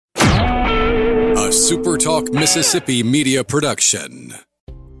a Super Talk Mississippi media production.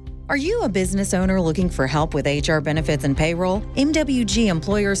 Are you a business owner looking for help with HR benefits and payroll? MWG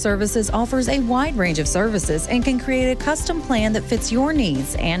Employer Services offers a wide range of services and can create a custom plan that fits your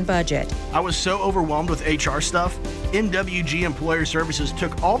needs and budget. I was so overwhelmed with HR stuff. MWG Employer Services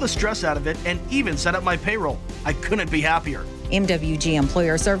took all the stress out of it and even set up my payroll. I couldn't be happier. MWG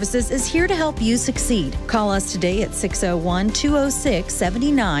Employer Services is here to help you succeed. Call us today at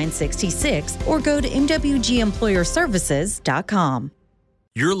 601-206-7966 or go to MWGEmployerServices.com.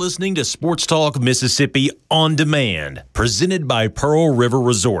 You're listening to Sports Talk Mississippi On Demand, presented by Pearl River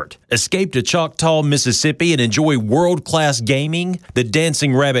Resort. Escape to Choctaw, Mississippi and enjoy world-class gaming, the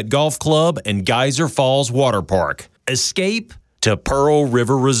Dancing Rabbit Golf Club, and Geyser Falls Water Park. Escape to Pearl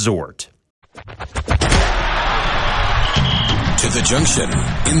River Resort. To the junction,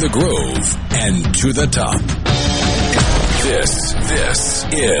 in the Grove, and to the top. This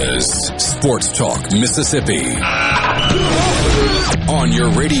is Sports Talk Mississippi. On your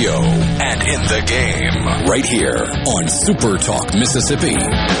radio and in the game, right here on Super Talk Mississippi.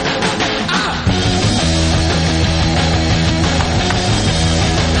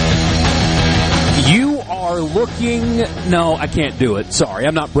 You are looking... No, I can't do it. Sorry,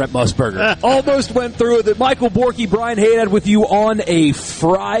 I'm not Brett Musburger. Almost went through it. Michael Borky, Brian Haydad with you on a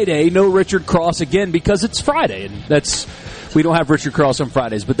Friday. No Richard Cross again because it's Friday, and that's... We don't have Richard Cross on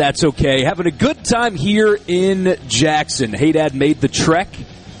Fridays, but that's okay. Having a good time here in Jackson. Haydad made the trek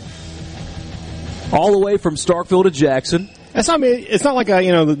all the way from Starkville to Jackson. It's not like I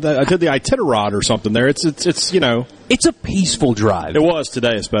did the Iditarod or something there. It's It's a peaceful drive. It was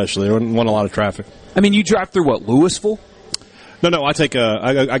today, especially. There wasn't a lot of traffic. I mean, you drive through what, Louisville? No. I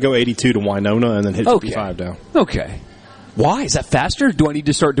go 82 to Winona and then hit 55 down. Okay. Why? Is that faster? Do I need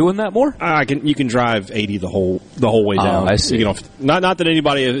to start doing that more? You can drive 80 the whole way down. I see. Not that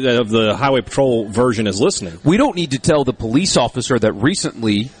anybody of the Highway Patrol version is listening. We don't need to tell the police officer that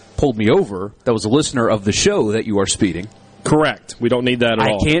recently pulled me over, that was a listener of the show, that you are speeding. Correct. We don't need that at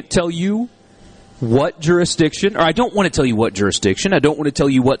all. I can't tell you what jurisdiction, or I don't want to tell you what jurisdiction. I don't want to tell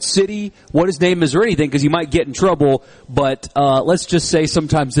you what city, what his name is, or anything, because you might get in trouble. But let's just say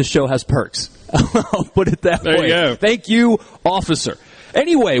sometimes this show has perks. I'll put it that way. There you go. Thank you, officer.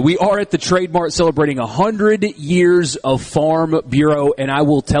 Anyway, we are at the Trade Mart celebrating 100 years of Farm Bureau, and I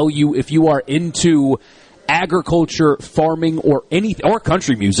will tell you, if you are into agriculture, farming, or anything, or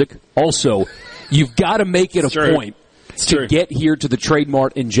country music, also, you've got to make it a point to get here to the Trade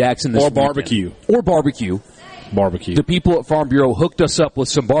Mart in Jackson this weekend. Or barbecue. The people at Farm Bureau hooked us up with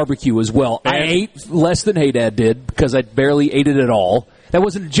some barbecue as well. I ate less than Haydad did because I barely ate it at all. That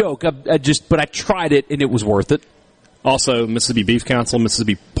wasn't a joke. But I tried it and it was worth it. Also, Mississippi Beef Council,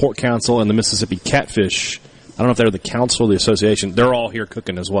 Mississippi Pork Council, and the Mississippi Catfish. I don't know if they're the council or the association. They're all here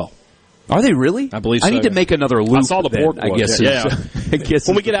cooking as well. Are they really? I believe so. I need to make another loop. I saw the pork. I guess. Yeah. I guess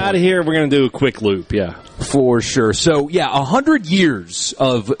when we get out of here, we're going to do a quick loop. Yeah, for sure. So 100 years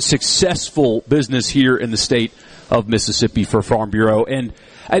of successful business here in the state of Mississippi for Farm Bureau, and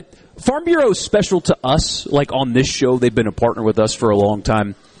Farm Bureau is special to us. Like on this show, they've been a partner with us for a long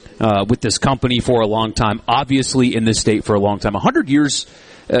time, with this company for a long time. Obviously, in this state for a long time. 100 years.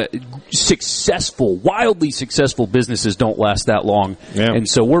 Wildly successful businesses don't last that long. Yeah. And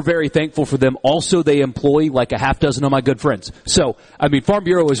so we're very thankful for them. Also, they employ like a half dozen of my good friends. So, Farm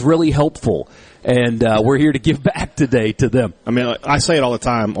Bureau is really helpful, and we're here to give back today to them. I say it all the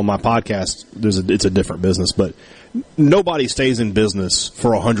time on my podcast. It's a different business, but nobody stays in business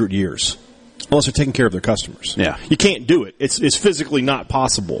for 100 years. Unless they're taking care of their customers. Yeah. You can't do it. It's physically not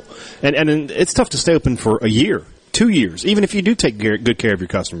possible. And it's tough to stay open for a year. 2 years, even if you do take good care of your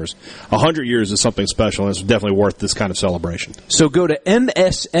customers. 100 years is something special, and it's definitely worth this kind of celebration. So go to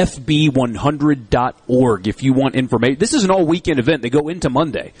msfb100.org if you want information. This is an all-weekend event. They go into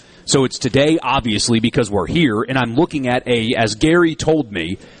Monday. So it's today, obviously, because we're here, and I'm looking at as Gary told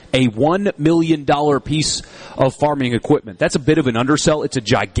me, a $1 million piece of farming equipment. That's a bit of an undersell. It's a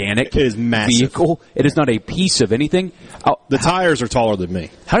gigantic vehicle. It is not a piece of anything. The tires are taller than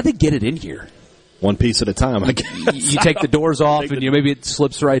me. How did they get it in here? One piece at a time, I guess. You take the doors off and maybe it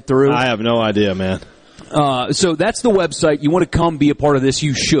slips right through. I have no idea, man. So that's the website. You want to come be a part of this,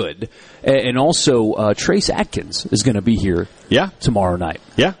 you should. And also, Trace Atkins is going to be here tomorrow night.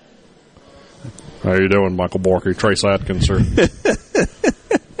 Yeah. How you doing, Michael Borky? Trace Atkins, sir.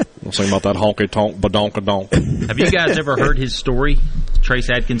 We'll sing about that honky-tonk, badonka-donk. Have you guys ever heard his story, Trace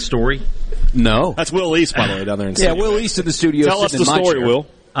Atkins' story? No. That's Will East, by the way, down there in the studio. Will East in the studio. Tell us the story, Will.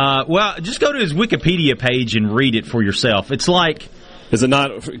 Well, just go to his Wikipedia page and read it for yourself. It's like Is it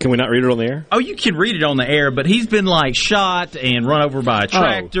not? Can we not read it on the air? Oh, you can read it on the air, but he's been like shot and run over by a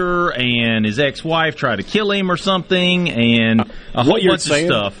tractor, and his ex-wife tried to kill him or something, and a whole bunch of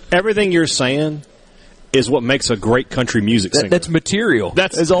stuff. Everything you're saying is what makes a great country music singer. That's material.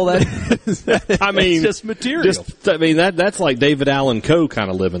 That's all that is. I mean, it's just material. That's like David Allan Coe kind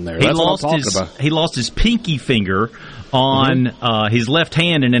of living there. That's what I'm talking about. He lost his pinky finger on his left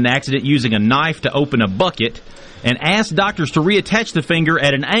hand in an accident using a knife to open a bucket, and asked doctors to reattach the finger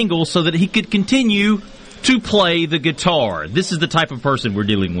at an angle so that he could continue to play the guitar. This is the type of person we're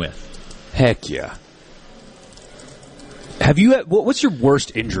dealing with. Heck yeah. What's your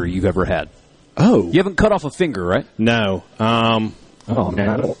worst injury you've ever had? Oh. You haven't cut off a finger, right? No. Man,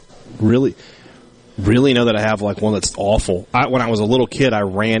 I don't really know that I have like one that's awful. When I was a little kid, I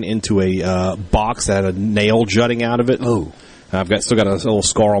ran into a box that had a nail jutting out of it. Oh. I've still got a little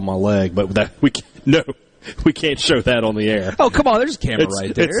scar on my leg, but we can't show that on the air. Oh, come on, there's a camera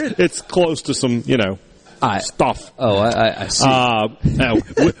right there. It's close to some, stuff. Oh, I see.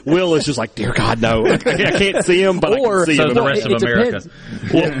 Will is just like, dear God, no. I can't see him, but I can see him. The rest of America.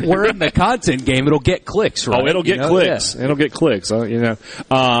 We're in the content game. It'll get clicks, right? Oh, it'll get clicks. Yeah. It'll get clicks. Other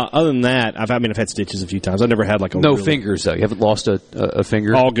than that, I've had stitches a few times. I've never had like fingers, though. You haven't lost a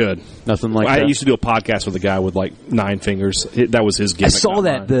finger? All good. Nothing like that? I used to do a podcast with a guy with like 9 fingers. That was his gimmick. I saw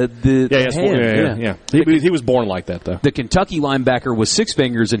that. He was born like that, though. The Kentucky linebacker with 6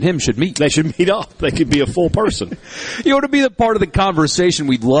 fingers and him should meet. They should meet up. They could be a full person. You want to be a part of the conversation?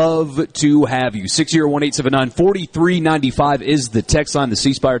 We'd love to have you. 601-879-4395 is the text line, the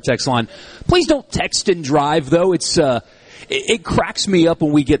C Spire text line. Please don't text and drive, though. It cracks me up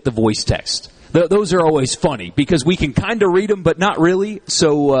when we get the voice text. Those are always funny because we can kind of read them, but not really.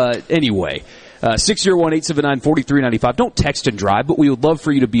 So anyway, 601-879-4395. Don't text and drive, but we would love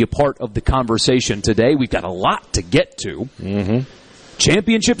for you to be a part of the conversation today. We've got a lot to get to. Mm-hmm.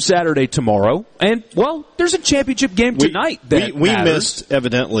 Championship Saturday tomorrow, and, well, there's a championship game tonight that we missed,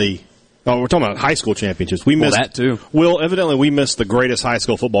 evidently. Oh, we're talking about high school championships. We missed that, too. Well, evidently we missed the greatest high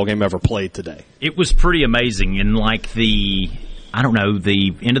school football game ever played today. It was pretty amazing. In, like, the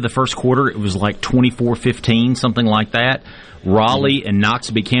end of the first quarter, it was like 24-15, something like that. Raleigh and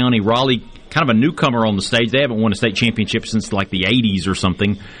Noxubee County. Raleigh, kind of a newcomer on the stage. They haven't won a state championship since, like, the 80s or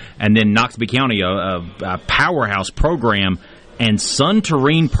something. And then Noxubee County, a powerhouse program. And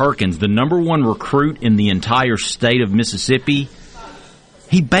Suntarine Perkins, the number 1 recruit in the entire state of Mississippi,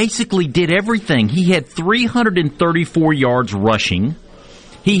 he basically did everything. He had 334 yards rushing.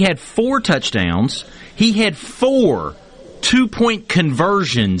 He had 4 touchdowns. He had 4 2-point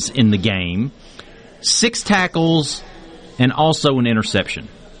conversions in the game, 6 tackles, and also an interception.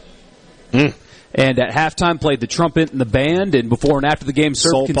 And at halftime, played the trumpet and the band, and before and after the game,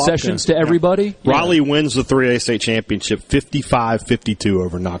 served concessions to everybody. Yeah. Raleigh wins the 3A state championship 55-52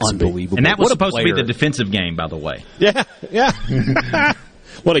 over Knoxville. Unbelievable. And that was supposed to be the defensive game, by the way. Yeah.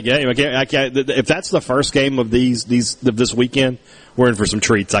 What a game. If that's the first game of this weekend, we're in for some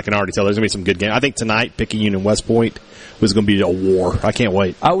treats. I can already tell there's going to be some good games. I think tonight, Picayune and West Point was going to be a war. I can't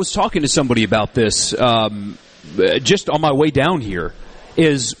wait. I was talking to somebody about this just on my way down here.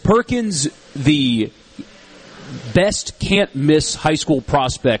 Is Perkins the best can't-miss high school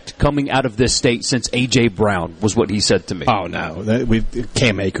prospect coming out of this state since A.J. Brown, was what he said to me. Oh, no.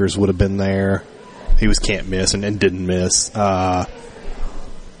 Cam Akers would have been there. He was can't-miss and didn't miss. Jeff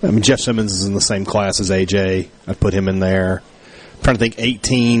Simmons is in the same class as A.J. I'd put him in there. I'm trying to think,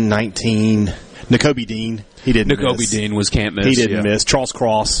 18, 19. N'Kobe Dean, he didn't miss. N'Kobe Dean was can't-miss. He didn't miss. Charles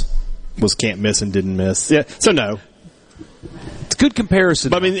Cross was can't-miss and didn't miss. Yeah, so no. It's a good comparison.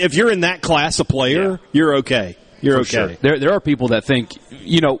 But, if you're in that class of player, you're okay. You're okay. Sure. There are people that think,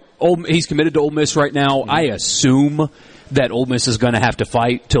 he's committed to Ole Miss right now. I assume that Ole Miss is going to have to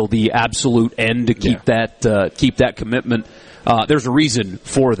fight till the absolute end to keep that commitment. There's a reason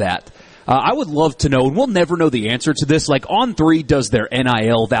for that. I would love to know, and we'll never know the answer to this, like On3 does their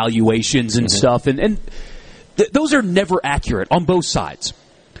NIL valuations and stuff, and those are never accurate on both sides.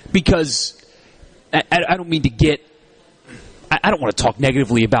 Because I don't mean to get... I don't want to talk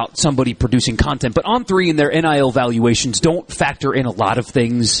negatively about somebody producing content, but On3 and their NIL valuations don't factor in a lot of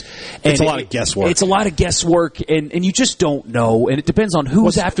things. And it's a lot of guesswork. It's a lot of guesswork, and you just don't know. And it depends on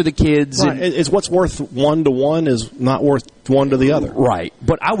who's after the kids. Right. It's what's worth 1 to 1 is not worth 1 to the other. Right.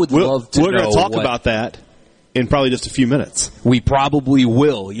 But I would love to know. We're going to talk about that in probably just a few minutes. We probably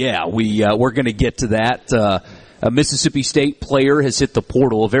will, yeah. We're going to get to that. A Mississippi State player has hit the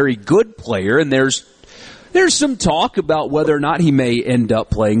portal, a very good player, and there's some talk about whether or not he may end up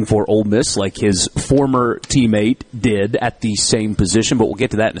playing for Ole Miss like his former teammate did at the same position, but we'll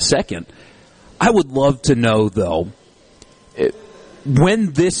get to that in a second. I would love to know, though,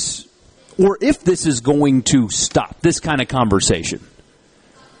 when this, or if this is going to stop, this kind of conversation,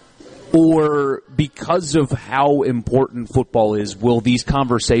 or because of how important football is, will these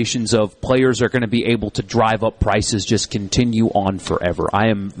conversations of players are going to be able to drive up prices just continue on forever? I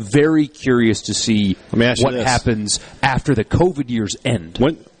am very curious to see what happens after the COVID years end.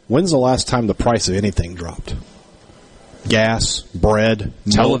 When's the last time the price of anything dropped? Gas, bread,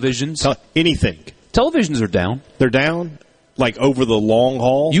 televisions, anything. Televisions are down. They're down? Like over the long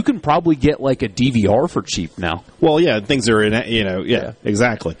haul? You can probably get like a DVR for cheap now. Well, yeah, things are in, yeah,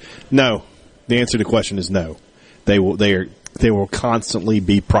 exactly. No, the answer to the question is no. They will constantly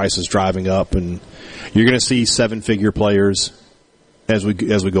be prices driving up, and you're going to see 7-figure players as we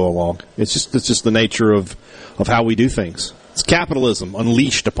go along. It's just the nature of how we do things. It's capitalism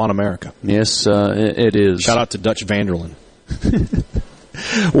unleashed upon America. Yes, it is. Shout out to Dutch Vanderlyn.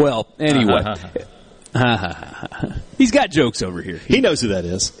 Well, anyway. He's got jokes over here. He knows who that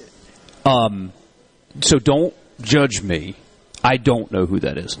is. So don't judge me. I don't know who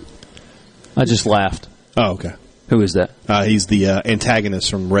that is. I just laughed. Oh, okay. Who is that? He's the antagonist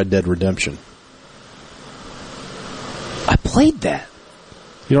from Red Dead Redemption. I played that.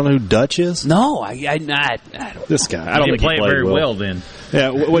 You don't know who Dutch is? No, I don't. This guy. I don't think play he it very well then. Yeah,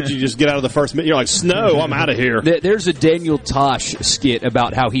 what'd you just get out of the first minute? You're like, Snow, I'm out of here. There's a Daniel Tosh skit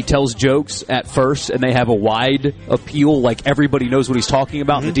about how he tells jokes at first, and they have a wide appeal, like everybody knows what he's talking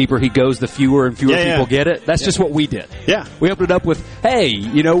about. Mm-hmm. And the deeper he goes, the fewer and fewer people get it. That's just what we did. Yeah. We opened it up with, hey,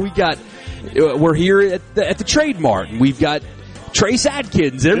 we're here at the Trade Mart, and we've got Trace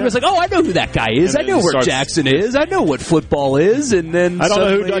Adkins. And everybody's like, oh, I know who that guy is. I know where Jackson is. I know what football is. And then I don't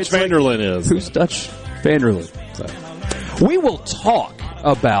know who Dutch Vanderlyn is. Who's Dutch Vanderlyn? So. We will talk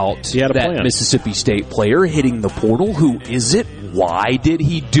about that Mississippi State player hitting the portal. Who is it? Why did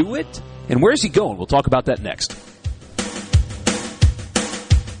he do it? And where's he going? We'll talk about that next.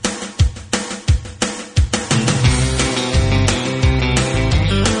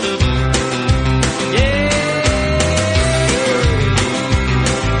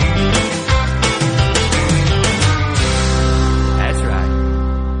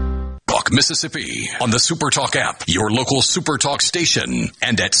 Mississippi on the SuperTalk app, your local SuperTalk station,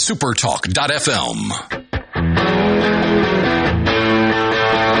 and at supertalk.fm.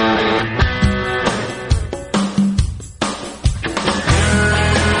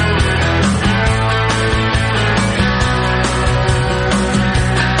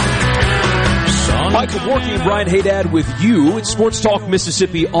 Michael Borky and Brian Haydad with you. It's Sports Talk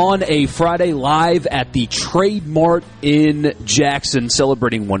Mississippi on a Friday, live at the Trade Mart in Jackson,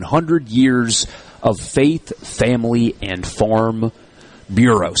 celebrating 100 years of Faith, Family, and Farm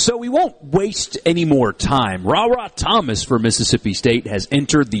Bureau. So we won't waste any more time. Ra Thomas for Mississippi State has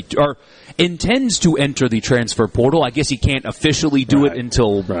intends to enter the transfer portal. I guess he can't officially do it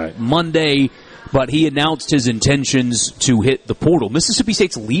until Monday, but he announced his intentions to hit the portal. Mississippi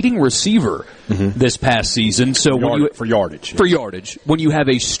State's leading receiver this past season. So for yardage. For yardage. When you have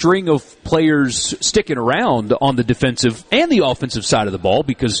a string of players sticking around on the defensive and the offensive side of the ball,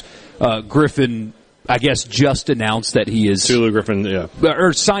 because Griffin, I guess, just announced that he is... Tulu Griffin,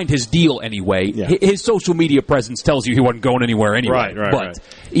 or signed his deal anyway. Yeah. His social media presence tells you he wasn't going anywhere anyway. But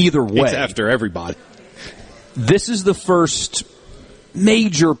either way... It's after everybody. This is the first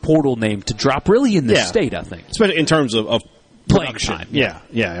major portal name to drop really in the state, I think. Especially in terms of playing time. Yeah.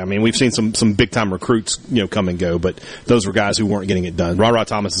 I mean, we've seen some big time recruits, come and go, but those were guys who weren't getting it done. Ra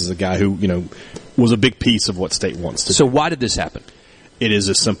Thomas is a guy who, was a big piece of what State wants to do. So why did this happen? It is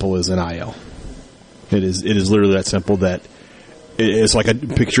as simple as NIL. It is literally that simple. That it's like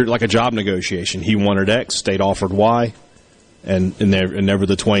a job negotiation. He wanted X, State offered Y, and never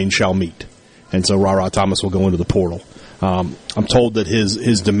the twain shall meet. And so Ra Thomas will go into the portal. I'm told that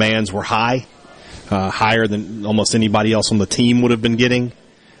his demands were high, higher than almost anybody else on the team would have been getting,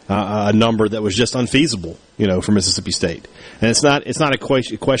 a number that was just unfeasible, for Mississippi State. And it's not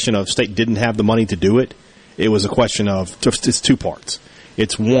a question of State didn't have the money to do it. It was a question of, it's two parts.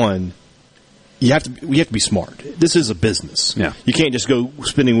 It's one, we have to be smart. This is a business. Yeah. You can't just go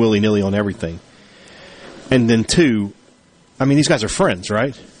spending willy-nilly on everything. And then two, I mean, these guys are friends,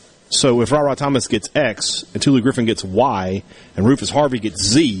 right? So if Ra Thomas gets X and Tulu Griffin gets Y and Rufus Harvey gets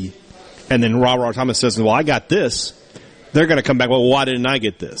Z, and then Ra Thomas says, well, I got this, they're going to come back, well, why didn't I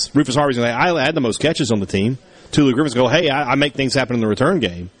get this? Rufus Harvey's going to say, I had the most catches on the team. Tulu Griffin's going to go, hey, I make things happen in the return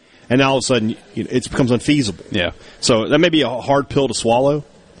game. And now all of a sudden, it becomes unfeasible. Yeah. So that may be a hard pill to swallow,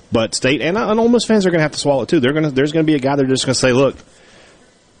 but State and Ole Miss fans are going to have to swallow it too. There's going to be a guy that's just going to say, look,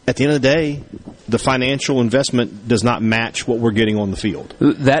 at the end of the day, the financial investment does not match what we're getting on the field.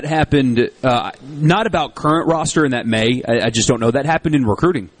 That happened not about current roster in that May. I just don't know. That happened in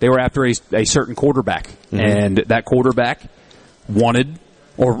recruiting. They were after a certain quarterback, and that quarterback wanted,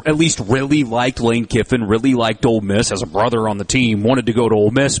 or at least really liked Lane Kiffin, really liked Ole Miss as a brother on the team, wanted to go to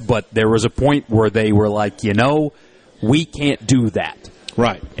Ole Miss, but there was a point where they were like, we can't do that.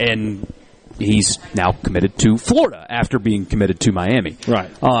 Right. And he's now committed to Florida after being committed to Miami. Right.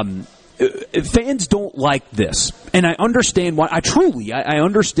 Fans don't like this, and I understand why. I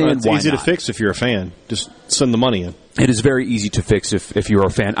understand why. It's easy to fix if you're a fan. Just send the money in. It is very easy to fix if you're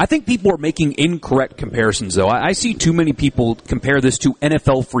a fan. I think people are making incorrect comparisons, though. I see too many people compare this to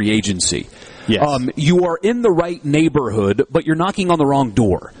NFL free agency. Yes. You are in the right neighborhood, but you're knocking on the wrong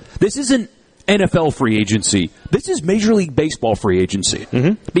door. This isn't NFL free agency. This is Major League Baseball free agency.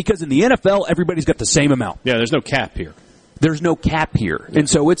 Because in the NFL, everybody's got the same amount. Yeah, there's no cap here. There's no cap here. And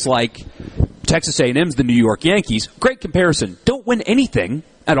so it's like Texas A&M's the New York Yankees. Great comparison. Don't win anything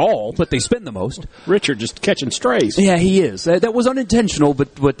at all, but they spend the most. Richard just catching strays. Yeah, he is. That was unintentional,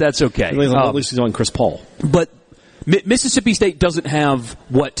 but that's okay. At least he's on Chris Paul. But Mississippi State doesn't have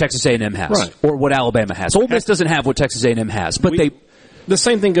what Texas A&M has, right, or what Alabama has. Ole Miss doesn't have what Texas A&M has, but the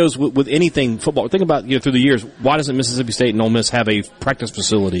same thing goes with anything football. Think about through the years. Why doesn't Mississippi State and Ole Miss have a practice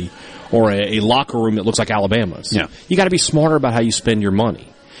facility or a locker room that looks like Alabama's? Yeah. You got to be smarter about how you spend your money,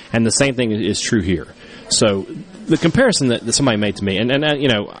 and the same thing is true here. So the comparison that somebody made to me, and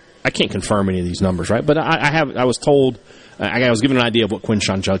I can't confirm any of these numbers, right? But I was told, I was given an idea of what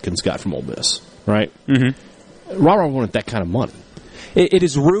Quinshon Judkins got from Ole Miss, right? Mm-hmm. Rara wanted that kind of money. It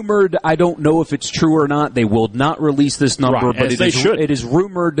is rumored. I don't know if it's true or not. They will not release this number, right, but it is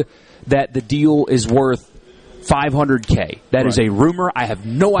rumored that the deal is worth $500K. That is a rumor. I have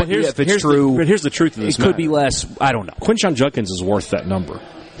no idea if it's true. But here's the truth of this matter. Could be less. I don't know. Quinshon Judkins is worth that number.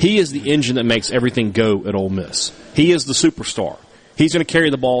 He is the engine that makes everything go at Ole Miss. He is the superstar. He's going to carry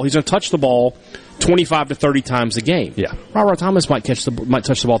the ball. He's going to touch the ball 25 to 30 times a game. Yeah. Rara Thomas might touch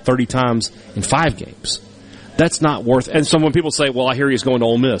the ball 30 times in 5 games. That's not worth. And so when people say, "Well, I hear he's going to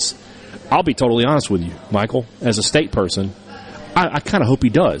Ole Miss," I'll be totally honest with you, Michael. As a state person, I kind of hope he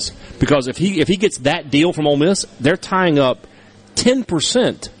does, because if he gets that deal from Ole Miss, they're tying up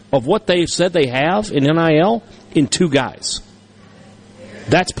 10% of what they've said they have in NIL in 2 guys.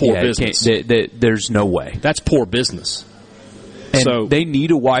 That's poor business. There's no way. That's poor business. And so they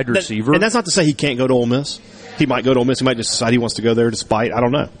need a wide receiver. And that's not to say he can't go to Ole Miss. He might go to Ole Miss. He might just decide he wants to go there despite. I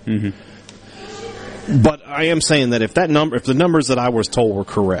don't know. Mm-hmm. But I am saying that if the numbers that I was told were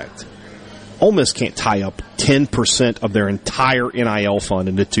correct, Ole Miss can't tie up 10% of their entire NIL fund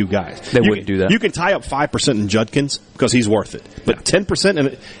into 2 guys. They wouldn't do that. You can tie up 5% in Judkins because he's worth it. But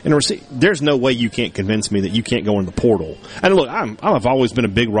 10% in a receipt, there's no way you can't convince me that you can't go in the portal. And look, I've always been a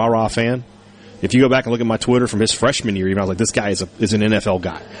big Rara fan. If you go back and look at my Twitter from his freshman year, even I was like, this guy is an NFL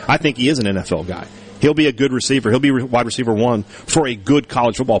guy. I think he is an NFL guy. He'll be a good receiver. He'll be wide receiver 1 for a good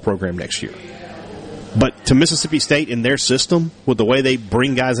college football program next year. But to Mississippi State in their system, with the way they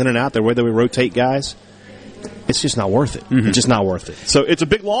bring guys in and out, the way they rotate guys, it's just not worth it. Mm-hmm. It's just not worth it. So it's a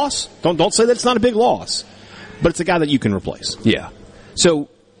big loss. Don't say that it's not a big loss. But it's a guy that you can replace. Yeah. So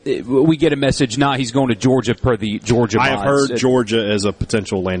we get a message, he's going to Georgia per the Georgia mods. I have heard Georgia as a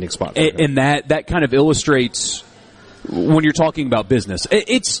potential landing spot. And that kind of illustrates when you're talking about business.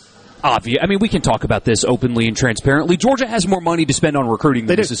 It's obvious. I mean, we can talk about this openly and transparently. Georgia has more money to spend on recruiting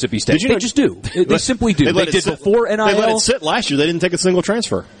than Mississippi State. They just do. They simply do. They did before NIL. They let it sit last year. They didn't take a single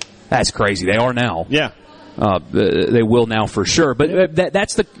transfer. That's crazy. They are now. Yeah. They will now for sure. But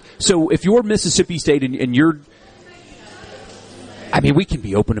that's the. So if you're Mississippi State and you're. I mean, we can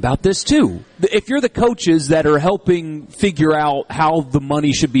be open about this too. If you're the coaches that are helping figure out how the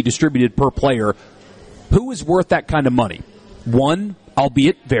money should be distributed per player, who is worth that kind of money? One,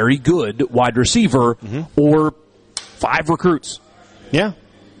 albeit very good, wide receiver, or 5 recruits. Yeah.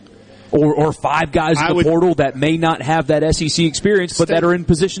 Or 5 guys in the portal that may not have that SEC experience, but that are in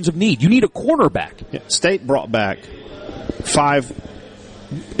positions of need. You need a cornerback. Yeah. State brought back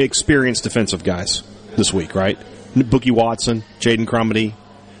 5 experienced defensive guys this week, right? Bookie Watson, Jaden Crumedy,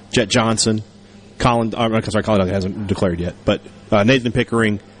 Jet Johnson, Colin Duggan hasn't declared yet, but Nathan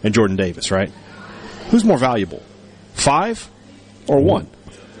Pickering and Jordan Davis, right? Who's more valuable, 5 or 1?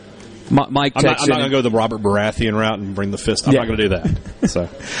 Mike, I'm not going to go the Robert Baratheon route and bring the fist. I'm not going to do that. So,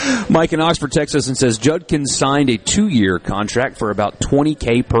 Mike in Oxford, Texas, and says Judkins signed a 2-year contract for about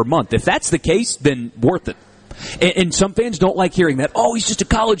 $20K per month. If that's the case, then worth it. And some fans don't like hearing that. Oh, he's just a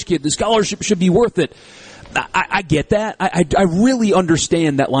college kid. The scholarship should be worth it. I get that. I really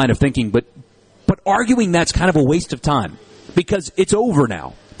understand that line of thinking, but arguing that's kind of a waste of time because it's over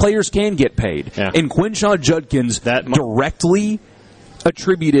now. Players can get paid. Yeah. And Quinshon Judkins directly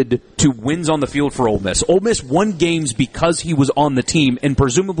attributed to wins on the field for Ole Miss. Ole Miss won games because he was on the team, and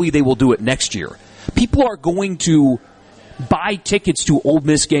presumably they will do it next year. People are going to buy tickets to Ole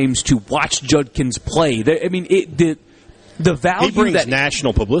Miss games to watch Judkins play. The value he brings that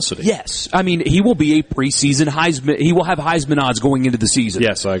national publicity. Yes, I mean he will be a preseason Heisman. He will have Heisman odds going into the season.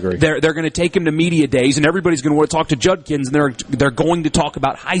 Yes, I agree. They're going to take him to media days, and everybody's going to want to talk to Judkins, and they're going to talk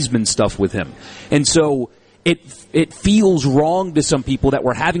about Heisman stuff with him. And so it feels wrong to some people that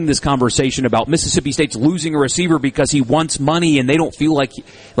we're having this conversation about Mississippi State's losing a receiver because he wants money, and they don't feel like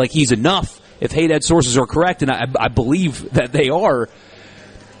he's enough. If Haydad sources are correct, and I believe that they are,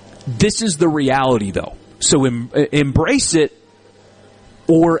 this is the reality, though. So embrace it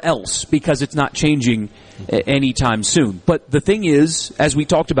or else, because it's not changing anytime soon. But the thing is, as we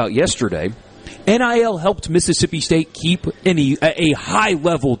talked about yesterday, NIL helped Mississippi State keep a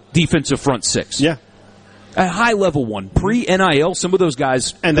high-level defensive front six. Yeah. A high-level one. Pre-NIL, some of those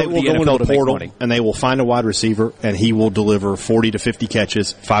guys and they will go into the portal, and they will find a wide receiver, and he will deliver 40 to 50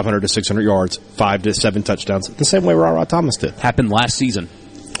 catches, 500 to 600 yards, 5 to 7 touchdowns, the same way Ra Thomas did. Happened last season.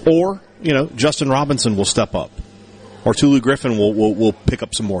 Or, Justin Robinson will step up. Or Tulu Griffin will pick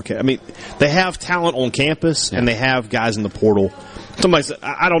up some more. I mean, they have talent on campus, and they have guys in the portal. Somebody said,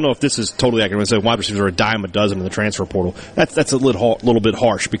 I don't know if this is totally accurate. When they say wide receivers are a dime a dozen in the transfer portal, that's a little bit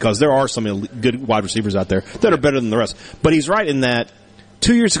harsh, because there are some good wide receivers out there that are better than the rest. But he's right in that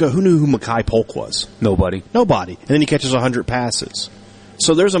 2 years ago, who knew who Makai Polk was? Nobody. And then he catches 100 passes.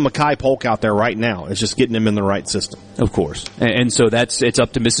 So there's a Makai Polk out there right now. It's just getting him in the right system. Of course. And so it's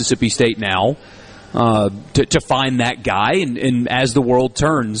up to Mississippi State now to find that guy, and as the world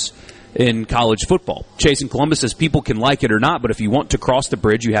turns in college football. Chase in Columbus says people can like it or not, but if you want to cross the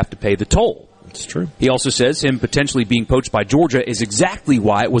bridge, you have to pay the toll. It's true. He also says him potentially being poached by Georgia is exactly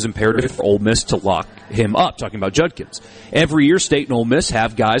why it was imperative for Ole Miss to lock him up, talking about Judkins. Every year, State and Ole Miss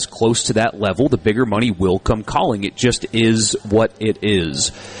have guys close to that level. The bigger money will come calling. It just is what it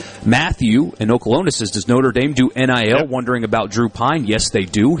is. Matthew in Oklahoma says, does Notre Dame do NIL? Yep. Wondering about Drew Pine. Yes, they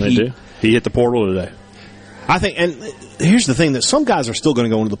do. They do. He hit the portal today. I think, and here's the thing, that some guys are still going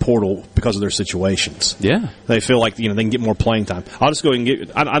to go into the portal because of their situations. Yeah. They feel like, they can get more playing time. I'll just go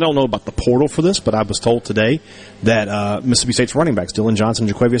ahead and I don't know about the portal for this, but I was told today that Mississippi State's running backs, Dylan Johnson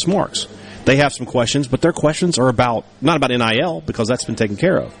and Jaquavius Marks, they have some questions, but their questions are not about NIL, because that's been taken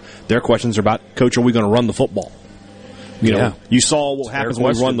care of. Their questions are about, Coach, are we going to run the football? You saw what happens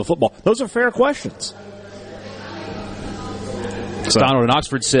when we run the football. Those are fair questions. Donald in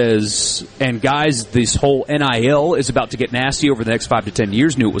Oxford says, and guys, this whole NIL is about to get nasty over the next 5 to 10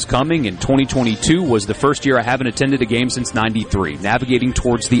 years. Knew it was coming, and 2022 was the first year I haven't attended a game since '93, navigating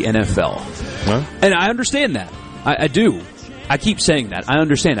towards the NFL. Huh? And I understand that. I do. I keep saying that. I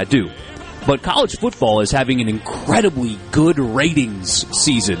understand. I do. But college football is having an incredibly good ratings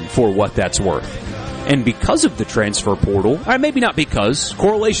season for what that's worth. And because of the transfer portal, or maybe not because,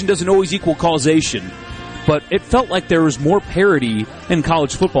 correlation doesn't always equal causation, but it felt like there was more parity in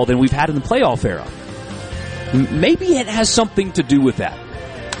college football than we've had in the playoff era. Maybe it has something to do with that.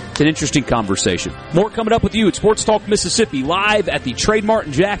 It's an interesting conversation. More coming up with you at Sports Talk Mississippi, live at the Trade Mart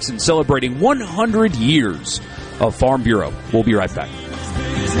in Jackson, celebrating 100 years of Farm Bureau. We'll be right back.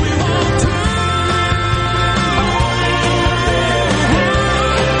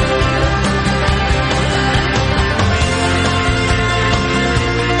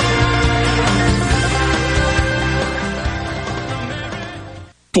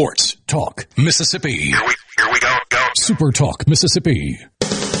 Sports Talk Mississippi. Here we go. Super Talk Mississippi.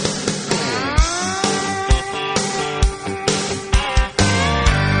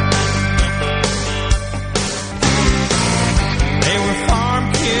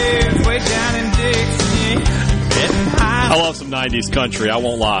 I love some 90s country, I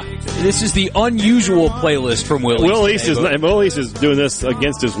won't lie. This is the unusual playlist from Will East. Will East is doing this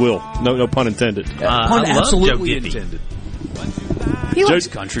against his will. No pun intended. Pun absolutely intended. He likes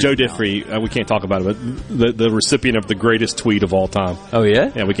country. Joe Diffie, we can't talk about it, but the recipient of the greatest tweet of all time. Oh,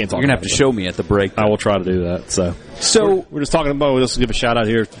 yeah? Yeah, we can't talk about it. You're going to have to show me at the break. I will try to do that. So we're just talking about, let's give a shout out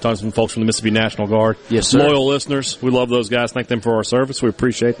here to some folks from the Mississippi National Guard. Yes, sir. Loyal listeners. We love those guys. Thank them for our service. We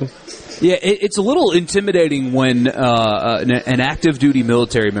appreciate them. Yeah, it's a little intimidating when an active duty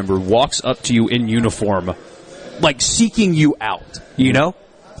military member walks up to you in uniform, like seeking you out, you know?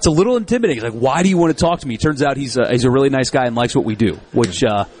 It's a little intimidating. Like, why do you want to talk to me? Turns out he's a really nice guy and likes what we do, which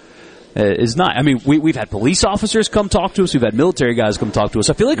is not. I mean, we've had police officers come talk to us. We've had military guys come talk to us.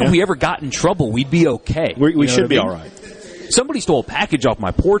 I feel like if we ever got in trouble, we'd be okay. We should be all right. Somebody stole a package off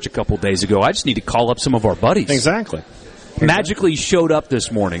my porch a couple days ago. I just need to call up some of our buddies. Exactly. Magically showed up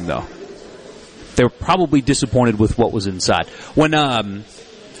this morning, though. They were probably disappointed with what was inside. When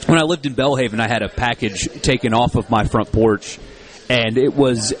I lived in Belhaven, I had a package taken off of my front porch, and it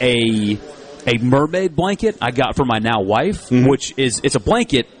was a mermaid blanket I got for my now wife, which it's a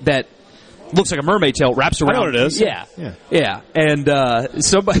blanket that looks like a mermaid tail, wraps around. I know what it is. Yeah. And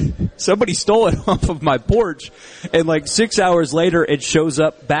somebody stole it off of my porch, and like 6 hours later, it shows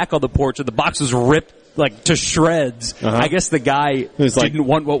up back on the porch, and the box was ripped like to shreds. I guess the guy didn't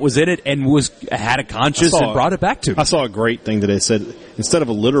want what was in it and had a conscience and brought it back to me. I saw a great thing today. It said, instead of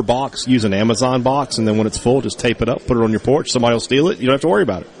a litter box, use an Amazon box, and then when it's full, just tape it up, put it on your porch. Somebody will steal it. You don't have to worry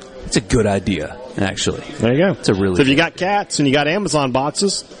about it. It's a good idea, actually. There you go. It's a really so if you got cats and you got Amazon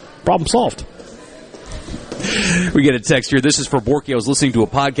boxes, problem solved. We get a text here. This is for Borky. I was listening to a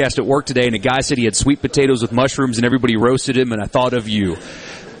podcast at work today, and a guy said he had sweet potatoes with mushrooms, and everybody roasted him, and I thought of you.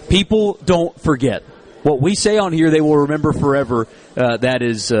 People don't forget. What we say on here, they will remember forever. That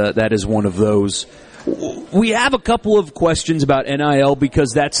is one of those. We have a couple of questions about NIL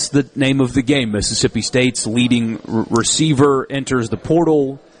because that's the name of the game. Mississippi State's leading receiver enters the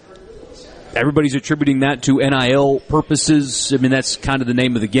portal. Everybody's attributing that to NIL purposes. I mean, that's kind of the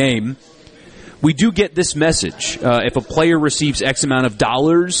name of the game. We do get this message. If a player receives X amount of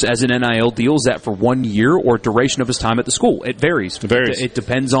dollars as an NIL deal, is that for 1 year or duration of his time at the school? It varies. It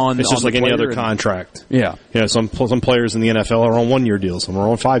depends on. It's just on like any other contract. Yeah. Some players in the NFL are on 1 year deals, some are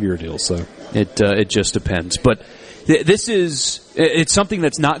on 5 year deals. So it just depends. But it's something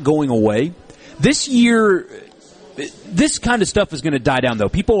that's not going away. This year, this kind of stuff is going to die down, though.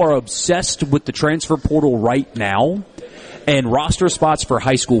 People are obsessed with the transfer portal right now and roster spots for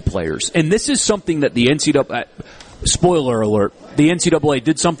high school players. And this is something that the NCAA, spoiler alert, the NCAA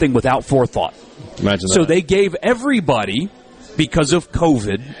did something without forethought. Imagine that. So they gave everybody, because of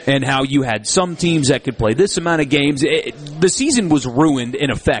COVID and how you had some teams that could play this amount of games, the season was ruined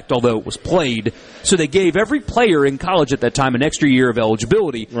in effect, although it was played. So they gave every player in college at that time an extra year of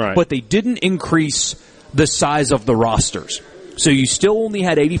eligibility, but they didn't increase the size of the rosters. So you still only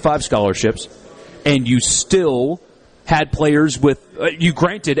had 85 scholarships, and you still had players with, you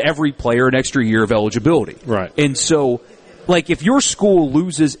granted every player an extra year of eligibility. Right. And so, like, if your school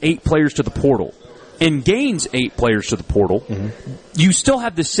loses 8 players to the portal and gains 8 players to the portal, you still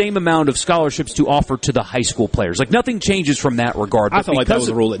have the same amount of scholarships to offer to the high school players. Like, nothing changes from that regard. I felt like that was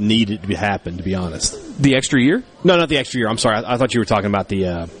a rule that needed to happen, to be honest. The extra year? No, not the extra year. I'm sorry. I thought you were talking about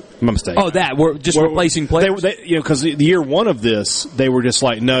the, my mistake. Oh, that. We're just replacing players? Because the year one of this, they were just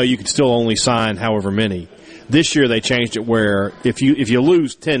like, no, you can still only sign however many. This year they changed it where if you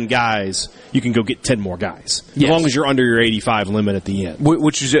lose 10 guys, you can go get 10 more guys. Yes. As long as you're under your 85 limit at the end.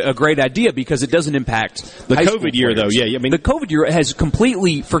 Which is a great idea because it doesn't impact the COVID year, though. Yeah, I mean, the COVID year has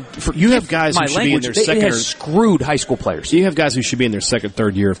completely you have guys who should be in their second. It has screwed high school players. You have guys who should be in their second,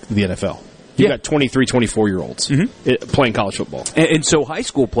 third year of the NFL. You've got 23, 24-year-olds playing college football. And so high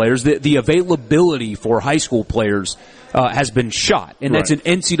school players, the availability for high school players has been shot. And that's an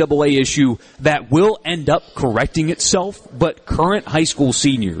NCAA issue that will end up correcting itself. But current high school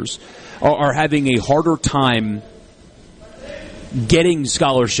seniors are having a harder time getting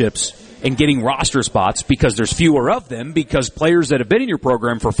scholarships and getting roster spots because there's fewer of them, because players that have been in your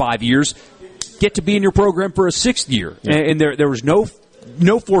program for 5 years get to be in your program for a 6th year. Yeah. And there was no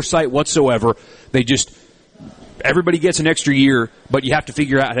foresight whatsoever. Everybody gets an extra year, but you have to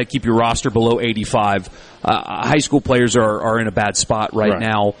figure out how to keep your roster below 85. High school players are in a bad spot right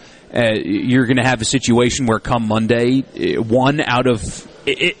now. You're going to have a situation where come Monday,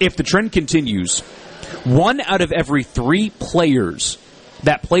 if the trend continues, 1 out of every 3 players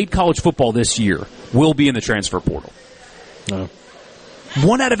that played college football this year will be in the transfer portal. No.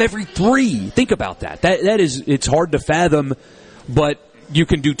 1 out of every 3. Think about that. It's hard to fathom, but you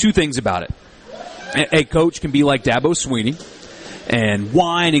can do 2 things about it. A coach can be like Dabo Swinney and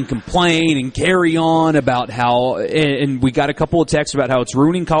whine and complain and carry on about how, and we got a couple of texts about how it's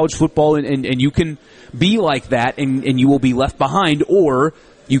ruining college football, and you can be like that and you will be left behind, or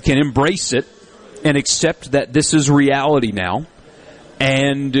you can embrace it and accept that this is reality now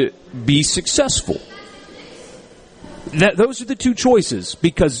and be successful. Those are the 2 choices,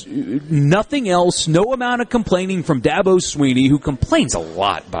 because nothing else, no amount of complaining from Dabo Swinney, who complains a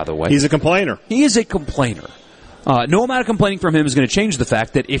lot, by the way. He's a complainer. He is a complainer. No amount of complaining from him is going to change the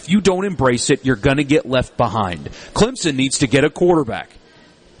fact that if you don't embrace it, you're going to get left behind. Clemson needs to get a quarterback.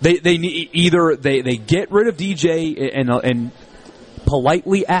 They get rid of DJ and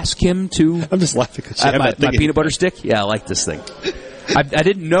politely ask him to. I'm just laughing at my peanut butter stick. Yeah, I like this thing. I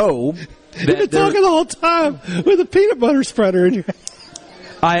didn't know. You've been talking the whole time with a peanut butter spreader in your hand.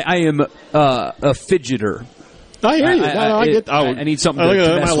 I am a fidgeter. I hear you. I need something to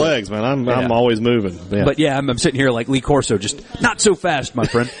mess my with. legs, man. I'm always moving. Yeah. But I'm sitting here like Lee Corso, just not so fast, my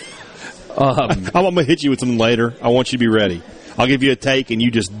friend. I'm going to hit you with something later. I want you to be ready. I'll give you a take, and you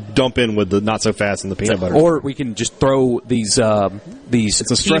just dump in with the not so fast and the peanut butter. Or we can just throw these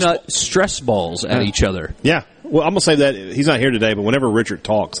peanut stress balls at each other. Yeah. Well, I'm going to say that he's not here today, but whenever Richard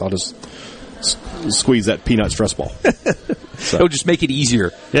talks, I'll just squeeze that peanut stress ball. It'll just make it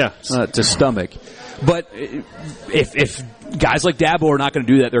easier to stomach. But if guys like Dabo are not going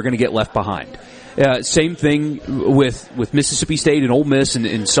to do that, they're going to get left behind. Same thing with Mississippi State and Ole Miss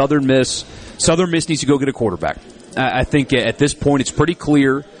and Southern Miss. Southern Miss needs to go get a quarterback. I think at this point it's pretty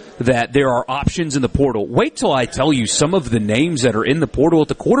clear that there are options in the portal. Wait till I tell you some of the names that are in the portal at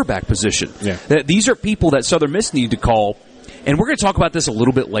the quarterback position. Yeah. These are people that Southern Miss need to call, and we're going to talk about this a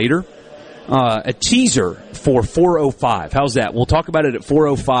little bit later. A teaser for 4:05. How's that? We'll talk about it at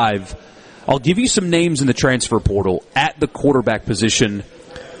 4:05. I'll give you some names in the transfer portal at the quarterback position,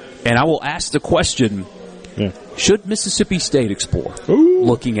 and I will ask the question, should Mississippi State explore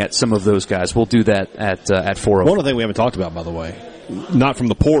looking at some of those guys? We'll do that at 4:05. One other thing we haven't talked about, by the way, not from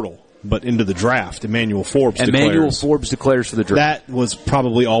the portal, but into the draft, Emmanuel Forbes declares for the draft. That was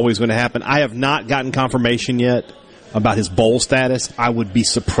probably always going to happen. I have not gotten confirmation yet about his bowl status. I would be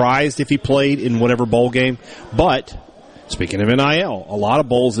surprised if he played in whatever bowl game. But, speaking of NIL, a lot of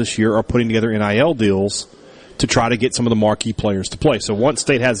bowls this year are putting together NIL deals to try to get some of the marquee players to play. So once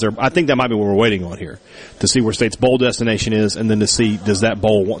State has I think that might be what we're waiting on here, to see where State's bowl destination is, and then to see, does that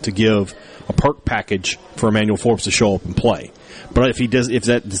bowl want to give a perk package for Emmanuel Forbes to show up and play. But if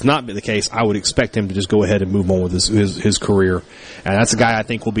that does not be the case, I would expect him to just go ahead and move on with his career. And that's a guy I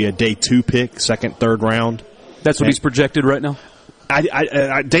think will be a day 2 pick, second, third round. That's what he's projected right now?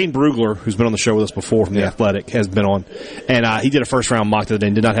 Dane Brugler, who's been on the show with us before from The Athletic, has been on, and he did a first-round mock the other day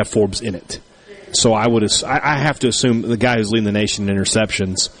and did not have Forbes in it. So I have to assume the guy who's leading the nation in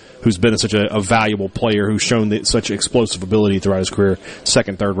interceptions, who's been such a valuable player, who's shown such explosive ability throughout his career,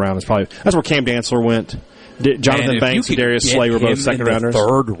 second, third round is probably that's where Cam Dantzler went. Jonathan Banks and Darius Slay were both second rounders.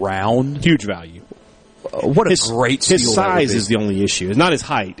 Third round, huge value. What a great steal. His size is the only issue. It's not his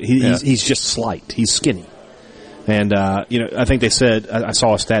height. He's just slight. He's skinny. And, I think they said, I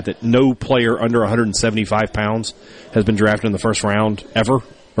saw a stat that no player under 175 pounds has been drafted in the first round ever,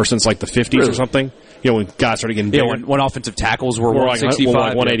 or since like the 50s or something. When guys started getting bigger. When offensive tackles were 165.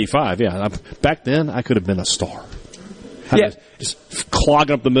 Like 185, Back then, I could have been a star. Just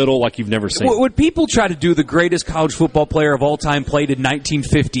clogging up the middle like you've never seen. Would people try to do the greatest college football player of all time played in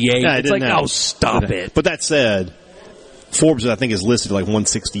 1958? It's like, stop it. But that said, Forbes, I think, is listed like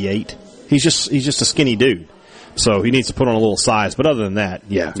 168. He's just a skinny dude. So he needs to put on a little size. But other than that,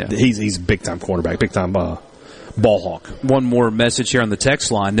 he's a big-time quarterback, big-time ball hawk. One more message here on the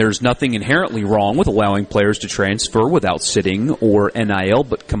text line. There's nothing inherently wrong with allowing players to transfer without sitting or NIL,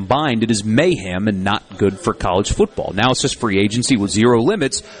 but combined it is mayhem and not good for college football. Now it's just free agency with zero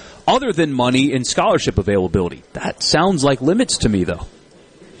limits other than money and scholarship availability. That sounds like limits to me, though.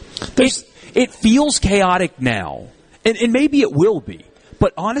 It feels chaotic now, and maybe it will be.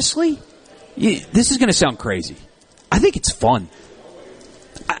 But honestly, this is going to sound crazy. I think it's fun.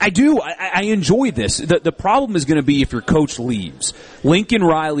 I do. I enjoy this. The problem is going to be if your coach leaves. Lincoln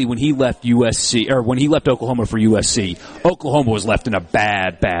Riley, when he left USC, or when he left Oklahoma for USC, Oklahoma was left in a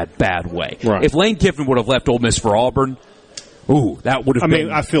bad way. Right. If Lane Kiffin would have left Ole Miss for Auburn, that would have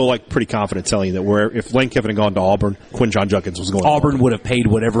been... I feel like pretty confident telling you that if Lane Kiffin had gone to Auburn, Quinshon Judkins was going to Auburn would have paid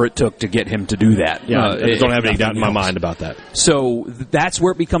whatever it took to get him to do that. Yeah, I don't have any doubt in my mind about that. So that's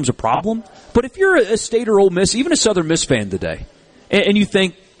where it becomes a problem. But if you're a State or Ole Miss, even a Southern Miss fan today, and you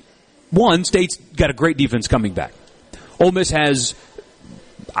think, one, State's got a great defense coming back. Ole Miss has,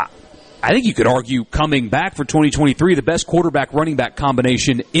 I think you could argue, coming back for 2023, the best quarterback-running back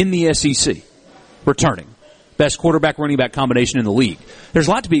combination in the SEC. Returning. Best quarterback-running back combination in the league. There's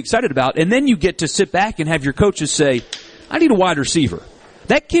a lot to be excited about, and then you get to sit back and have your coaches say, I need a wide receiver.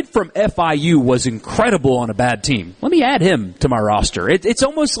 That kid from FIU was incredible on a bad team. Let me add him to my roster. It's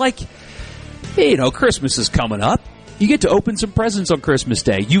almost like, Christmas is coming up. You get to open some presents on Christmas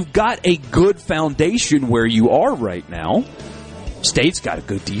Day. You've got a good foundation where you are right now. State's got a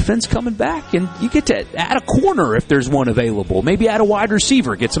good defense coming back, and you get to add a corner if there's one available. Maybe add a wide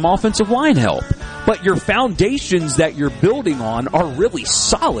receiver, get some offensive line help. But your foundations that you're building on are really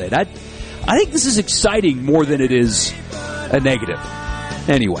solid. I think this is exciting more than it is a negative.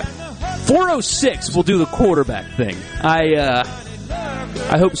 Anyway, 4:06, we'll do the quarterback thing.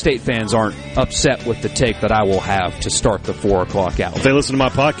 I hope State fans aren't upset with the take that I will have to start the 4 o'clock hour. If they listen to my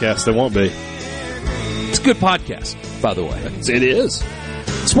podcast, they won't be. It's a good podcast, by the way. It is.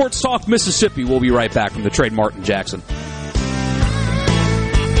 Sports Talk Mississippi. We'll be right back from the Trade Mart in Jackson.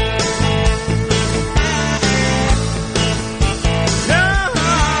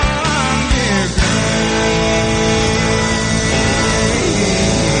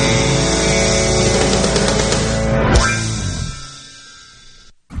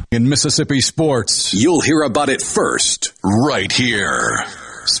 In Mississippi sports, you'll hear about it first, right here.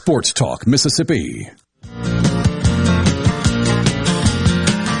 Sports Talk Mississippi.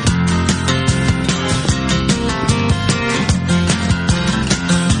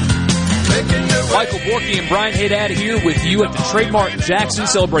 Michael Borky and Brian Haydad here with you at the Trade Mart in Jackson,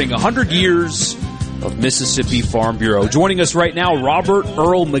 celebrating 100 years of Mississippi Farm Bureau. Joining us right now, Robert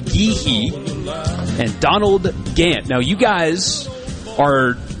Earl McGehee and Donald Gant. Now, you guys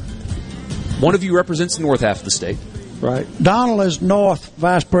are... One of you represents the north half of the state. Right. Donald is north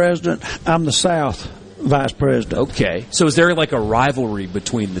vice president. I'm the south vice president. Okay. So is there like a rivalry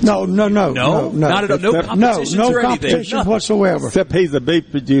between the two? No. Not at all. No competitions or anything? Competition whatsoever. Except he's a beef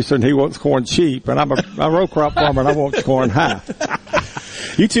producer and he wants corn cheap, and I'm a row crop farmer and I want corn high.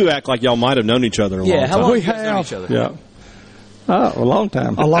 You two act like y'all might have known each other a long time. How long have you known each other? Yeah. Oh, a long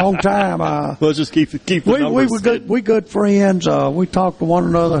time. A long time. Let's just keep the numbers. We were good. We good friends. We talked to one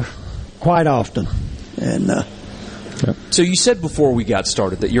another quite often. And so you said before we got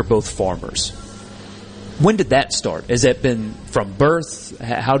started that you're both farmers. When did that start? Has that been from birth?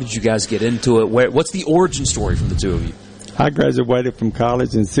 How did you guys get into it? What's the origin story from the two of you? I graduated from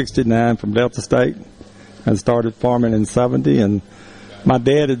college in '69 from Delta State and started farming in '70. And my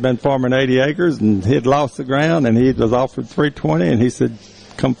dad had been farming 80 acres and he had lost the ground and he was offered 320 and he said,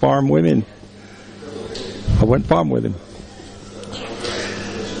 "Come farm with me." And I went farm with him.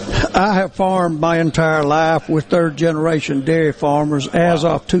 I have farmed my entire life with third-generation dairy farmers as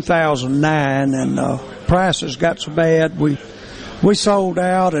of 2009, and prices got so bad we sold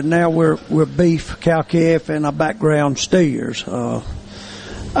out, and now we're beef, cow-calf, and a background steers.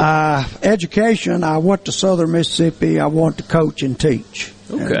 Education, I went to Southern Mississippi. I wanted to coach and teach.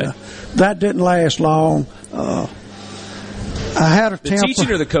 Okay. And, that didn't last long. I had a temper. The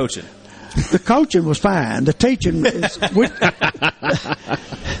teaching or the coaching? The coaching was fine. The teaching is...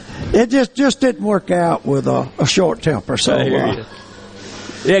 It just didn't work out with a short temper. So,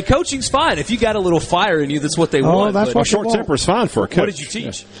 yeah, coaching's fine. If you got a little fire in you, that's what they want. That's what short temper is fine for a coach. What did you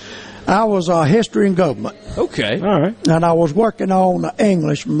teach? I was history and government. Okay. All right. And I was working on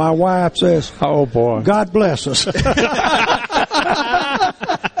English. My wife says, "Oh, boy. God bless us."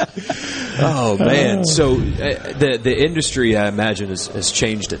 Oh, man. So the industry, I imagine, has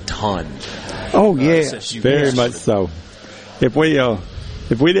changed a ton. Oh, yeah. Very much so.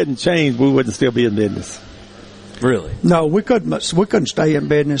 If we didn't change, we wouldn't still be in business. Really? No, we couldn't stay in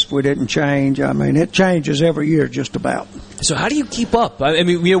business if we didn't change. I mean, it changes every year just about. So how do you keep up? I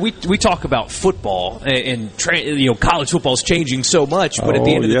mean, we talk about football and college football is changing so much, but at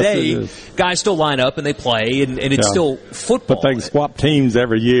the end of the day, guys still line up and they play, and it's still football. But they can swap teams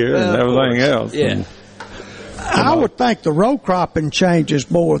every year and everything else. Yeah. And, I would think the row cropping changes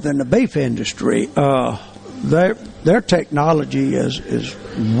more than the beef industry. Their technology is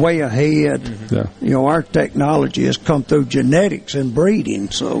way ahead. Mm-hmm. Yeah. Our technology has come through genetics and breeding,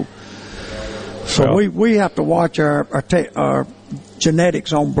 so we have to watch our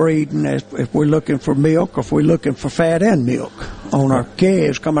genetics on breeding if we're looking for milk, or if we're looking for fat and milk on our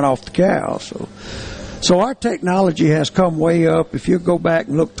calves coming off the cows. So our technology has come way up. If you go back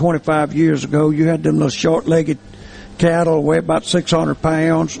and look 25 years ago, you had them little short-legged cattle weigh about 600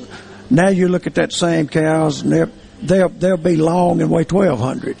 pounds. Now you look at that same cows, and they'll be long and weigh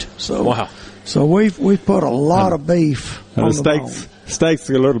 1,200. So wow. So we've put a lot of beef on the bone. Steaks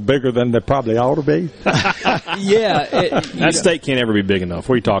are a little bigger than they probably ought to be. Yeah. That steak can't ever be big enough.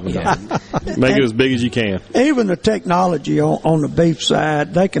 What are you talking about? Make it as big as you can. Even the technology on the beef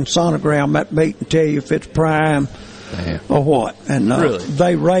side, they can sonogram that meat and tell you if it's prime or what. And really?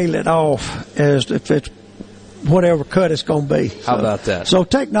 They rail it off as if it's whatever cut it's going to be. How about that? So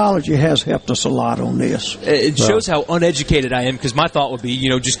technology has helped us a lot on this. It shows how uneducated I am, because my thought would be,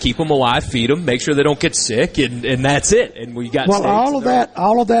 just keep them alive, feed them, make sure they don't get sick, and that's it. And we got all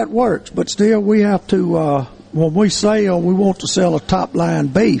of that works, but still we have to. When we sell, we want to sell a top line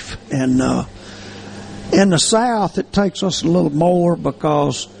beef, and in the South it takes us a little more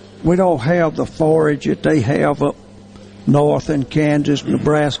because we don't have the forage that they have up north in Kansas,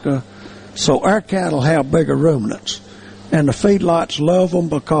 Nebraska. So our cattle have bigger ruminants, and the feedlots love them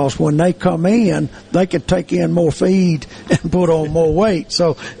because when they come in, they can take in more feed and put on more weight.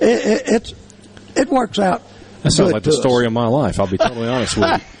 So it works out. That sounds like the story of my life. I'll be totally honest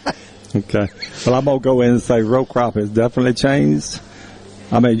with you. Okay. Well, I'm going to go in and say row crop has definitely changed.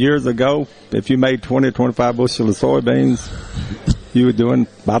 I mean, years ago, if you made 20, 25 bushel of soybeans, you were doing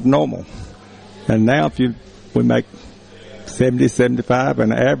about normal. And now we make 70, 75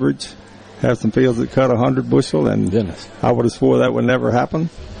 on average, have some fields that cut 100 bushel, and Goodness. I would have swore that would never happen.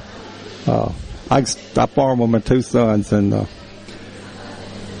 I farm with my two sons, and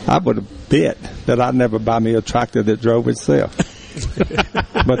I would have bet that I'd never buy me a tractor that drove itself.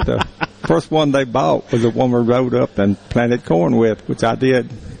 But the first one they bought was the one we rode up and planted corn with, which I did.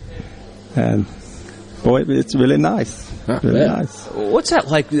 And, boy, it's really nice. Really nice. What's that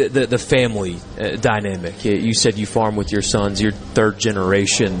like, the family dynamic? You said you farm with your sons, you're third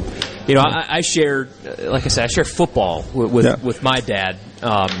generation. You know, I share, like I said, I share football with my dad,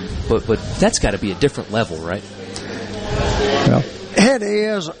 but that's got to be a different level, right? Yeah. It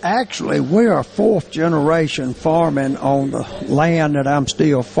is. Actually, we are fourth generation farming on the land that I'm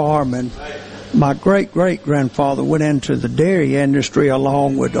still farming. My great-great-grandfather went into the dairy industry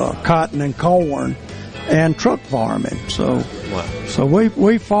along with cotton and corn and truck farming. So, So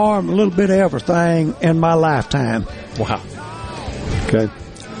we farm a little bit of everything in my lifetime. Wow. Okay.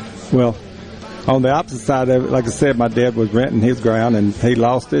 Well, on the opposite side of it, like I said, my dad was renting his ground, and he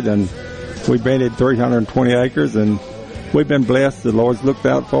lost it, and we rented 320 acres, and we've been blessed. The Lord's looked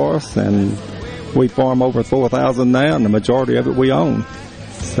out for us, and we farm over 4,000 now, and the majority of it we own.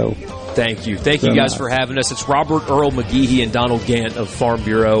 So, thank you guys nice. for having us. It's Robert Earl McGehee and Donald Gant of Farm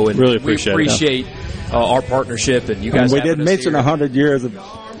Bureau, and really we appreciate our partnership. And you guys, and we didn't mention 100 years of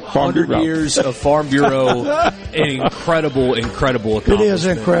Farm Bureau. 100 years of Farm Bureau, an incredible accomplishment. It is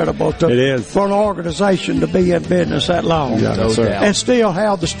incredible for an organization to be in business that long, no doubt, and still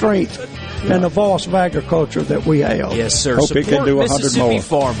have the strength and the voice of agriculture that we have. Yes, sir. Hope Support it can do 100 Mississippi more.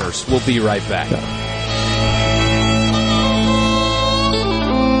 farmers. We'll be right back.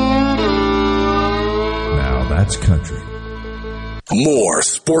 Now that's country. More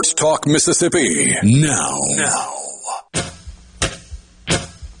Sports Talk Mississippi now.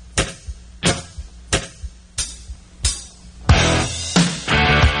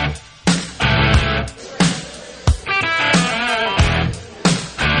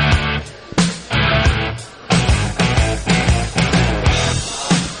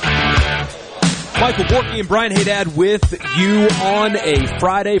 Michael Borky and Brian Haydad with you on a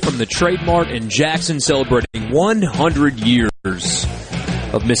Friday from the Trade Mart in Jackson, celebrating 100 years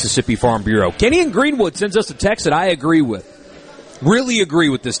of Mississippi Farm Bureau. Kenny in Greenwood sends us a text that I agree with. Really agree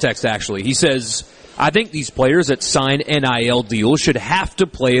with this text, actually. He says, I think these players that sign NIL deals should have to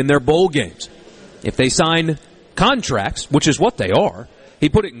play in their bowl games. If they sign contracts, which is what they are, he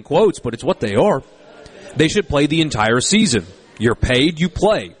put it in quotes, but it's what they are, they should play the entire season. You're paid, you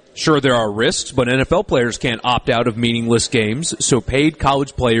play. Sure, there are risks, but NFL players can't opt out of meaningless games, so paid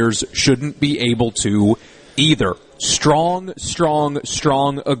college players shouldn't be able to either. Strong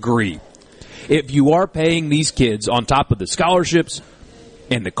agree. If you are paying these kids on top of the scholarships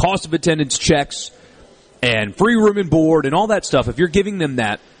and the cost of attendance checks and free room and board and all that stuff, if you're giving them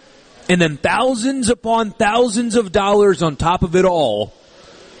that, and then thousands upon thousands of dollars on top of it all,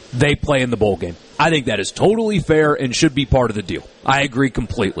 they play in the bowl game. I think that is totally fair and should be part of the deal. I agree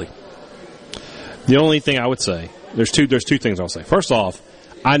completely. The only thing I would say, there's two things I'll say. First off,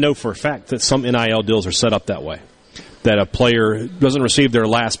 I know for a fact that some NIL deals are set up that way, that a player doesn't receive their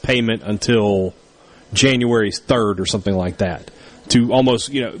last payment until January 3rd or something like that. To almost,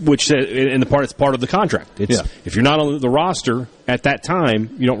 which it's part of the contract. If you're not on the roster at that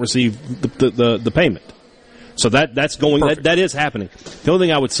time, you don't receive the payment. So that's going. That is happening. The only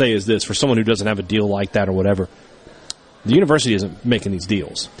thing I would say is this: for someone who doesn't have a deal like that or whatever, the university isn't making these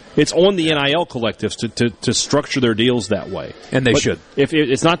deals. It's on the NIL collectives to structure their deals that way, and they should. If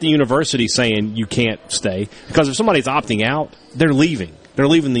it's not the university saying you can't stay, because if somebody's opting out, they're leaving. They're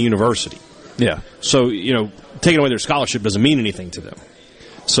leaving the university. Yeah. So taking away their scholarship doesn't mean anything to them.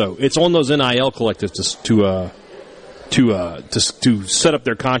 So it's on those NIL collectives to set up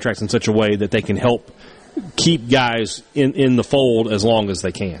their contracts in such a way that they can help keep guys in the fold as long as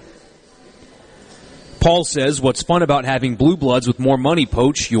they can. Paul says, what's fun about having blue bloods with more money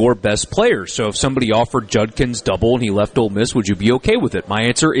poach your best players? So if somebody offered Judkins double and he left Ole Miss, would you be okay with it? My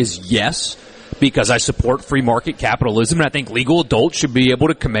answer is yes, because I support free market capitalism, and I think legal adults should be able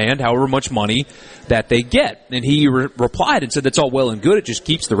to command however much money that they get. And he replied and said, that's all well and good. It just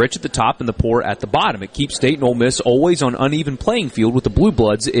keeps the rich at the top and the poor at the bottom. It keeps State and Ole Miss always on uneven playing field with the blue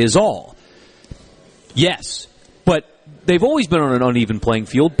bloods is all. Yes, but they've always been on an uneven playing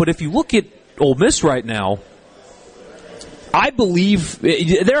field. But if you look at Ole Miss right now, I believe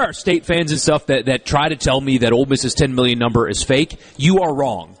there are State fans and stuff that try to tell me that Ole Miss's $10 million number is fake. You are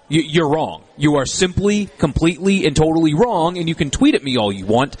wrong. You're wrong. You are simply, completely, and totally wrong, and you can tweet at me all you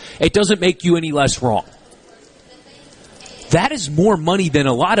want. It doesn't make you any less wrong. That is more money than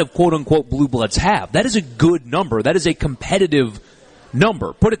a lot of quote-unquote blue bloods have. That is a good number. That is a competitive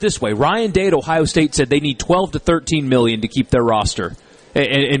number. Put it this way. Ryan Day at Ohio State said they need $12 to $13 million to keep their roster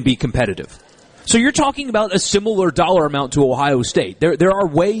and be competitive. So you're talking about a similar dollar amount to Ohio State. There are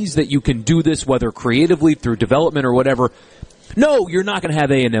ways that you can do this, whether creatively, through development or whatever. No, you're not going to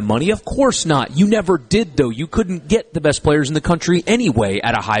have A&M money. Of course not. You never did, though. You couldn't get the best players in the country anyway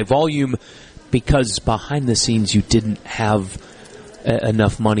at a high volume because behind the scenes you didn't have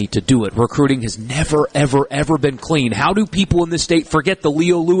enough money to do it. Recruiting has never, ever, ever been clean. How do people in this state forget the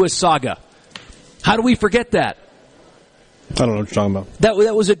Leo Lewis saga? How do we forget that? I don't know what you're talking about.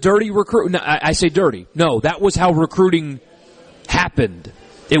 That was a dirty recruit. No, I say dirty. No, that was how recruiting happened.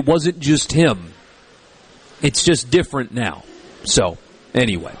 It wasn't just him. It's just different now. So,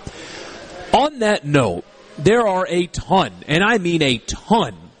 anyway. On that note, there are a ton, and I mean a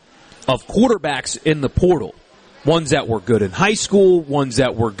ton, of quarterbacks in the portal. Ones that were good in high school, ones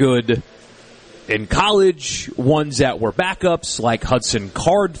that were good in college, ones that were backups, like Hudson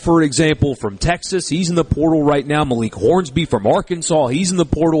Card, for example, from Texas. He's in the portal right now. Malik Hornsby from Arkansas, he's in the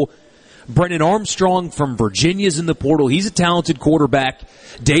portal. Brennan Armstrong from Virginia's in the portal. He's a talented quarterback.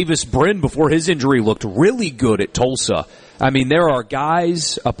 Davis Brin, before his injury, looked really good at Tulsa. I mean, there are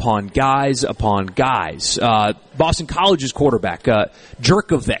guys upon guys upon guys. Boston College's quarterback,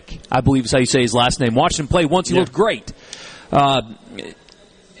 Jerkovic, I believe is how you say his last name. Watched him play once. He looked great.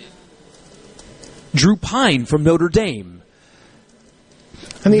 Drew Pine from Notre Dame.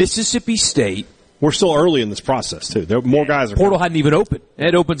 Mississippi State. We're still early in this process, too. There more guys are portal hadn't even opened.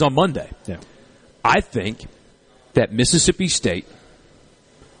 It opens on Monday. Yeah. I think that Mississippi State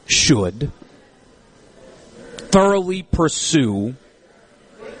should thoroughly pursue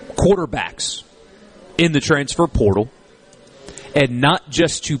quarterbacks in the transfer portal and not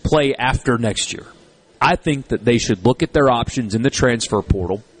just to play after next year. I think that they should look at their options in the transfer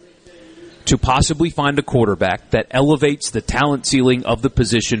portal to possibly find a quarterback that elevates the talent ceiling of the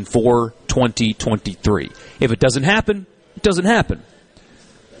position for 2023. If it doesn't happen, it doesn't happen.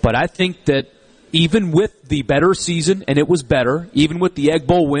 But I think that even with the better season, and it was better, even with the Egg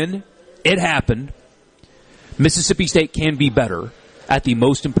Bowl win, it happened, Mississippi State can be better at the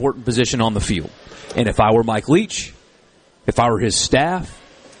most important position on the field. And if I were Mike Leach, if I were his staff,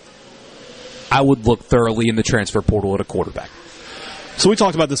 I would look thoroughly in the transfer portal at a quarterback. So we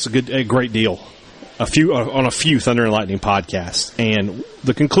talked about this a great deal on a few Thunder and Lightning podcasts, and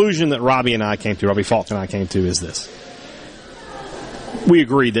the conclusion that Robbie Falk and I came to is this. We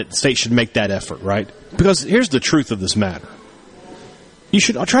agree that the state should make that effort, right? Because here's the truth of this matter. You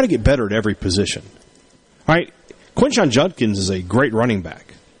should try to get better at every position. All right? Quinshon Judkins is a great running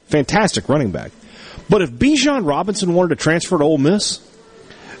back. Fantastic running back. But if Bijan Robinson wanted to transfer to Ole Miss,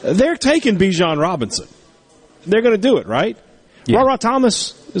 they're taking Bijan Robinson. They're going to do it, right? Yeah. Ra-Ra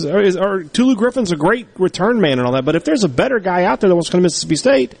Thomas or Tulu Griffin's a great return man and all that, but if there's a better guy out there that wants to come to Mississippi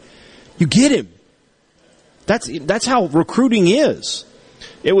State, you get him. That's how recruiting is.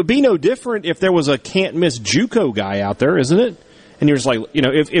 It would be no different if there was a can't-miss JUCO guy out there, isn't it? And you're just like,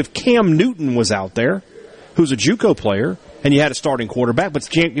 if Cam Newton was out there, who's a JUCO player, and you had a starting quarterback, but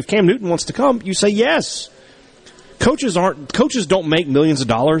if Cam Newton wants to come, you say yes. Coaches don't make millions of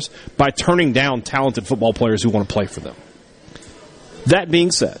dollars by turning down talented football players who want to play for them. That being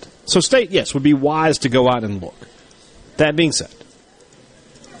said, so State, yes, would be wise to go out and look. That being said,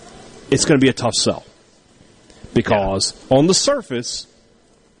 it's going to be a tough sell. Because on the surface,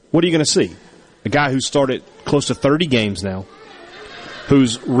 what are you going to see? A guy who's started close to 30 games now,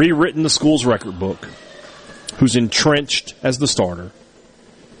 who's rewritten the school's record book, who's entrenched as the starter.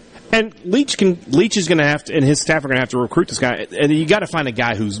 And Leach is going to have to, and his staff are going to have to recruit this guy. And you got to find a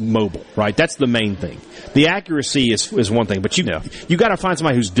guy who's mobile, right? That's the main thing. The accuracy is one thing, but you got to find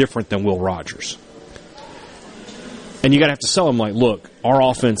somebody who's different than Will Rogers. And you got to have to sell him like, look, our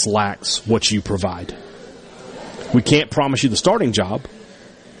offense lacks what you provide. We can't promise you the starting job,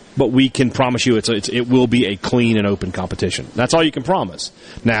 but we can promise you it will be a clean and open competition. That's all you can promise.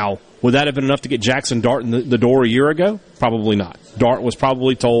 Now, would that have been enough to get Jackson Dart in the door a year ago? Probably not. Dart was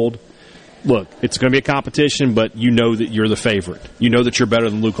probably told, look, it's going to be a competition, but you know that you're the favorite. You know that you're better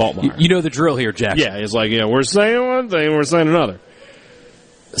than Luke Altmaier. You know the drill here, Jackson. Yeah, it's like, we're saying one thing, we're saying another.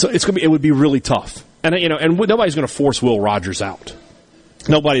 So it would be really tough. And nobody's going to force Will Rogers out.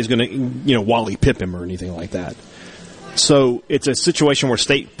 Nobody's going to, Wally Pip him or anything like that. So it's a situation where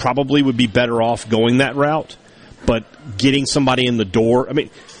State probably would be better off going that route. But getting somebody in the door, I mean,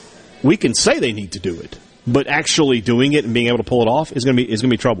 we can say they need to do it, but actually doing it and being able to pull it off is going to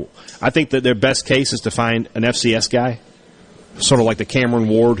be trouble. I think that their best case is to find an FCS guy, sort of like the Cameron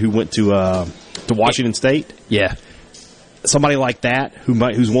Ward who went to Washington State. Yeah, somebody like that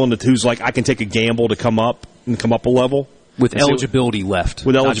who's like, I can take a gamble to come up a level with eligibility left.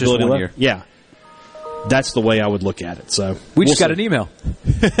 With eligibility left, year. Yeah. That's the way I would look at it. So we just got an email.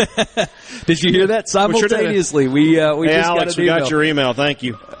 Did you hear that? Simultaneously, we just Alex, got an email. we got your email. Thank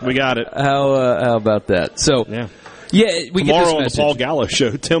you. We got it. How about that? So yeah, we tomorrow get on this the Paul Gallo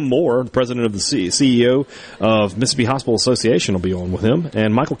show, Tim Moore, the president of the CEO of Mississippi Hospital Association, will be on with him,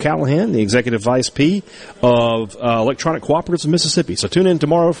 and Michael Callahan, the executive vice P of Electronic Cooperatives of Mississippi. So tune in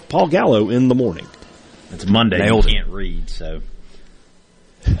tomorrow for Paul Gallo in the morning. It's Monday. You can't read, so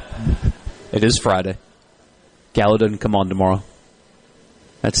it is Friday. Gallo doesn't come on tomorrow.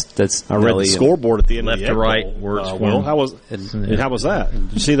 That's. I read the scoreboard at the end left of the to right Bowl. words. Will, how was that?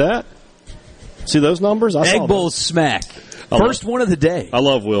 Did you see that? See those numbers? I saw Egg Bowl smack. First one of the day. I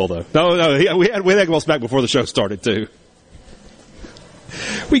love Will though. No, we had Egg Bowl smack before the show started too.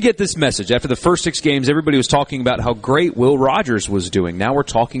 We get this message. After the first 6 games, everybody was talking about how great Will Rogers was doing. Now we're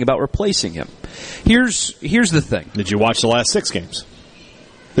talking about replacing him. Here's the thing. Did you watch the last 6 games?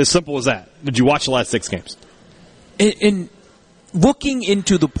 As simple as that. Did you watch the last 6 games? In looking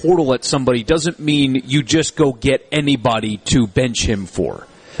into the portal at somebody doesn't mean you just go get anybody to bench him for.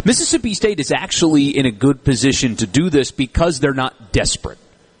 Mississippi State is actually in a good position to do this because they're not desperate.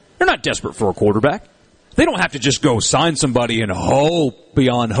 They're not desperate for a quarterback. They don't have to just go sign somebody and hope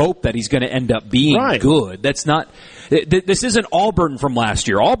beyond hope that he's going to end up being good. That's not. This isn't Auburn from last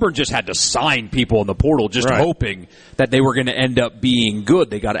year. Auburn just had to sign people in the portal just hoping that they were going to end up being good.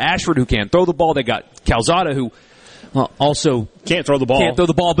 They got Ashford, who can't throw the ball. They got Calzada, who also can't throw the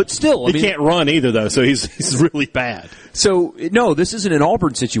ball. But still, he can't run either, though. So he's really bad. So no, this isn't an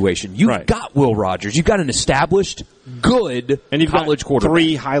Auburn situation. You've got Will Rogers. You've got an established, good college quarterback.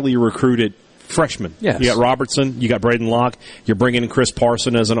 3 highly recruited freshmen. Yes. You got Robertson. You got Braden Locke. You're bringing in Chris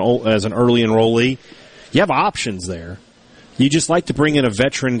Parson as an early enrollee. You have options there. You just like to bring in a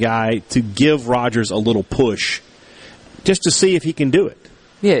veteran guy to give Rogers a little push, just to see if he can do it.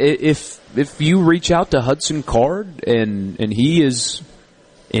 Yeah, if you reach out to Hudson Card and he is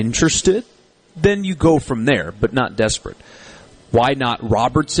interested, then you go from there, but not desperate. Why not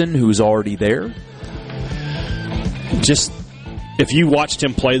Robertson, who's already there? Just if you watched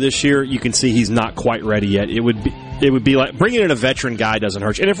him play this year, you can see he's not quite ready yet. It would be like bringing in a veteran guy doesn't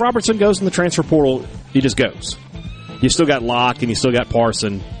hurt you. And if Robertson goes in the transfer portal, he just goes. You still got Locke and you still got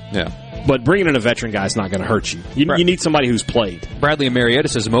Parson. Yeah. But bringing in a veteran guy is not going to hurt you. You need somebody who's played. Bradley and Marietta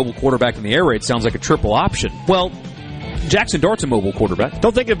says a mobile quarterback in the air raid sounds like a triple option. Well, Jackson Dart's a mobile quarterback.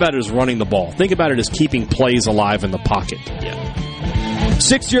 Don't think about it as running the ball. Think about it as keeping plays alive in the pocket. Yeah.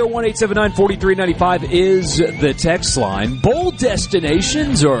 601-879-4395 is the text line. Bowl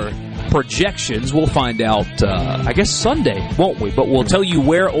destinations or projections, we'll find out, I guess, Sunday, won't we? But we'll tell you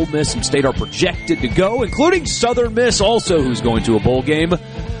where Ole Miss and State are projected to go, including Southern Miss also, who's going to a bowl game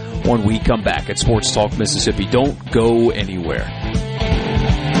when we come back at Sports Talk Mississippi. Don't go anywhere.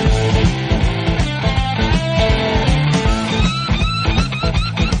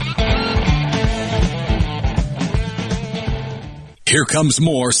 Here comes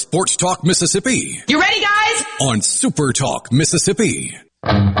more Sports Talk Mississippi. You ready, guys? On Super Talk Mississippi.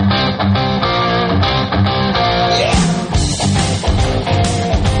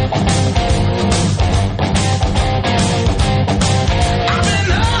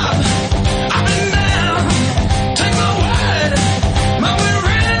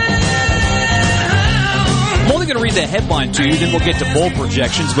 The headline to you, then we'll get to bowl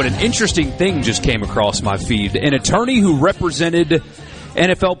projections, but an interesting thing just came across my feed. An attorney who represented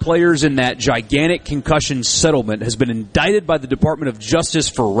NFL players in that gigantic concussion settlement has been indicted by the Department of Justice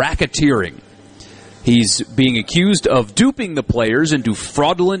for racketeering. He's being accused of duping the players into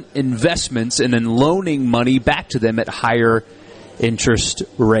fraudulent investments and then loaning money back to them at higher interest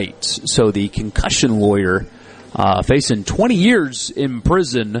rates. So the concussion lawyer facing 20 years in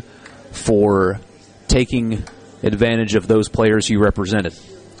prison for taking advantage of those players he represented.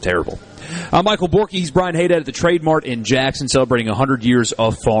 Terrible. I'm Michael Borky. He's Brian Haydad at the Trade Mart in Jackson, celebrating 100 years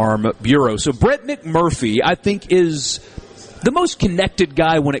of Farm Bureau. So Brett McMurphy, I think, is the most connected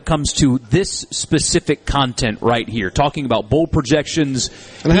guy when it comes to this specific content right here, talking about bowl projections.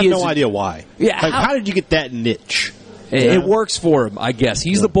 And I have no idea why. Yeah, how did you get that niche? It works for him, I guess.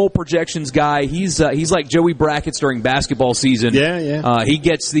 He's the bowl projections guy. He's like Joey Brackets during basketball season. Yeah. He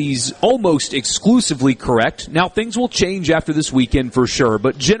gets these almost exclusively correct. Now, things will change after this weekend for sure,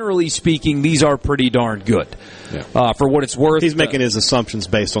 but generally speaking, these are pretty darn good. For what it's worth, he's making his assumptions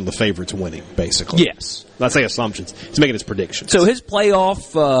based on the favorites winning, basically. Yes. Let's say assumptions. He's making his predictions. So his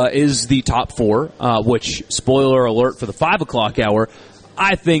playoff is the top four, which, spoiler alert for the 5 o'clock hour,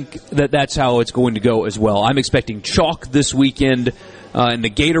 I think that's how it's going to go as well. I'm expecting chalk this weekend in the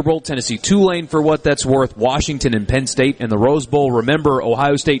Gator Bowl, Tennessee Tulane for what that's worth, Washington and Penn State in the Rose Bowl. Remember,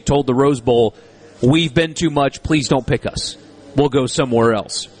 Ohio State told the Rose Bowl, we've been too much, please don't pick us. We'll go somewhere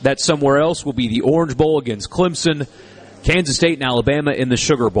else. That somewhere else will be the Orange Bowl against Clemson, Kansas State and Alabama in the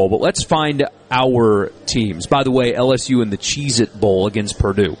Sugar Bowl. But let's find our teams. By the way, LSU in the Cheez-It Bowl against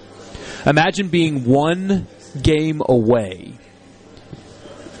Purdue. Imagine being one game away.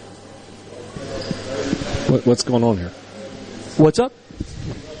 What's going on here? What's up?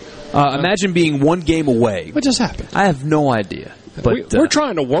 Imagine being one game away. What just happened? I have no idea. But we're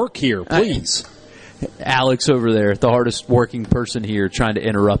trying to work here, please. Alex over there, the hardest working person here, trying to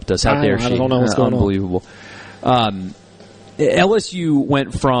interrupt us. How dare she? I don't know what's going Unbelievable. LSU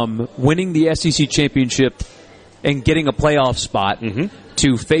went from winning the SEC championship and getting a playoff spot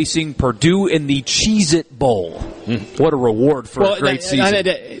to facing Purdue in the Cheez-It Bowl. What a reward for a great season.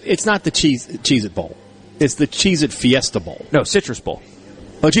 It's not the Cheez-It Bowl. It's the Cheez-It Fiesta Bowl. No, Citrus Bowl.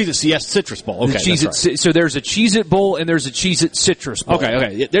 Oh, Cheez-It Citrus Bowl. Okay, that's right. So there's a Cheez-It Bowl and there's a Cheez-It Citrus Bowl.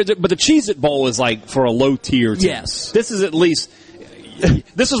 Okay. But the Cheez-It Bowl is like for a low tier team. Yes. This is at least.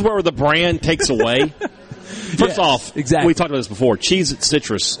 This is where the brand takes away. First off, exactly. We talked about this before. Cheez-It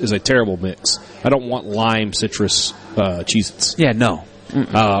Citrus is a terrible mix. I don't want lime citrus Cheez-Its. Yeah, no.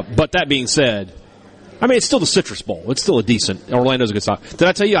 But that being said, I mean, it's still the Citrus Bowl. It's still a decent. Orlando's a good stop. Did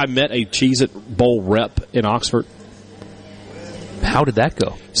I tell you I met a Cheez-It Bowl rep in Oxford? How did that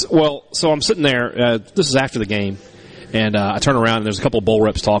go? So I'm sitting there. This is after the game, and I turn around, and there's a couple of bowl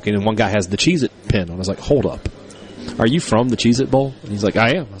reps talking, and one guy has the Cheez-It pin on. I was like, hold up. Are you from the Cheez-It Bowl? And he's like,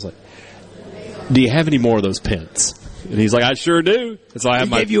 I am. I was like, do you have any more of those pins? And he's like, I sure do. And so I have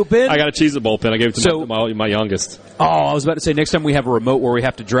gave you a pin? I got a Cheez-It Bowl pin. I gave it to my youngest. Oh, I was about to say, next time we have a remote where we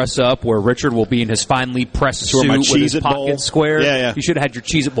have to dress up, where Richard will be in his finely pressed suit with his pocket square. Yeah. You should have had your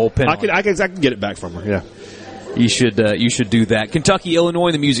Cheez-It Bowl pin on. I can get it back from her, yeah. You should do that. Kentucky, Illinois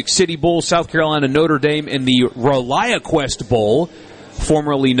in the Music City Bowl. South Carolina, Notre Dame in the ReliaQuest Bowl,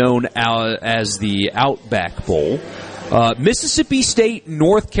 formerly known as the Outback Bowl. Mississippi State,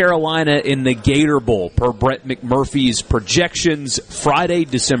 North Carolina in the Gator Bowl, per Brett McMurphy's projections, Friday,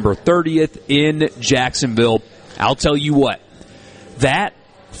 December 30th in Jacksonville. I'll tell you what, that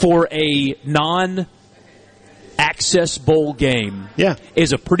for a non-access bowl game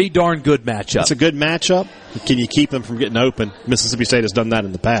is a pretty darn good matchup. It's a good matchup. Can you keep them from getting open? Mississippi State has done that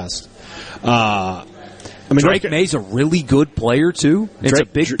in the past. Drake May's a really good player, too. It's a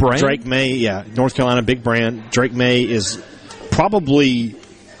big brand. Drake May, North Carolina, big brand. Drake May is probably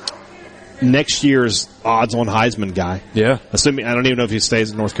next year's odds-on Heisman guy. Yeah. Assuming, I don't even know if he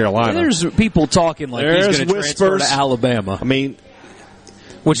stays in North Carolina. There's people talking like he's going to transfer to Alabama. I mean,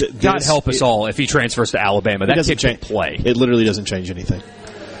 which God help us all if he transfers to Alabama. That kid can play. It literally doesn't change anything.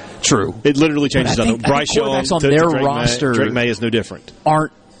 True. It literally changes nothing. Bryce Young on their roster, Drake May is no different.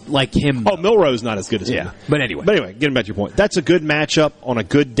 Aren't like him. Oh, Milroe's not as good as him. Yeah. But anyway, getting back to your point, that's a good matchup on a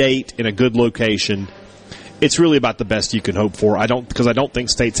good date in a good location. It's really about the best you can hope for. Because I don't think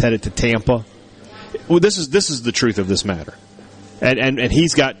State's headed to Tampa. Well, this is the truth of this matter, and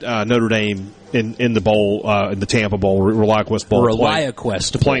he's got Notre Dame in the bowl, in the Tampa Bowl, ReliaQuest Bowl,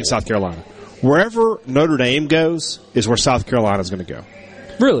 playing South Carolina. Wherever Notre Dame goes is where South Carolina's going to go.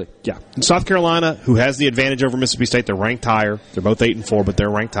 Really? Yeah. And South Carolina, who has the advantage over Mississippi State, they're ranked higher. They're both 8-4, but they're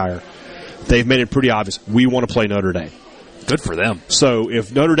ranked higher. They've made it pretty obvious. We want to play Notre Dame. Good for them. So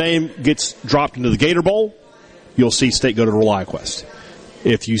if Notre Dame gets dropped into the Gator Bowl, you'll see State go to ReliaQuest.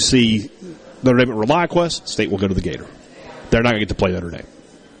 If you see Notre Dame at ReliaQuest, State will go to the Gator. They're not going to get to play Notre Dame.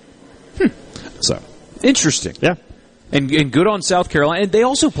 So interesting. Yeah. And good on South Carolina. And they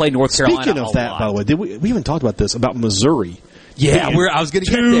also play North Carolina. Speaking of that, by the way, we haven't talked about this, about Missouri. Yeah, I was going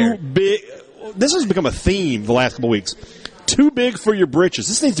to get there. Big. This has become a theme the last couple of weeks. Too big for your britches.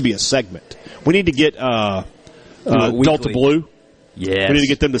 This needs to be a segment. We need to get Delta Blue. Yes. We need to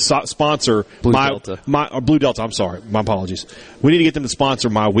get them to sponsor Blue Delta. Blue Delta. I'm sorry. My apologies. We need to get them to sponsor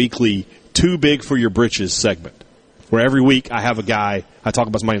my weekly Too Big for Your Britches segment, where every week I have a guy, I talk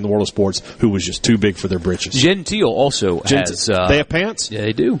about somebody in the world of sports who was just too big for their britches. Gentile also has. They have pants? Yeah,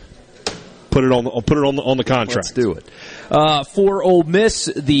 they do. Put it on the contract. Let's do it. For Ole Miss,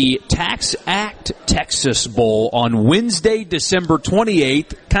 the Tax Act Texas Bowl on Wednesday, December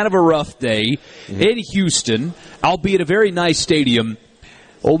 28th. Kind of a rough day in Houston, albeit a very nice stadium.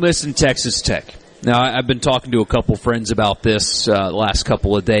 Ole Miss and Texas Tech. Now, I've been talking to a couple friends about this the last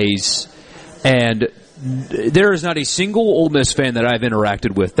couple of days, and there is not a single Ole Miss fan that I've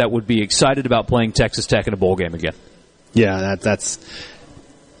interacted with that would be excited about playing Texas Tech in a bowl game again. Yeah, that's.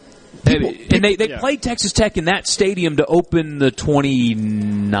 And they played Texas Tech in that stadium to open the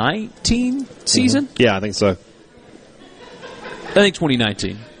 2019 season? Mm-hmm. Yeah, I think so. I think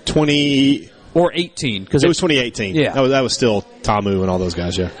 2019. Or 18. It was 2018. Yeah. That was still Tamu and all those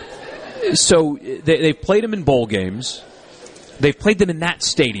guys, yeah. So they've played them in bowl games. They've played them in that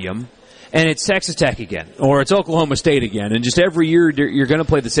stadium. And it's Texas Tech again. Or it's Oklahoma State again. And just every year you're going to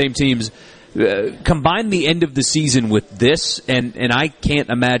play the same teams. Combine the end of the season with this, and I can't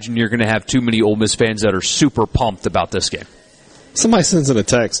imagine you're going to have too many Ole Miss fans that are super pumped about this game. Somebody sends in a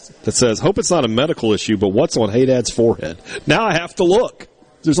text that says, hope it's not a medical issue, but what's on Hey Dad's forehead? Now I have to look.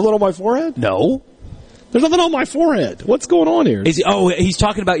 There's something on my forehead? No. There's nothing on my forehead. What's going on here? He's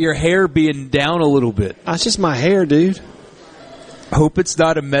talking about your hair being down a little bit. That's just my hair, dude. Hope it's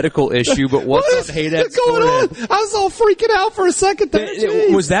not a medical issue, but what's on Hey Dad's forehead? I was all freaking out for a second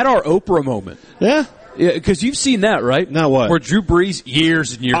there. Was that our Oprah moment? Yeah. Yeah, because you've seen that, right? Now what? Where Drew Brees,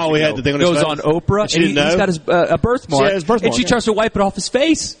 years and years ago, he had the thing on his goes face? on Oprah, and he's got his a birthmark, his birthmark, and she tries to wipe it off his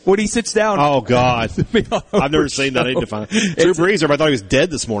face when he sits down. Oh, God. I've never seen that. I need to find it. Drew Brees, everybody thought he was dead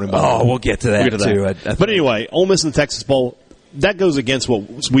this morning. We'll get to that, too. But anyway, Ole Miss in the Texas Bowl, that goes against what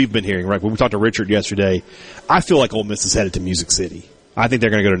we've been hearing, right? When we talked to Richard yesterday, I feel like Ole Miss is headed to Music City. I think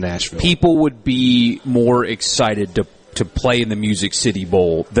they're going to go to Nashville. People would be more excited to play in the Music City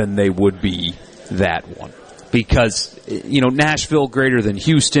Bowl than they would be that one. Because, Nashville greater than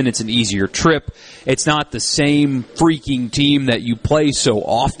Houston, it's an easier trip. It's not the same freaking team that you play so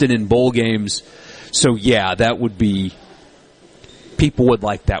often in bowl games. So, yeah, that would be – people would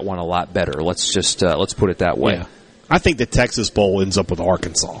like that one a lot better. Let's put it that way. Yeah. I think the Texas Bowl ends up with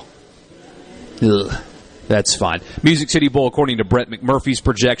Arkansas. Ugh. That's fine. Music City Bowl, according to Brett McMurphy's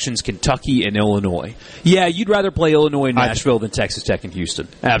projections, Kentucky and Illinois. Yeah, you'd rather play Illinois and Nashville than Texas Tech and Houston.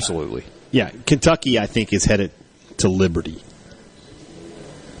 Absolutely. Yeah, Kentucky, I think, is headed to Liberty.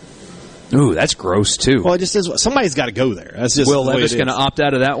 Ooh, that's gross, too. Well, it just is. Somebody's got to go there. That's just Will Levis going to opt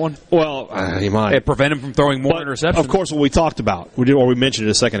out of that one? Well, he might. It prevent him from throwing more interceptions? Of course, what we talked about, we mentioned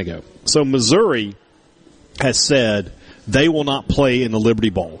it a second ago. So Missouri has said they will not play in the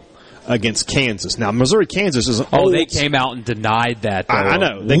Liberty Bowl against Kansas. Now, Missouri-Kansas is an old... they came out and denied that, though. I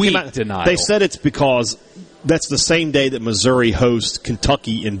know. They said it's because that's the same day that Missouri hosts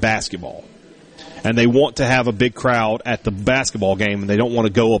Kentucky in basketball. And they want to have a big crowd at the basketball game, and they don't want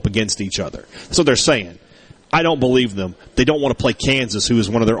to go up against each other. So they're saying. I don't believe them. They don't want to play Kansas, who is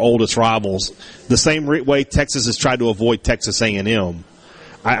one of their oldest rivals. The same way Texas has tried to avoid Texas A&M.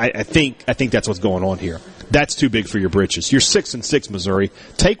 I think that's what's going on here. That's too big for your britches. You're 6-6, Missouri.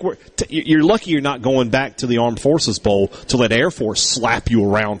 You're lucky you're not going back to the Armed Forces Bowl to let Air Force slap you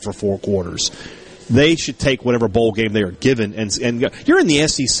around for 4 quarters. They should take whatever bowl game they are given and go. You're in the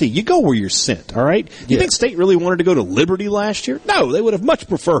SEC. You go where you're sent, all right? You think State really wanted to go to Liberty last year? No, they would have much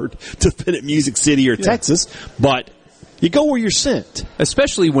preferred to have been at Music City or Texas, but you go where you're sent.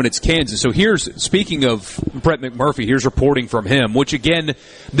 Especially when it's Kansas. So speaking of Brett McMurphy, here's reporting from him, which again,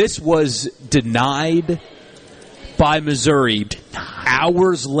 this was denied by Missouri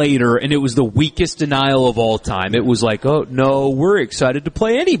hours later, and it was the weakest denial of all time. It was like, oh, no, we're excited to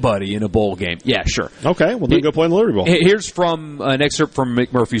play anybody in a bowl game. Yeah, sure. Okay, well, then go play in the Liberty Bowl. Here's from an excerpt from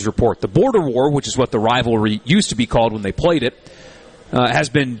McMurphy's report. The Border War, which is what the rivalry used to be called when they played it, has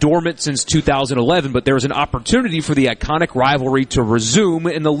been dormant since 2011, but there was an opportunity for the iconic rivalry to resume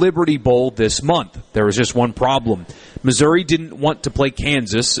in the Liberty Bowl this month. There was just one problem. Missouri didn't want to play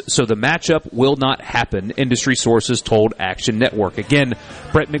Kansas, so the matchup will not happen, industry sources told Action Network. Again,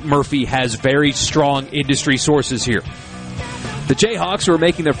 Brett McMurphy has very strong industry sources here. The Jayhawks, who are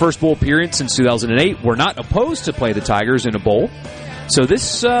making their first bowl appearance since 2008, were not opposed to play the Tigers in a bowl. So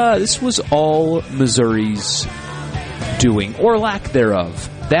this was all Missouri's doing, or lack thereof.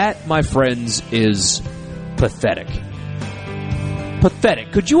 That, my friends, is pathetic.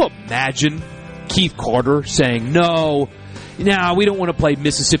 Pathetic. Could you imagine Keith Carter saying, no, we don't want to play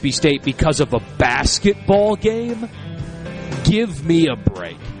Mississippi State because of a basketball game? Give me a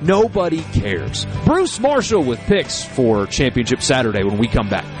break. Nobody cares. Bruce Marshall with picks for Championship Saturday when we come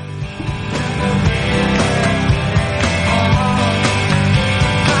back.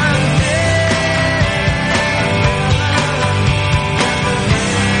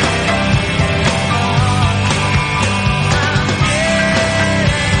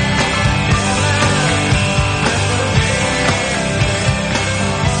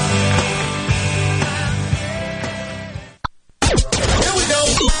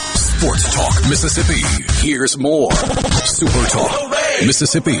 Sports Talk Mississippi. Here's more. Super Talk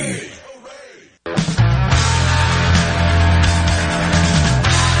Mississippi.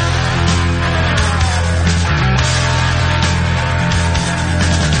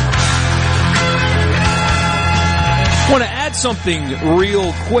 something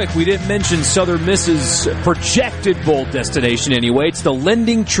real quick. We didn't mention Southern Miss's projected bowl destination anyway. It's the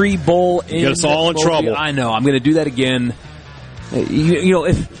Lending Tree Bowl. Get us all in trouble. I know. I'm going to do that again. You know,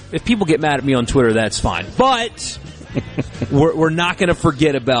 if people get mad at me on Twitter, that's fine. But we're not going to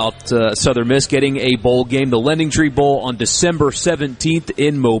forget about Southern Miss getting a bowl game, the Lending Tree Bowl on December 17th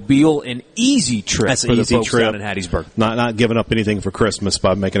in Mobile. An easy trip that's for an the easy folks trip. down in Hattiesburg. Not giving up anything for Christmas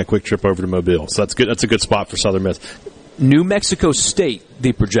by making a quick trip over to Mobile. So that's good. That's a good spot for Southern Miss. New Mexico State,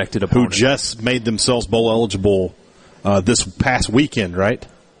 the projected opponent. Who just made themselves bowl eligible this past weekend, right?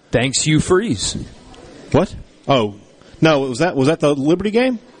 Thanks, Hugh Freeze. What? Oh, no, was that the Liberty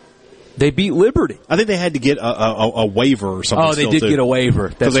game? They beat Liberty. I think they had to get a waiver or something. Oh, they did get a waiver.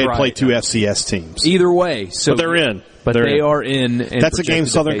 Because they had right. played two FCS teams. Either way. So but they're in. But they are in. And that's a game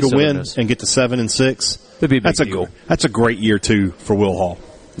Southern could win and get to 7-6. That'd be a big deal. That's a great year, too, for Will Hall.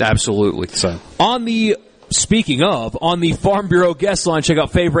 Absolutely. So Speaking of, on the Farm Bureau guest line, check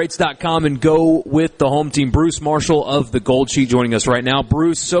out favorites.com and go with the home team. Bruce Marshall of the Gold Sheet joining us right now.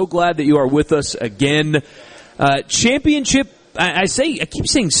 Bruce, so glad that you are with us again. Championship, I keep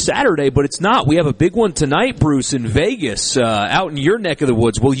saying Saturday, but it's not. We have a big one tonight, Bruce, in Vegas, out in your neck of the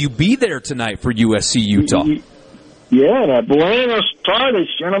woods. Will you be there tonight for USC Utah? Yeah, Buenos tardes,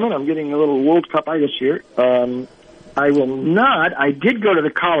 gentlemen. I'm getting a little World Cup-itis here. I will not. I did go to the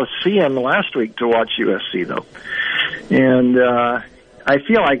Coliseum last week to watch USC, though. And I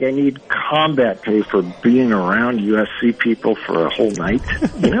feel like I need combat pay for being around USC people for a whole night.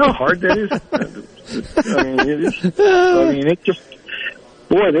 You know how hard that is? It just,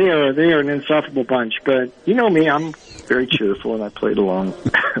 boy, they are an insufferable bunch. But you know me, I'm very cheerful, and I played along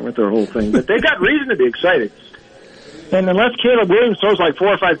with their whole thing. But they've got reason to be excited. And unless Caleb Williams throws like 4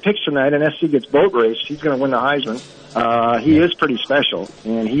 or 5 picks tonight and SC gets boat raced, he's going to win the Heisman. He is pretty special,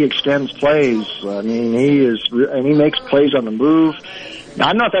 and he extends plays. I mean, he makes plays on the move. Now,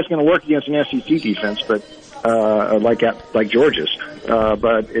 I don't know if that's going to work against an SEC defense, but like Georgia's.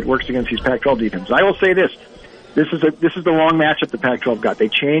 But it works against these Pac-12 defenses. I will say this: this is the wrong matchup the Pac-12 got. They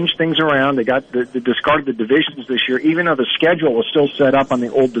changed things around. They discarded the divisions this year, even though the schedule was still set up on the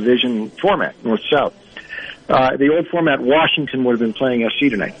old division format, north-south. The old format, Washington would have been playing SC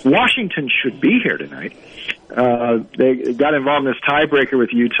tonight. Washington should be here tonight. They got involved in this tiebreaker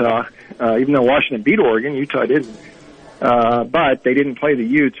with Utah. Even though Washington beat Oregon, Utah didn't. But they didn't play the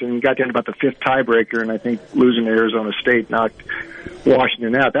Utes and got down to about the 5th tiebreaker, and I think losing to Arizona State knocked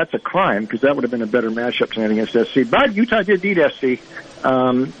Washington out. That's a crime, because that would have been a better matchup tonight against SC. But Utah did beat SC,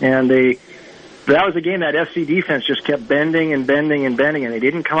 and that was a game that SC defense just kept bending and bending and bending, and they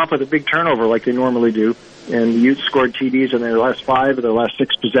didn't come up with a big turnover like they normally do. And the Utes scored TDs in their last 5 of their last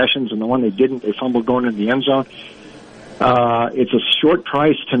 6 possessions, and the one they didn't, they fumbled going into the end zone. It's a short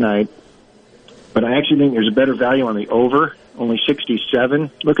price tonight, but I actually think there's a better value on the over, only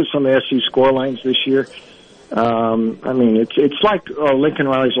 67. Look at some of SC's score lines this year. I mean, it's like Lincoln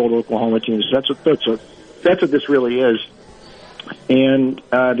Riley's old Oklahoma teams. That's what this really is. And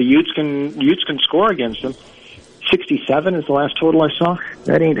the Utes can score against them. 67 is the last total I saw.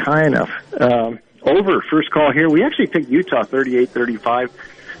 That ain't high enough. Over, first call here. We actually picked Utah 38-35,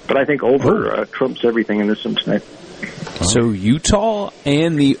 but I think over trumps everything in this one tonight. So Utah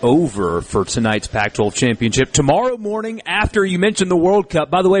and the over for tonight's Pac-12 championship. Tomorrow morning, after you mentioned the World Cup,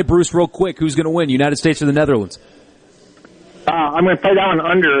 by the way, Bruce, real quick, who's going to win, United States or the Netherlands? I'm going to play that one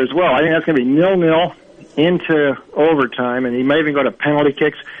under as well. I think that's going to be 0-0 into overtime, and he may even go to penalty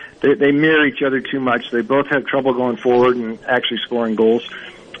kicks. They mirror each other too much. They both have trouble going forward and actually scoring goals.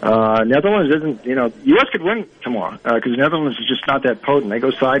 Netherlands isn't, U.S. could win tomorrow because Netherlands is just not that potent. They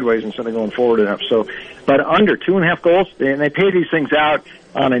go sideways instead of going forward enough. So, but under 2.5 goals, and they pay these things out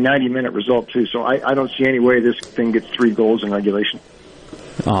on a 90-minute result too. So I don't see any way this thing gets 3 goals in regulation.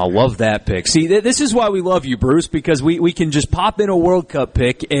 Oh, love that pick. See, this is why we love you, Bruce, because we can just pop in a World Cup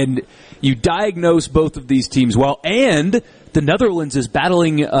pick and you diagnose both of these teams well. And the Netherlands is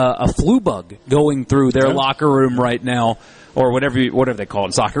battling a flu bug going through their locker room right now, or whatever they call it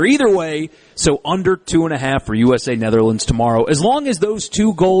in soccer. Either way, so under 2.5 for USA Netherlands tomorrow. As long as those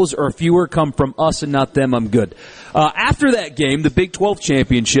 2 goals or fewer come from us and not them, I'm good. After that game, the Big 12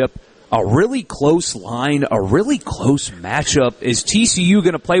 championship, a really close line, a really close matchup. Is TCU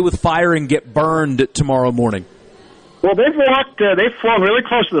going to play with fire and get burned tomorrow morning? Well, they've flown really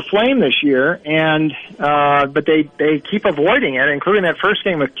close to the flame this year, and but they keep avoiding it, including that first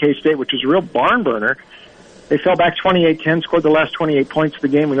game with K-State, which was a real barn burner. They fell back 28-10, scored the last 28 points of the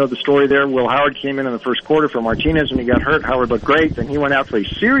game. We know the story there. Will Howard came in the first quarter for Martinez, and he got hurt. Howard looked great, and he went out for a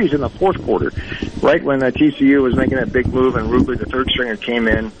series in the fourth quarter, right when TCU was making that big move, and Rubley, the third stringer, came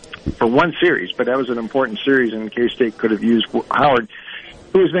in. for one series, but that was an important series, and K-State could have used Howard,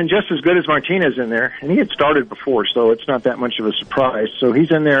 who has been just as good as Martinez in there, and he had started before, so it's not that much of a surprise. So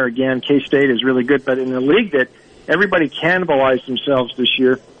he's in there again. K-State is really good, but in a league that everybody cannibalized themselves this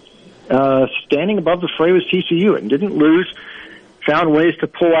year, standing above the fray was TCU and didn't lose, found ways to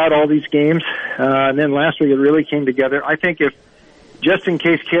pull out all these games, and then last week it really came together. I think if, just in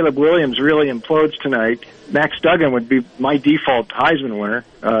case Caleb Williams really implodes tonight, Max Duggan would be my default Heisman winner,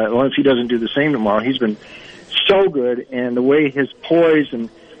 unless he doesn't do the same tomorrow. He's been so good, and the way his poise, and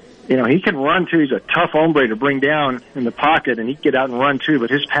he can run too. He's a tough hombre to bring down in the pocket, and he can get out and run too,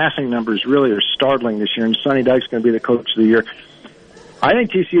 but his passing numbers really are startling this year, and Sonny Dykes going to be the coach of the year. I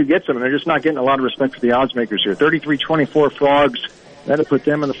think TCU gets them, and they're just not getting a lot of respect for the odds makers here. 33-24 Frogs. That'll put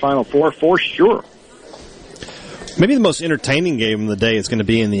them in the Final Four for sure. Maybe the most entertaining game of the day is going to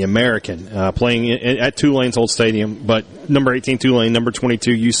be in the American, playing at Tulane's old stadium. But number 18 Tulane, number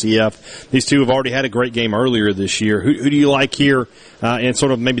 22 UCF. These two have already had a great game earlier this year. Who do you like here, and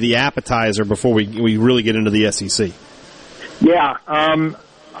sort of maybe the appetizer before we really get into the SEC? Yeah,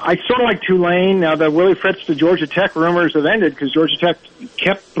 I sort of like Tulane. Now, the Willie Fritz to Georgia Tech rumors have ended because Georgia Tech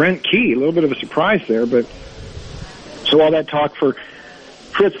kept Brent Key. A little bit of a surprise there, but so all that talk for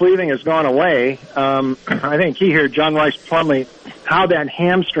Fritz leaving has gone away. I think he here, John Rice Plumlee, how that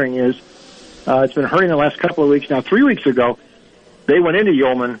hamstring is. It's been hurting the last couple of weeks. Now, 3 weeks ago, they went into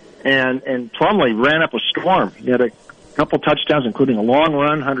Yeoman, and Plumlee ran up a storm. He had a couple touchdowns, including a long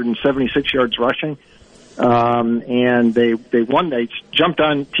run, 176 yards rushing. And they won. They jumped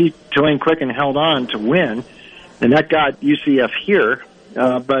on Tulane quick and held on to win, and that got UCF here.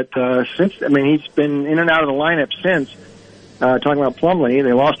 But he's been in and out of the lineup since. Talking about Plumlee,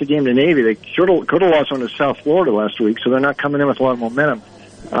 they lost a game to Navy. They could have lost one to South Florida last week, so they're not coming in with a lot of momentum.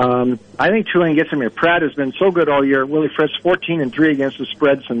 I think Tulane gets him here. Pratt has been so good all year. Willie Fritz, 14-3 against the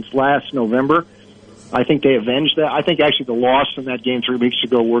spread since last November. I think they avenged that. I think actually the loss in that game 3 weeks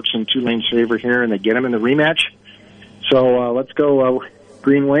ago works in Tulane's favor here, and they get him in the rematch. So let's go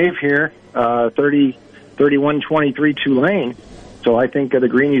Green Wave here, 31-23 Tulane. So I think the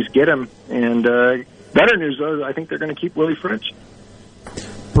Greenies get him, and better news, though, I think they're going to keep Willie Fritz.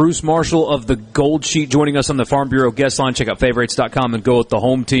 Bruce Marshall of the Gold Sheet joining us on the Farm Bureau guest line. Check out favorites.com and go with the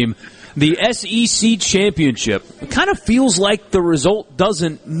home team. The SEC Championship, it kind of feels like the result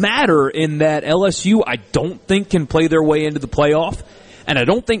doesn't matter in that LSU, I don't think, can play their way into the playoff, and I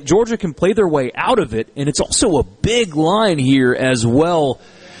don't think Georgia can play their way out of it, and it's also a big line here as well.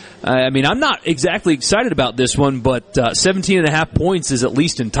 I'm not exactly excited about this one, but 17.5 points is at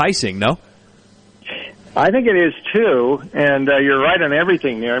least enticing, no? I think it is, too, and you're right on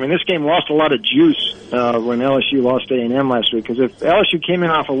everything there. This game lost a lot of juice when LSU lost to A&M last week, because if LSU came in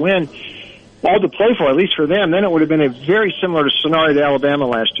off a win, all to play for, at least for them, then it would have been a very similar scenario to Alabama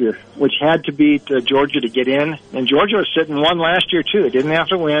last year, which had to beat Georgia to get in, and Georgia was sitting one last year, too. They didn't have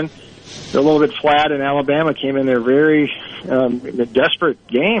to win. They're a little bit flat, and Alabama came in there very desperate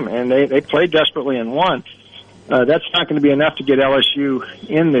game, and they played desperately and won. That's not going to be enough to get LSU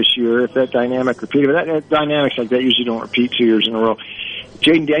in this year if that dynamic repeated. But dynamics like that usually don't repeat 2 years in a row.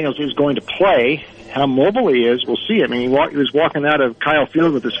 Jaden Daniels is going to play. How mobile he is, we'll see. He was walking out of Kyle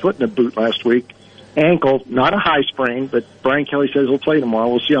Field with his foot in a boot last week. Ankle, not a high sprain, but Brian Kelly says he'll play tomorrow.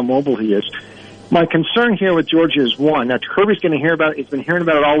 We'll see how mobile he is. My concern here with Georgia is one. Now, Kirby's going to hear about it. He's been hearing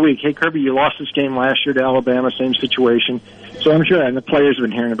about it all week. Hey, Kirby, you lost this game last year to Alabama, same situation. So I'm sure, and the players have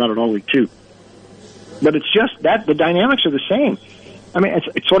been hearing about it all week, too. But it's just that the dynamics are the same.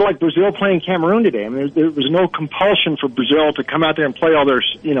 It's sort of like Brazil playing Cameroon today. There was no compulsion for Brazil to come out there and play all their,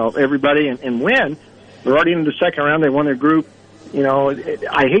 everybody and win. They're already in the second round. They won their group. You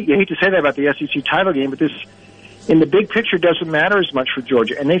hate to say that about the SEC title game, but this, in the big picture, doesn't matter as much for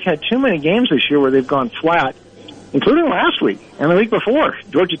Georgia. And they've had too many games this year where they've gone flat, including last week and the week before.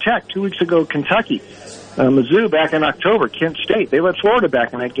 Georgia Tech, 2 weeks ago, Kentucky. Mizzou back in October, Kent State. They let Florida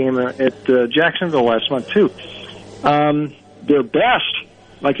back in that game at Jacksonville last month, too. They're best,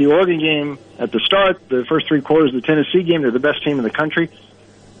 like the Oregon game at the start, the first 3 quarters of the Tennessee game, they're the best team in the country.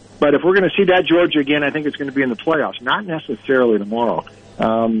 But if we're going to see that Georgia again, I think it's going to be in the playoffs, not necessarily tomorrow.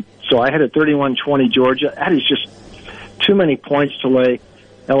 So I had a 31-20 Georgia. That is just too many points to lay.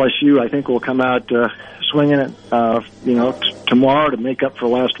 LSU, I think, will come out swinging it, tomorrow to make up for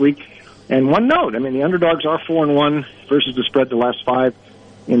last week. And one note, the underdogs are 4-1 versus the spread the last 5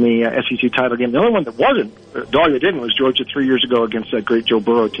 in the SEC title game. The only one that wasn't, the dog that didn't, was Georgia 3 years ago against that great Joe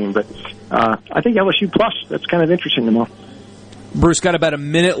Burrow team. But I think LSU plus, that's kind of interesting tomorrow. Bruce, got about a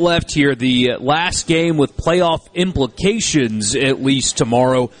minute left here. The last game with playoff implications, at least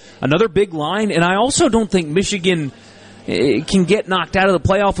tomorrow. Another big line, and I also don't think Michigan can get knocked out of the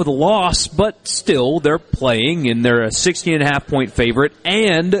playoff with a loss, but still they're playing, and they're a 16.5-point favorite,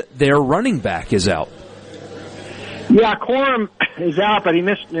 and their running back is out. Yeah, Corum is out, but he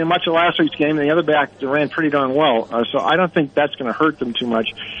missed much of last week's game, and the other back ran pretty darn well. So I don't think that's going to hurt them too much.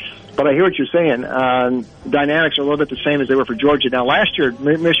 But I hear what you're saying. Dynamics are a little bit the same as they were for Georgia. Now, last year,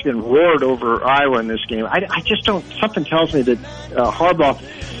 Michigan roared over Iowa in this game. I just don't. Something tells me that Harbaugh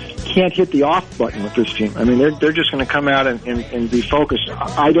can't hit the off button with this team. I mean, they're just going to come out and be focused.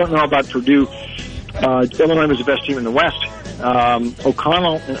 I don't know about Purdue. Illinois was the best team in the West.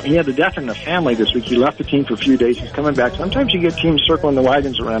 O'Connell, he had the death in the family this week. He left the team for a few days. He's coming back. Sometimes you get teams circling the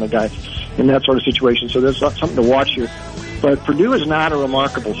wagons around a guy in that sort of situation. So there's something to watch here. But Purdue is not a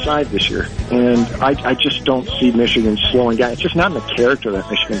remarkable side this year, and I just don't see Michigan slowing down. It's just not in the character of that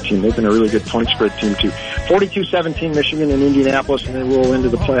Michigan team. They've been a really good point spread team, too. 42-17 Michigan in Indianapolis, and they roll into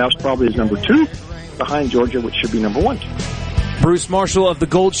the playoffs probably as number 2 behind Georgia, which should be number 1. Bruce Marshall of the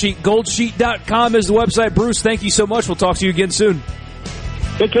Gold Sheet. Goldsheet.com is the website. Bruce, thank you so much. We'll talk to you again soon.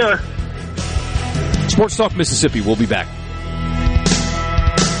 Take care. Sports Talk Mississippi. We'll be back.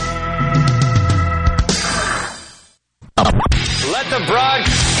 Let the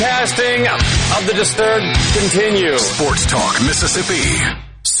broadcasting of the Disturbed continue. Sports Talk Mississippi.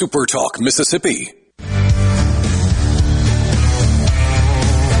 Super Talk Mississippi.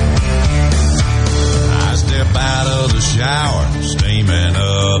 I step out of the shower, steaming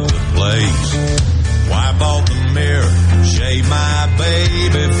up the place. Wipe off the mirror, shave my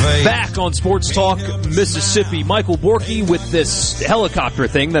baby face. Back on Sports Talk Mississippi. Michael Borky with this helicopter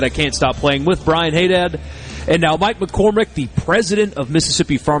thing that I can't stop playing with. Brian Haydad. And now Mike McCormick, the president of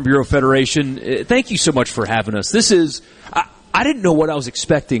Mississippi Farm Bureau Federation. Thank you so much for having us. This is, I didn't know what I was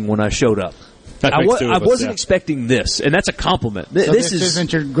expecting when I showed up. I wasn't expecting this, and that's a compliment. So this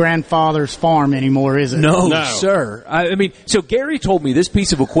isn't your grandfather's farm anymore, is it? No, sir. I mean, so Gary told me this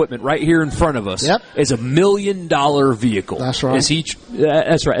piece of equipment right here in front of us is $1 million vehicle. That's right.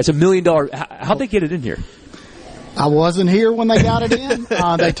 That's right. It's $1 million. How'd they get it in here? I wasn't here when they got it in.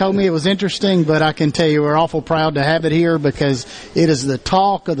 They told me it was interesting, but I can tell you we're awful proud to have it here because it is the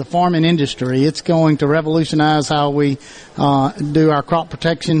talk of the farming industry. It's going to revolutionize how we do our crop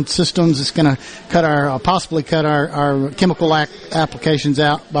protection systems. It's going to possibly cut our chemical applications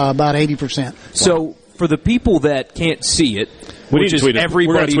out by about 80%. So for the people that can't see it, which is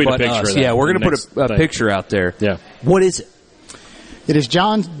everybody but us, we're going to put a picture out there. Yeah. What is it? It is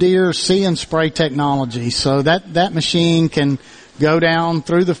John Deere See and Spray technology. So that machine can go down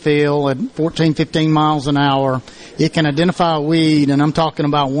through the field at 14, 15 miles an hour. It can identify a weed, and I'm talking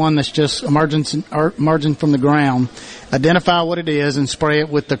about one that's just emerging from the ground. Identify what it is and spray it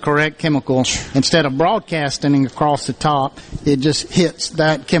with the correct chemical. Instead of broadcasting across the top, it just hits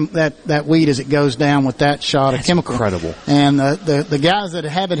that weed as it goes down with that shot of chemical. Incredible. And the guys that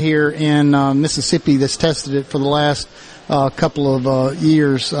have it here in Mississippi that's tested it for the last couple of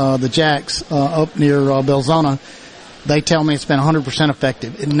years, the Jacks up near Belzona, they tell me it's been 100%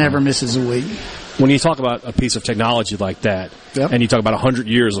 effective. It never misses a weed. When you talk about a piece of technology like that, and you talk about 100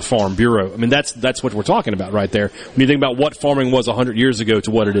 years of Farm Bureau, I mean, that's what we're talking about right there. When you think about what farming was 100 years ago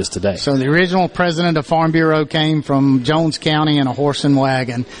to what it is today. So the original president of Farm Bureau came from Jones County in a horse and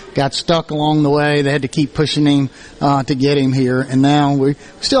wagon, got stuck along the way. They had to keep pushing him to get him here. And now we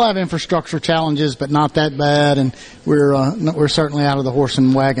still have infrastructure challenges, but not that bad. And we're certainly out of the horse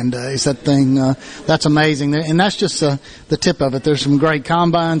and wagon days. That thing, that's amazing. And that's just the tip of it. There's some great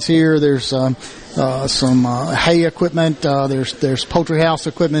combines here. There's some hay equipment. There's poultry house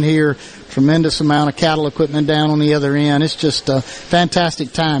equipment here. Tremendous amount of cattle equipment down on the other end. It's just a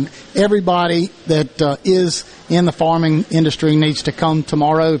fantastic time. Everybody that is in the farming industry needs to come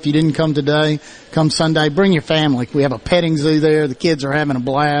tomorrow. If you didn't come today, come Sunday. Bring your family. We have a petting zoo there. The kids are having a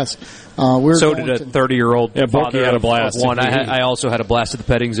blast. So did a 30-year-old father had a blast. Of one. I also had a blast at the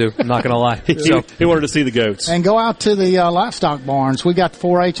petting zoo. I'm not going to lie. He wanted to see the goats. And go out to the livestock barns. We got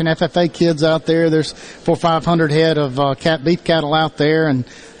 4-H and FFA kids out there. There's 400 or 500 head of beef cattle out there, and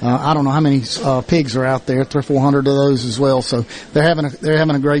I don't know how many pigs are out there. 300 or 400 of those as well. So they're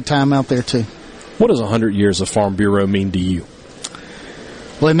having a great time out there too. What does 100 years of Farm Bureau mean to you?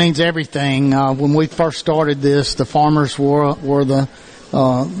 Well, it means everything. When we first started this, the farmers were the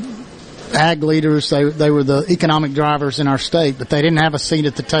ag leaders. They were the economic drivers in our state, but they didn't have a seat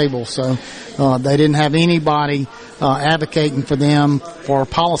at the table. So They didn't have anybody advocating for them for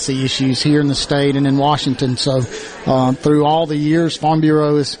policy issues here in the state and in Washington. So through all the years, Farm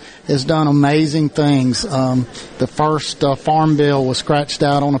Bureau has done amazing things. The first farm bill was scratched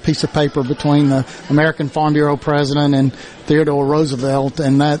out on a piece of paper between the American Farm Bureau president and Theodore Roosevelt,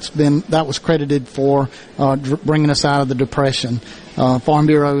 and that was credited for bringing us out of the Depression. Farm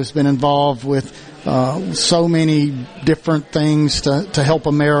Bureau has been involved with so many different things to help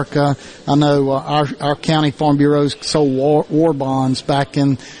America. I know our county Farm Bureaus sold war bonds back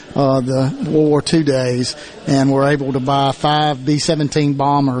in the World War II days, and were able to buy 5 B-17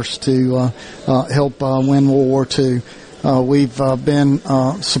 bombers to help win World War II. We've been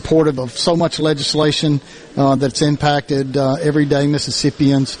supportive of so much legislation that's impacted everyday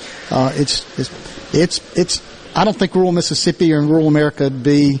Mississippians. I don't think rural Mississippi and rural America would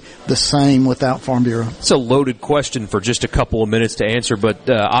be the same without Farm Bureau. It's a loaded question for just a couple of minutes to answer, but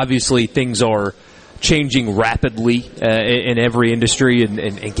obviously things are changing rapidly in every industry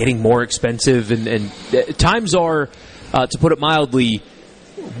and getting more expensive, and times are, to put it mildly,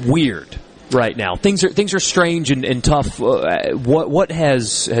 weird right now. Things are strange and tough. What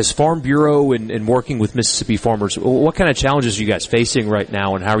has Farm Bureau and working with Mississippi farmers, what kind of challenges are you guys facing right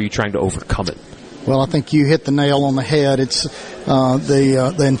now, and how are you trying to overcome it? Well, I think you hit the nail on the head. It's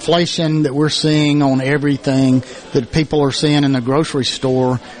the inflation that we're seeing on everything that people are seeing in the grocery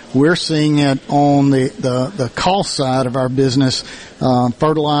store. We're seeing it on the cost side of our business.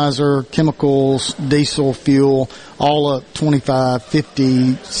 Fertilizer, chemicals, diesel, fuel, all up 25,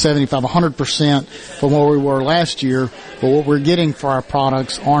 50, 75, 100% from where we were last year. But what we're getting for our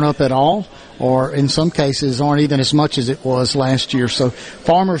products aren't up at all, or in some cases aren't even as much as it was last year. So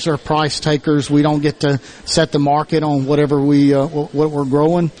farmers are price takers. We don't get to set the market on whatever what we're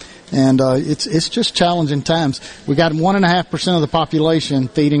growing. And it's just challenging times. We got 1.5% of the population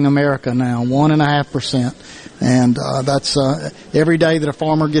feeding America now, 1.5%. And that's every day that a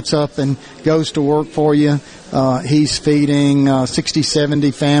farmer gets up and goes to work for you, he's feeding 60, 70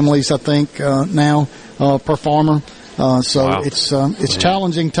 families, I think, now per farmer. So wow. It's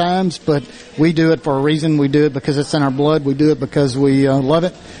challenging times, but we do it for a reason. We do it because it's in our blood. We do it because we love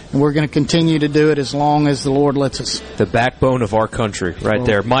it, and we're going to continue to do it as long as the Lord lets us. The backbone of our country, right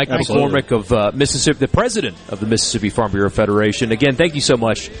there. Mike McCormick of Mississippi, the president of the Mississippi Farm Bureau Federation. Again, thank you so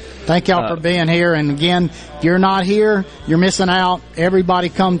much. Thank y'all for being here. And again, if you're not here, you're missing out. Everybody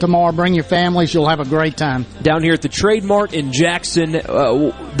come tomorrow. Bring your families. You'll have a great time. Down here at the Trade Mart in Jackson,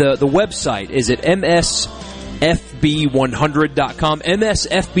 the website is at msfb100.com,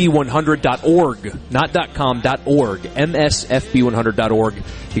 msfb100.org, not .com, .org, msfb100.org.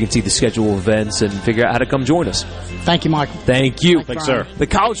 You can see the schedule of events and figure out how to come join us. Thank you, Michael. Thank you. Thanks, sir. The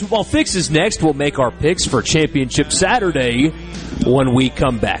College Football Fix is next. We'll make our picks for Championship Saturday when we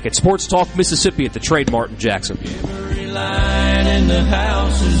come back. It's Sports Talk Mississippi at the Trade Mart in Jackson. Every light in the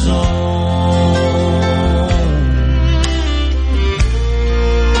house is on.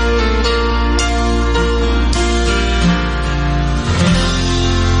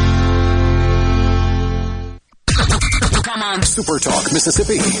 Super Talk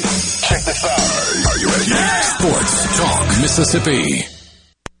Mississippi. Check this out. Are you ready? Yeah. Sports Talk Mississippi.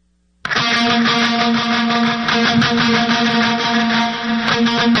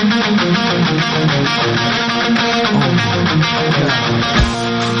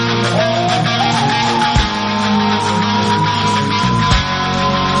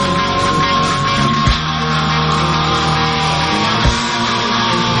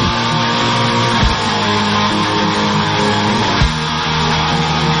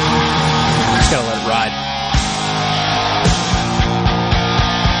 Gotta let it ride.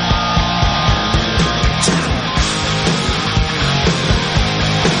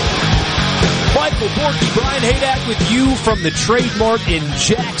 Michael Borky, Brian Hadak with you from the Trade Mart in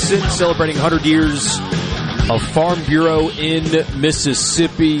Jackson, celebrating 100 years of Farm Bureau in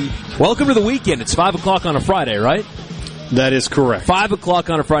Mississippi. Welcome to the weekend. It's 5 o'clock on a Friday, right? That is correct. 5 o'clock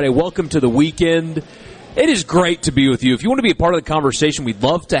on a Friday. Welcome to the weekend. It is great to be with you. If you want to be a part of the conversation, we'd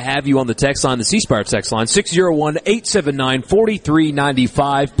love to have you on the text line, the C Spire text line,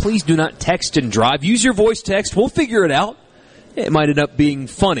 601-879-4395. Please do not text and drive. Use your voice text. We'll figure it out. It might end up being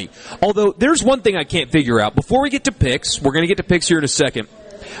funny. Although, there's one thing I can't figure out. Before we get to picks, we're going to get to picks here in a second.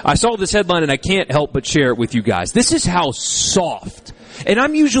 I saw this headline, and I can't help but share it with you guys. This is how soft, and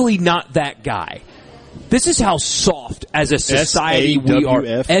I'm usually not that guy. This is how soft as a society we are.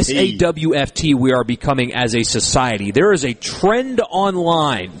 SAWFT we are becoming as a society. There is a trend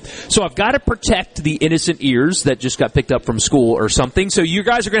online. So I've got to protect the innocent ears that just got picked up from school or something. So you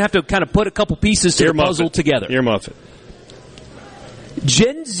guys are going to have to kind of put a couple pieces to the puzzle together. Earmuff it.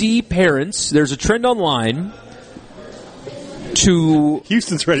 Gen Z parents, there's a trend online to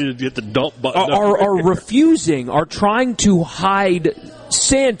Houston's ready to get the dump button. Are trying to hide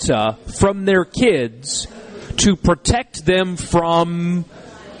Santa from their kids to protect them from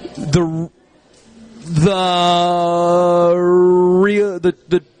the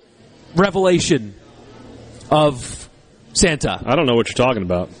revelation of Santa. I don't know what you're talking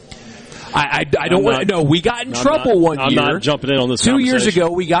about. I don't want to know. We got in trouble one year. I'm not jumping in on this 2 years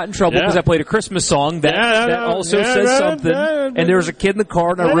ago, we got in trouble because I played a Christmas song that also says something, and there was a kid in the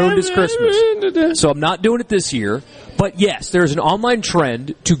car, and I ruined his Christmas. So I'm not doing it this year. But yes, there's an online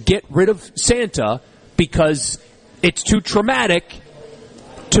trend to get rid of Santa because it's too traumatic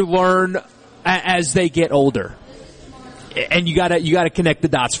to learn as they get older. And you gotta connect the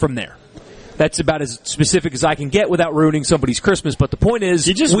dots from there. That's about as specific as I can get without ruining somebody's Christmas. But the point is,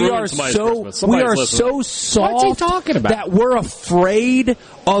 we are so soft What's he talking about? that we're afraid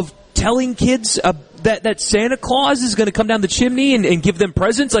of telling kids that Santa Claus is going to come down the chimney and give them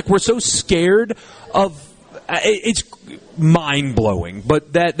presents. Like, we're so scared of it's mind-blowing.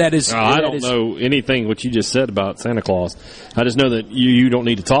 But that is... I don't know anything what you just said about Santa Claus. I just know that you don't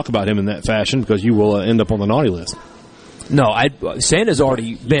need to talk about him in that fashion because you will end up on the naughty list. No, Santa's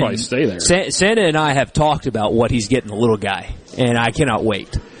already been... Probably stay there. Santa and I have talked about what he's getting the little guy, and I cannot wait.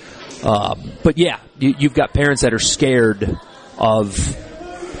 But yeah, you've got parents that are scared of...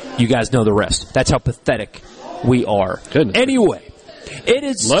 You guys know the rest. That's how pathetic we are. Goodness. Anyway, it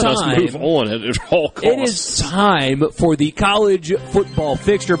is Let time... us move on at all costs. It is time for the college football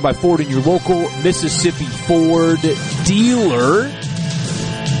fixture by Ford and your local Mississippi Ford dealer.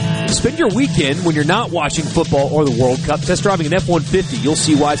 Spend your weekend when you're not watching football or the World Cup test driving an F-150. You'll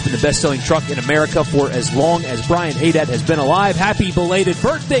see why it's been the best-selling truck in America for as long as Brian Haydad has been alive. Happy belated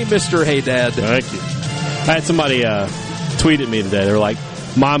birthday, Mr. Haydad. Thank you. I had somebody tweet at me today. They were like,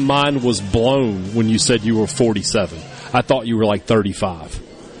 my mind was blown when you said you were 47. I thought you were like 35.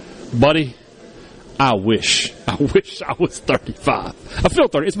 Buddy, I wish I was 35. I feel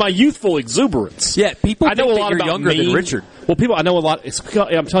 30. It's my youthful exuberance. Yeah, people I know think a lot that you're about younger me. than Richard. Well, I know a lot.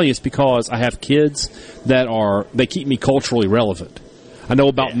 I'm telling you, it's because I have kids they keep me culturally relevant. I know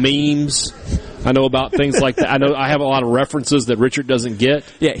about memes. I know about things like that. I have a lot of references that Richard doesn't get.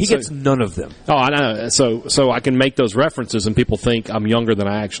 Yeah, he gets none of them. Oh, I know. So I can make those references, and people think I'm younger than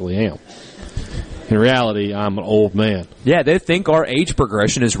I actually am. In reality, I'm an old man. Yeah, they think our age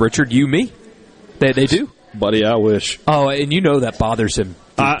progression is Richard, you, me. They do. Buddy, I wish. Oh, and you know that bothers him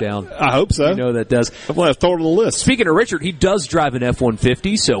deep down. I hope so. You know that does. I'm going to throw it on the list. Speaking of Richard, he does drive an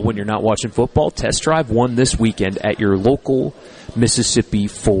F-150, so when you're not watching football, test drive one this weekend at your local Mississippi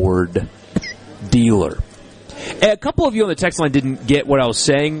Ford dealer. A couple of you on the text line didn't get what I was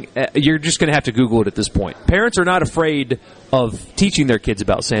saying. You're just going to have to Google it at this point. Parents are not afraid of teaching their kids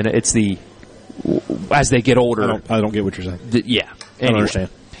about Santa. It's as they get older. I don't get what you're saying. Yeah. I don't understand.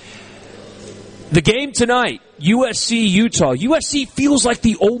 The game tonight, USC-Utah. USC feels like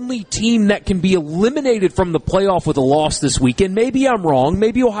the only team that can be eliminated from the playoff with a loss this weekend. Maybe I'm wrong.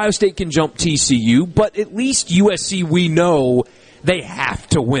 Maybe Ohio State can jump TCU. But at least USC, we know they have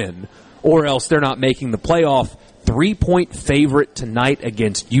to win, or else they're not making the playoff. 3-point favorite tonight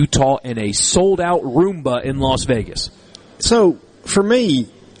against Utah in a sold-out Roomba in Las Vegas. So, for me,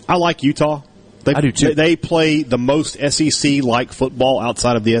 I like Utah. I do too. They play the most SEC-like football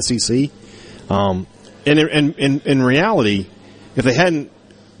outside of the SEC. And in reality, if they hadn't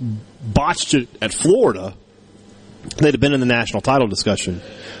botched it at Florida, they'd have been in the national title discussion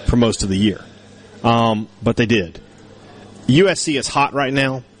for most of the year. But they did. USC is hot right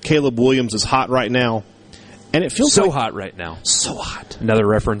now. Caleb Williams is hot right now. And it feels hot right now. So hot. Another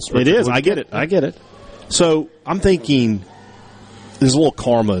reference. It is. I get it. So I'm thinking there's a little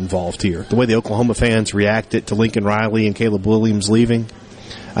karma involved here. The way the Oklahoma fans reacted to Lincoln Riley and Caleb Williams leaving,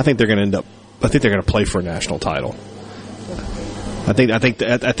 I think they're going to play for a national title. I think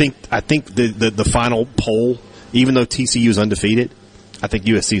the final poll, even though TCU is undefeated, I think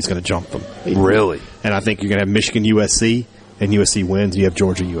USC is going to jump them. Really? And I think you're going to have Michigan USC, and USC wins. You have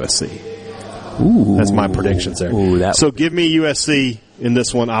Georgia USC. Ooh, that's my predictions there. Ooh, so give me USC in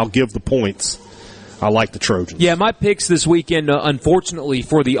this one. I'll give the points. I like the Trojans. Yeah, my picks this weekend, unfortunately,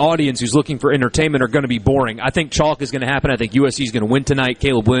 for the audience who's looking for entertainment, are going to be boring. I think chalk is going to happen. I think USC is going to win tonight.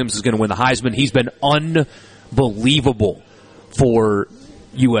 Caleb Williams is going to win the Heisman. He's been unbelievable for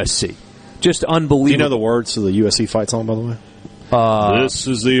USC. Just unbelievable. Do you know the words to the USC fight song, by the way? This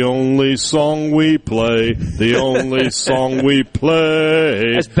is the only song we play. The only song we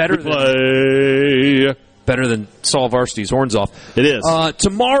play. That's better better than Saul Varsity's horns off. It is.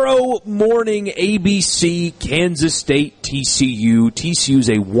 Tomorrow morning, ABC, Kansas State, TCU. TCU's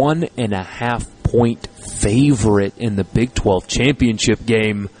a 1.5-point favorite in the Big 12 championship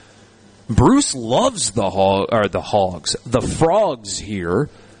game. Bruce loves the Frogs here.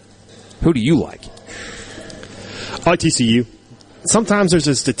 Who do you like? I like TCU. Sometimes there's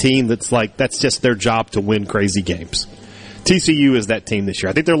just a team that's just their job to win crazy games. TCU is that team this year.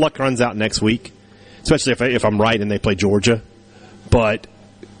 I think their luck runs out next week, especially if I'm right and they play Georgia. But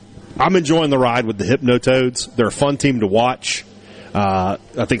I'm enjoying the ride with the Hypnotoads. They're a fun team to watch. I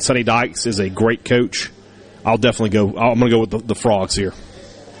think Sonny Dykes is a great coach. I'm going to go with the Frogs here.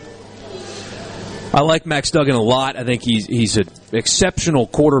 I like Max Duggan a lot. I think he's an exceptional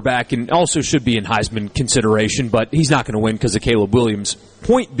quarterback and also should be in Heisman consideration, but he's not going to win because of Caleb Williams.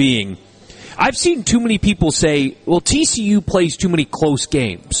 Point being, I've seen too many people say, well, TCU plays too many close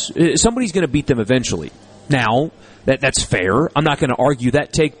games. Somebody's going to beat them eventually. Now, that's fair. I'm not going to argue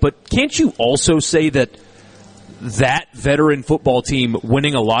that take, but can't you also say that veteran football team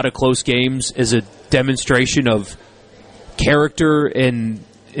winning a lot of close games is a demonstration of character and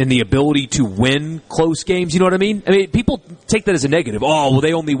the ability to win close games? You know what I mean? I mean, people take that as a negative. Oh, well,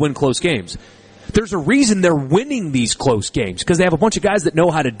 they only win close games. There's a reason they're winning these close games, because they have a bunch of guys that know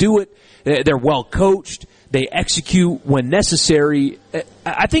how to do it. They're well coached. They execute when necessary.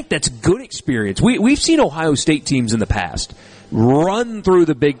 I think that's good experience. We've seen Ohio State teams in the past run through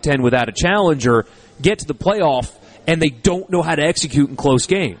the Big Ten without a challenger, get to the playoff, and they don't know how to execute in close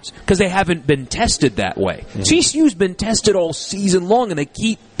games because they haven't been tested that way. Mm-hmm. TCU's been tested all season long, and they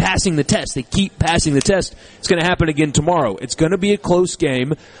keep passing the test. They keep passing the test. It's going to happen again tomorrow. It's going to be a close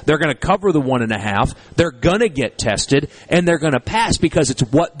game. They're going to cover the 1.5. They're going to get tested, and they're going to pass because it's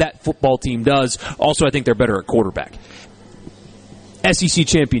what that football team does. Also, I think they're better at quarterback. SEC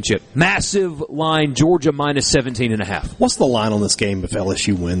Championship. Massive line, Georgia minus 17.5. What's the line on this game if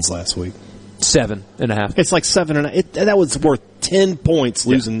LSU wins last week? 7.5. It's like 7.5. That was worth 10 points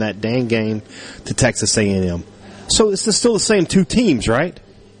losing that dang game to Texas A&M. So it's still the same two teams, right?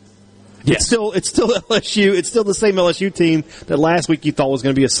 Yes. It's still LSU. It's still the same LSU team that last week you thought was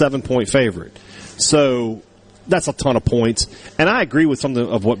going to be a 7-point favorite. So that's a ton of points. And I agree with something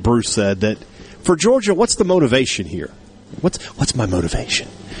of what Bruce said, that for Georgia, what's the motivation here? What's my motivation?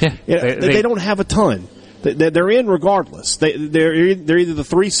 Yeah. They don't have a ton. They're in regardless. They're either the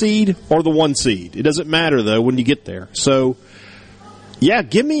 3 seed or the 1 seed. It doesn't matter though when you get there. So, yeah,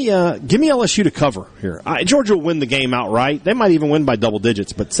 give me LSU to cover here. Georgia will win the game outright. They might even win by double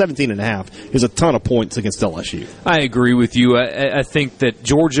digits, but 17.5 is a ton of points against LSU. I agree with you. I think that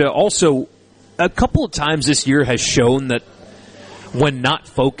Georgia also a couple of times this year has shown that when not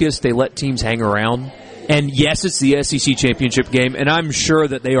focused, they let teams hang around. And yes, it's the SEC championship game, and I'm sure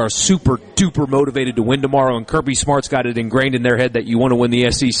that they are super duper motivated to win tomorrow, and Kirby Smart's got it ingrained in their head that you want to win the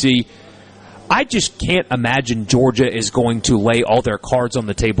SEC. I just can't imagine Georgia is going to lay all their cards on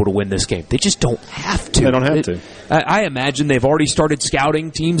the table to win this game. They just don't have to. They don't have to. I imagine they've already started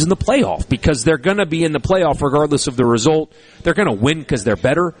scouting teams in the playoff because they're going to be in the playoff regardless of the result. They're going to win because they're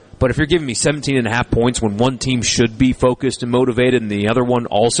better. But if you're giving me 17.5 points when one team should be focused and motivated and the other one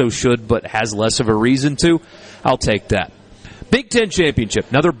also should but has less of a reason to, I'll take that. Big Ten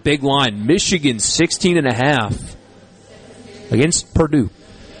Championship, another big line. Michigan 16.5 against Purdue.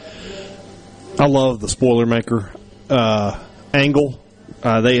 I love the spoiler maker angle.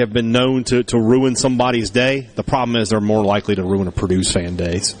 They have been known to ruin somebody's day. The problem is they're more likely to ruin a Purdue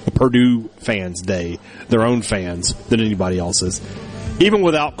fan's day, their own fans, than anybody else's. Even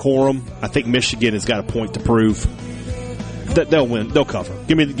without Corum, I think Michigan has got a point to prove that they'll win. They'll cover.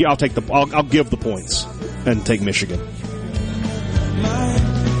 I'll give the points and take Michigan.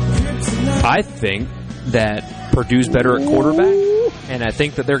 I think that Purdue's better at quarterback, and I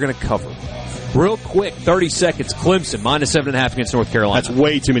think that they're going to cover. Real quick, 30 seconds. Clemson minus 7.5 against North Carolina. That's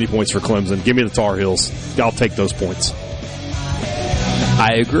way too many points for Clemson. Give me the Tar Heels. I'll take those points.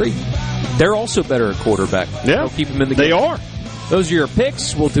 I agree. They're also better at quarterback. Yeah, they'll keep them in the game. They are. Those are your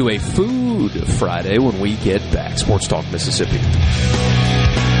picks. We'll do a Food Friday when we get back. Sports Talk Mississippi.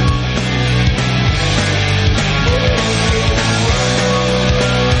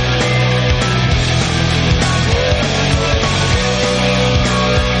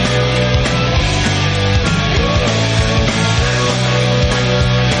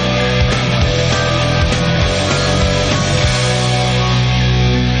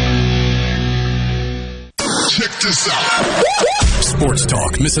 Check this out. Sports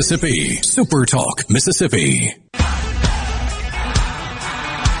Talk Mississippi. Super Talk Mississippi.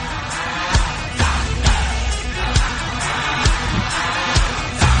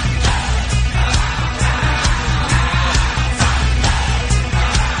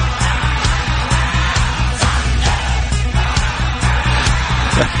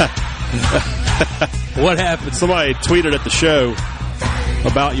 What happened? Somebody tweeted at the show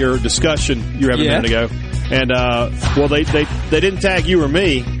about your discussion you were having a minute ago. And, well, they didn't tag you or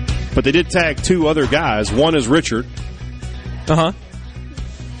me, but they did tag two other guys. One is Richard. Uh-huh.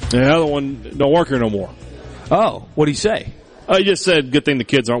 And the other one don't work here no more. Oh, what'd he say? He just said, good thing the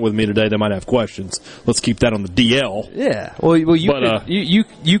kids aren't with me today. They might have questions. Let's keep that on the DL. Yeah. Well,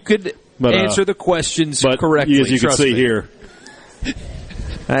 you could answer the questions correctly. As you can see here.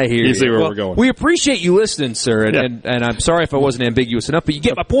 I hear you. You see where we're going. We appreciate you listening, sir, and I'm sorry if I wasn't ambiguous enough, but you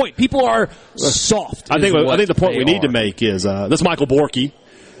get my point. People are soft. I think the point we need to make is this is Michael Borky,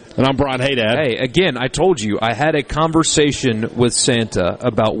 and I'm Brian Haydad. Hey, again, I told you I had a conversation with Santa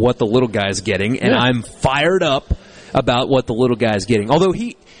about what the little guy's getting, and I'm fired up about what the little guy's getting. Although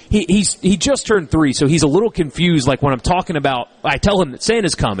he just turned 3, so he's a little confused. Like when I'm talking about, I tell him that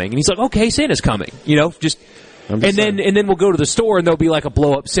Santa's coming, and he's like, "Okay, Santa's coming." You know, and then we'll go to the store and there'll be like a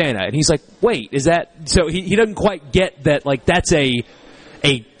blow up Santa, and he's like, "Wait, is that?" So he doesn't quite get that. Like that's a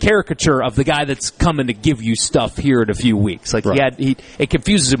caricature of the guy that's coming to give you stuff here in a few weeks. Like it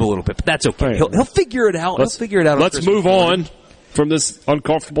confuses him a little bit, but that's okay. He'll figure it out. Let's move on from this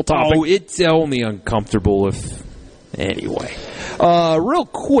uncomfortable topic. Oh, it's only uncomfortable if. Anyway, real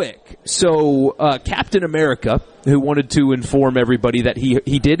quick, so Captain America, who wanted to inform everybody that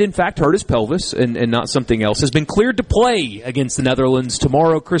he did in fact hurt his pelvis and not something else, has been cleared to play against the Netherlands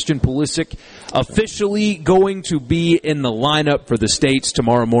tomorrow. Christian Pulisic officially going to be in the lineup for the States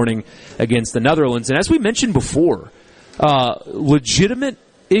tomorrow morning against the Netherlands. And as we mentioned before, legitimate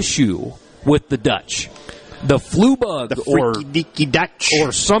issue with the Dutch. The flu bug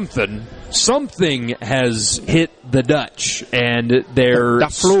or something. Something has hit the Dutch, and their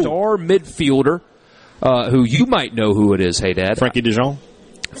star midfielder, who you might know who it is, hey Dad. Frankie de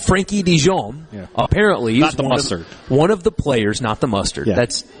Jong, apparently not the mustard. One of the players, not the mustard. Yeah.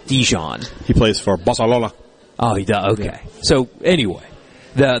 That's Dijon. He plays for Barcelona. Oh, he does. Okay. Yeah. So anyway,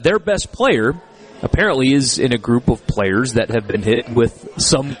 their best player apparently is in a group of players that have been hit with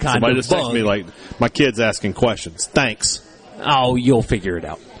some kind Somebody of just texted me like, my kid's asking questions. Thanks. Oh, you'll figure it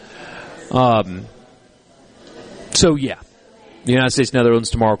out. So yeah, the United States Netherlands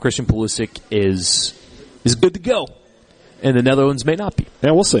tomorrow. Christian Pulisic is good to go, and the Netherlands may not be.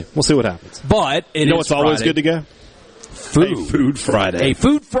 Yeah, we'll see. We'll see what happens. But it's always good to go. Food Friday.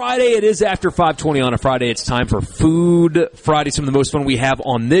 Food Friday. It is after 5:20 on a Friday. It's time for Food Friday. Some of the most fun we have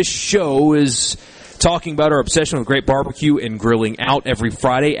on this show is talking about our obsession with great barbecue and grilling out every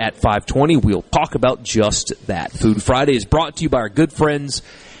Friday at 5:20. We'll talk about just that. Food Friday is brought to you by our good friends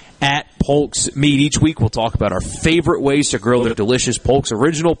at Polk's Meat. Each week we'll talk about our favorite ways to grill their delicious Polk's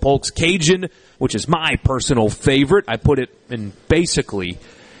Original, Polk's Cajun, which is my personal favorite. I put it in basically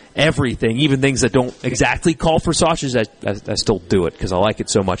everything, even things that don't exactly call for sausages. I still do it because I like it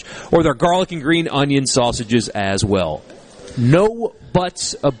so much. Or their garlic and green onion sausages as well. No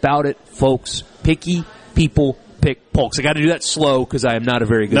buts about it, folks. Picky people pick Polk's. I got to do that slow because I am not a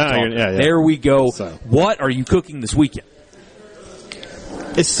very good talker. Yeah. There we go. So. What are you cooking this weekend?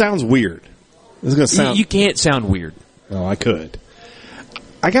 It sounds weird. It's gonna sound. You can't sound weird. Oh, I could.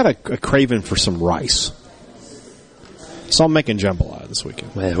 I got a craving for some rice, so I'm making jambalaya this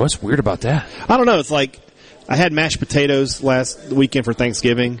weekend. Man, what's weird about that? I don't know. It's like I had mashed potatoes last weekend for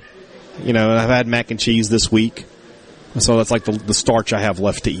Thanksgiving. You know, and I've had mac and cheese this week, so that's like the starch I have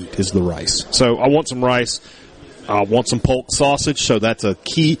left to eat is the rice. So I want some rice. I want some Polk sausage, so that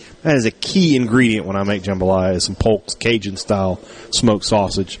is a key ingredient when I make jambalaya is some Polk's Cajun style smoked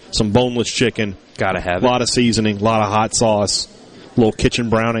sausage, some boneless chicken. Gotta have it. A lot of seasoning, a lot of hot sauce, a little kitchen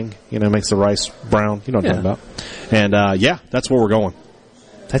browning, makes the rice brown. You know what I'm talking about. And that's where we're going.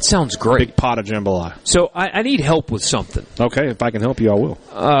 That sounds great. Big pot of jambalaya. So I need help with something. Okay, if I can help you, I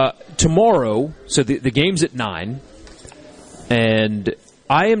will. Tomorrow, so the game's at 9, and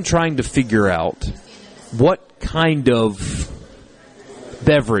I am trying to figure out what kind of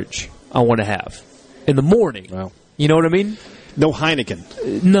beverage I want to have in the morning. Wow. You know what I mean? No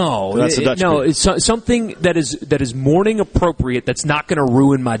Heineken. No, that's a Dutch beer. It's something that is morning appropriate. That's not going to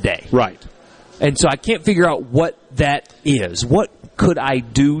ruin my day. Right. And so I can't figure out what that is. What could I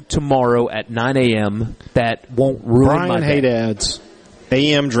do tomorrow at 9 a.m. that won't ruin my day? Brian Haydad's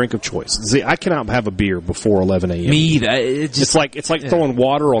AM drink of choice. See, I cannot have a beer before 11 a.m. Me either. It's like throwing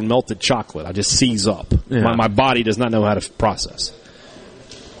water on melted chocolate. I just seize up. Yeah. My body does not know how to process.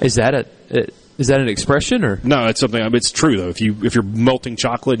 Is that an expression or no? It's something. It's true though. If you're melting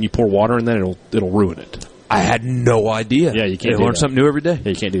chocolate and you pour water in that, it'll ruin it. I had no idea. Yeah, you can't learn something new every day. Yeah,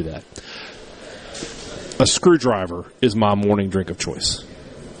 you can't do that. A screwdriver is my morning drink of choice.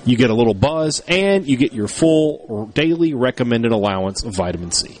 You get a little buzz, and you get your full or daily recommended allowance of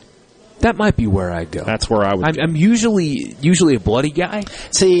vitamin C. That might be where I go. That's where I would go. I'm usually a bloody guy.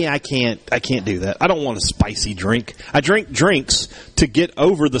 See, I can't do that. I don't want a spicy drink. I drink drinks to get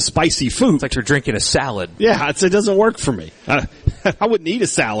over the spicy food. It's like you're drinking a salad. Yeah, it doesn't work for me. I wouldn't eat a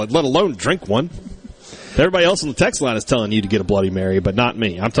salad, let alone drink one. Everybody else on the text line is telling you to get a Bloody Mary, but not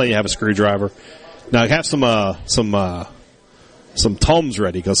me. I'm telling you, have a screwdriver. Now, have some Tums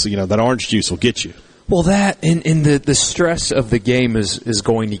ready, because that orange juice will get you. Well, that and the stress of the game is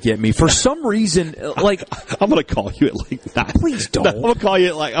going to get me. For some reason, like I'm going to call you at like 9. Please don't. No, I'm going to call you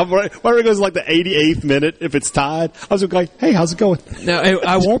at like whenever it goes like the 88th minute. If it's tied, I was going to go, hey, how's it going? No,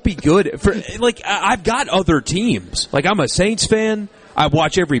 I won't be good. I've got other teams. Like, I'm a Saints fan. I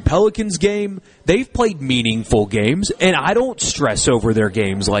watch every Pelicans game. They've played meaningful games, and I don't stress over their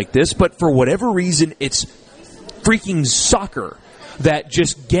games like this. But for whatever reason, it's freaking soccer that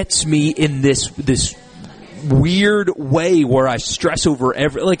just gets me in this weird way where I stress over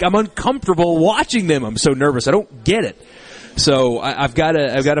I'm uncomfortable watching them. I'm so nervous. I don't get it. So I've got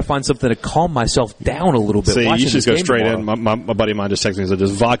to find something to calm myself down a little bit. See, you should go straight in. My buddy of mine just texted me and said,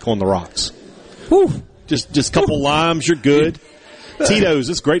 "Just vodka on the rocks." Whew. Just a couple limes, you're good. Tito's,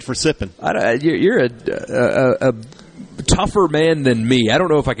 it's great for sipping. You're a tougher man than me. I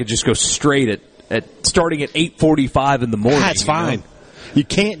don't know if I could just go straight at starting at 8:45 in the morning. That's fine. You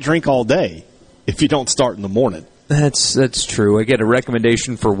can't drink all day if you don't start in the morning. That's true. I get a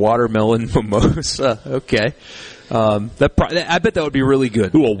recommendation for watermelon mimosa. Okay. I bet that would be really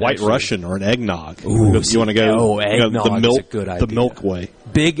good. Ooh, a White Russian or an eggnog. Ooh, you want to go? Oh, eggnog is a good idea. The milk way.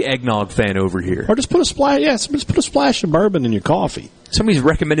 Big eggnog fan over here. Or just put a splash. Yeah, just put a splash of bourbon in your coffee. Somebody's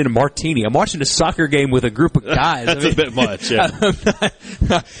recommending a martini. I'm watching a soccer game with a group of guys. That's a bit much. Yeah.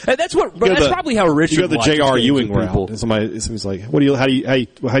 That's probably how Richard. You go the J.R. Ewing route. And somebody's like, "How do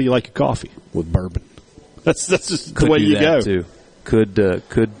you like your coffee with bourbon?" That's just the way you go. Too.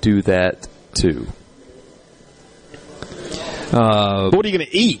 Could do that too. What are you going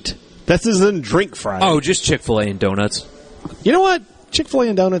to eat? This isn't drink Friday. Oh, just Chick-fil-A and donuts. You know what? Chick-fil-A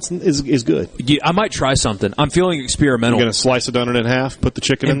and donuts is good. Yeah, I might try something. I'm feeling experimental. You're going to slice a donut in half, put the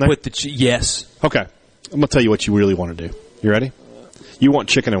chicken in there? Yes. Okay. I'm going to tell you what you really want to do. You ready? You want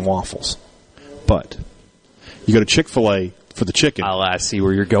chicken and waffles. But you go to Chick-fil-A for the chicken. I see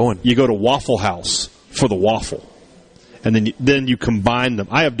where you're going. You go to Waffle House for the waffle. And then you combine them.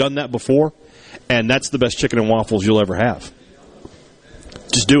 I have done that before, and that's the best chicken and waffles you'll ever have.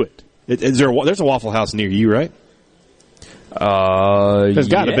 Just do it. There's a Waffle House near you, right? There's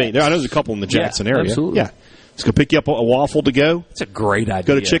got to be. I know there's a couple in the Jackson area. Absolutely. Yeah. Just go pick you up a waffle to go. It's a great idea.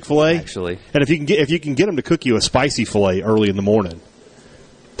 Go to Chick-fil-A. Actually. And if you can get them to cook you a spicy filet early in the morning,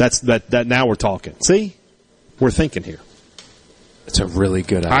 that now we're talking. See? We're thinking here. It's a really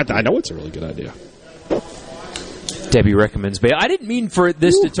good idea. I know it's a really good idea. Debbie recommends bail. I didn't mean for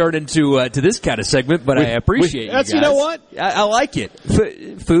this to turn into to this kind of segment, but I appreciate you guys. You know what? I like it.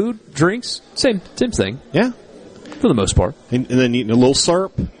 Food, drinks, same thing. Yeah. For the most part. And then eating a little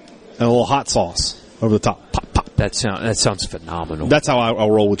syrup and a little hot sauce over the top. Pop, pop. That sounds phenomenal. That's how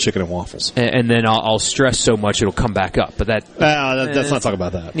I'll roll with chicken and waffles. And then I'll stress so much it'll come back up. But let's not talk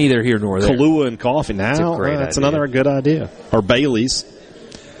about that. Neither here nor there. Kahlua and coffee. Now, that's another good idea. Or Bailey's.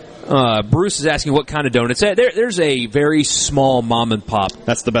 Bruce is asking what kind of donuts. There's a very small mom and pop.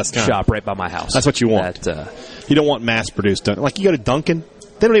 That's the best kind. Shop right by my house. That's what you want. You don't want mass produced donuts. Like you go to Dunkin',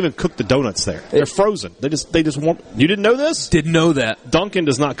 they don't even cook the donuts there. They're frozen. They just want. You didn't know this? Didn't know that. Dunkin'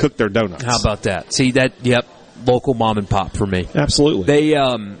 does not cook their donuts. How about that? See that? Yep. Local mom and pop for me. Absolutely. They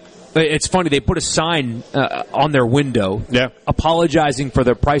it's funny, they put a sign on their window apologizing for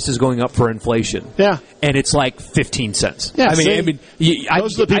their prices going up for inflation. Yeah. And it's like 15 cents. Yeah, I mean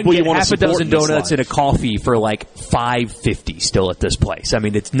those are the people you want to support. Half a dozen donuts and a coffee for like $5.50 still at this place. I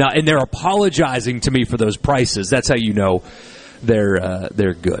mean, it's not, and they're apologizing to me for those prices. That's how you know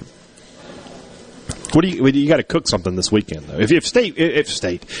they're good. You got to cook something this weekend though. If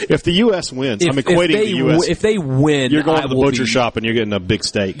the U.S. wins, I'm equating the U.S. If they win, you're going to the butcher shop and you're getting a big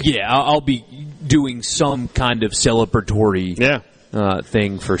steak. Yeah, I'll be doing some kind of celebratory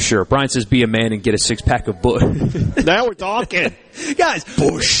thing for sure. Brian says, "Be a man and get a 6-pack of Busch." Now we're talking, guys.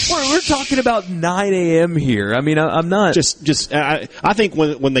 Busch. We're talking about 9 a.m. here. I mean, I'm not just. I think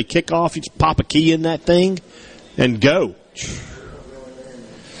when they kick off, you just pop a key in that thing and go.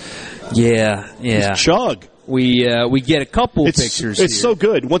 Yeah. Just chug. We get a couple pictures. It's so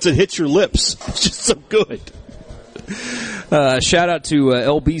good once it hits your lips. It's just so good. Shout out to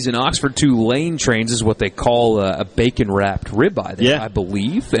LB's in Oxford. 2 lane trains is what they call a bacon wrapped ribeye there, I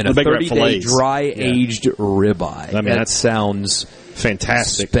believe, and a 30-day dry aged ribeye. I mean, that sounds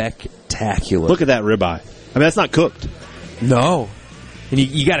fantastic, spectacular. Look at that ribeye. I mean, that's not cooked. No. And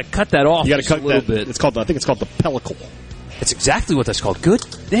you got to cut that off. You got to cut a little that. bit. I think it's called the pellicle. That's exactly what that's called. Good.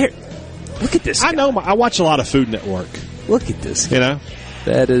 There. Look at this guy. I know. I watch a lot of Food Network. Look at this guy. You know?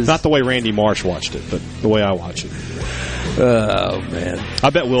 That is not the way Randy Marsh watched it, but the way I watch it. Oh, man. I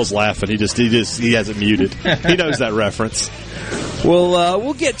bet Will's laughing. He has it muted. He knows that reference. Well,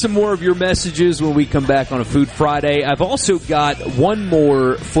 we'll get to more of your messages when we come back on a Food Friday. I've also got one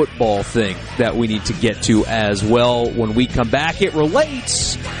more football thing that we need to get to as well when we come back. It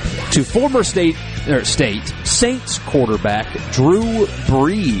relates to former Saints quarterback Drew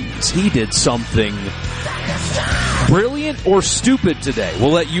Brees. He did something brilliant or stupid today.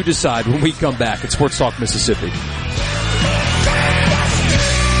 We'll let you decide when we come back at Sports Talk Mississippi.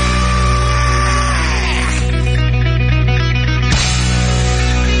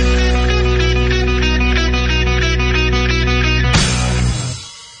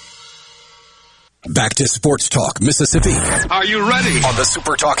 Back to Sports Talk Mississippi. Are you ready? On the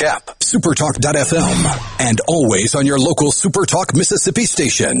Super Talk app, supertalk.fm, and always on your local Super Talk Mississippi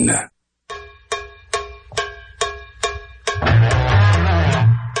station.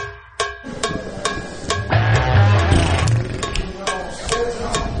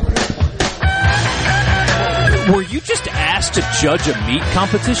 Were you just asked to judge a meat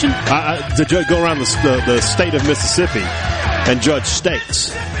competition? To go around the state of Mississippi and judge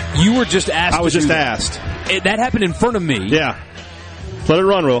steaks. You were just asked. I was just asked. That happened in front of me. Yeah. Let it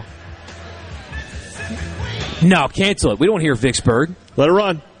run, Will. No, cancel it. We don't hear Vicksburg. Let it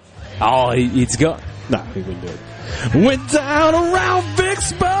run. Oh, it's gone. No, he wouldn't do it. Went down around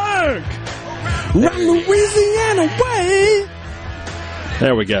Vicksburg, around Louisiana way.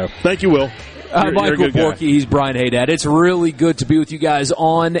 There we go. Thank you, Will. Michael Borky, he's Brian Haydad. It's really good to be with you guys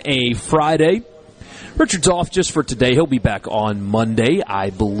on a Friday. Richard's off just for today. He'll be back on Monday,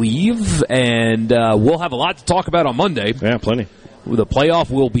 I believe, and we'll have a lot to talk about on Monday. Yeah, plenty. The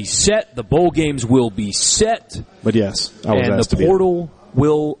playoff will be set. The bowl games will be set. But yes, I was asked to be. And the portal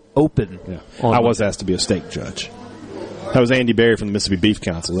will open. Yeah. I was asked to be a steak judge. That was Andy Berry from the Mississippi Beef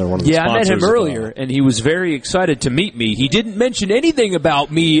Council. They're one of the sponsors. I met him earlier, and he was very excited to meet me. He didn't mention anything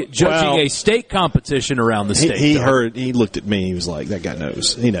about me judging a steak competition around the state. He looked at me. He was like, that guy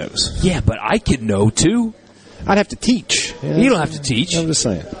knows. He knows. Yeah, but I could know, too. I'd have to teach. You don't have to teach. I'm just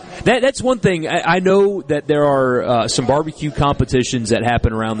saying. That's one thing. I know that there are some barbecue competitions that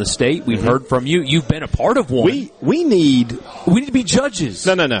happen around the state. We've heard from you. You've been a part of one. We need to be judges.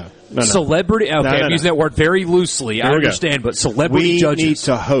 No. Celebrity. Okay, I'm using that word very loosely. I understand, but celebrity judges. We need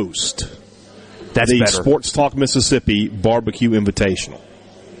to host the better. Sports Talk Mississippi Barbecue Invitational.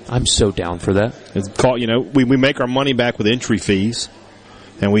 I'm so down for that. It's called. We make our money back with entry fees,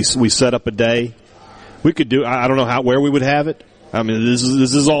 and we set up a day. We could do. I don't know where we would have it. I mean, this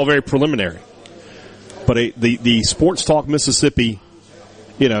is all very preliminary. But the Sports Talk Mississippi,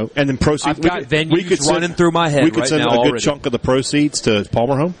 and then proceeds. I've got venues running through my head. We could send a good chunk of the proceeds to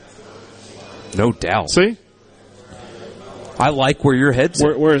Palmer Home. No doubt. See, I like where your head's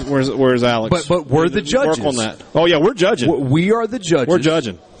at. Where's Alex? But we're the judges. Work on that. Oh yeah, we're judging. We are the judges. We're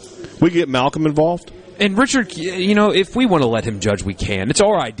judging. We get Malcolm involved. And Richard, if we want to let him judge, we can. It's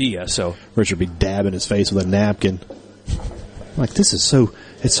our idea, so. Richard be dabbing his face with a napkin. Like, this is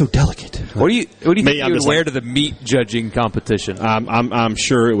it's so delicate. What do you think you would wear to the meat judging competition? I'm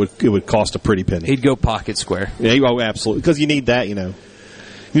sure it would cost a pretty penny. He'd go pocket square. Yeah, absolutely. Because you need that, You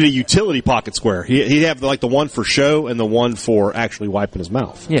need a utility pocket square. He'd have the one for show and the one for actually wiping his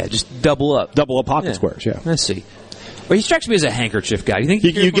mouth. Yeah, just double up. Double up pocket squares, yeah. Let's see. Well, he strikes me as a handkerchief guy. You think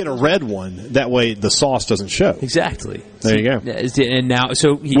you get a red one? That way the sauce doesn't show. Exactly. There you go. And now,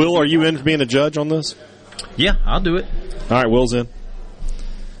 Will, are you in for being a judge on this? Yeah, I'll do it. All right, Will's in.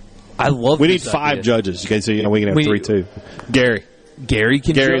 I love. We need 5 judges. Okay, so we can have 3 too. Gary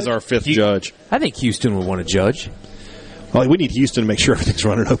can. Gary's judge? our 5th judge. I think Houston would want to judge. Well, we need Houston to make sure everything's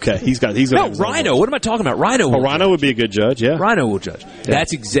running okay. He's Rhino. What am I talking about? Rhino. Rhino would be a good judge. Yeah, Rhino will judge. Yeah.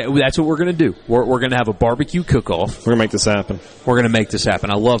 That's what we're going to do. We're going to have a barbecue cook-off. We're going to make this happen.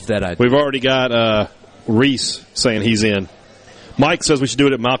 I love that idea. We've already got Reese saying he's in. Mike says we should do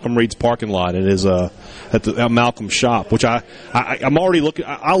it at Malcolm Reed's parking lot. It is at Malcolm's shop, which I'm already looking.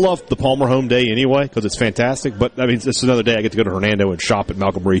 I love the Palmer Home Day anyway because it's fantastic. But I mean, it's another day I get to go to Hernando and shop at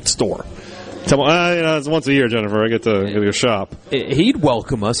Malcolm Reed's store. It's once a year, Jennifer. I get to go shop. He'd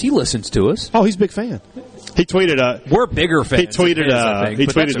welcome us. He listens to us. Oh, he's a big fan. He tweeted. We're bigger fans. He tweeted. He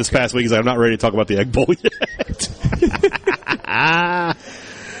tweeted this past week. He's like, I'm not ready to talk about the Egg Bowl yet.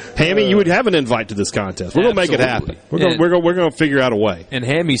 Hammy, you would have an invite to this contest. We're going to make it happen. We're going to figure out a way. And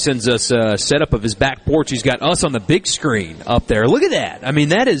Hammy sends us a setup of his back porch. He's got us on the big screen up there. Look at that. I mean,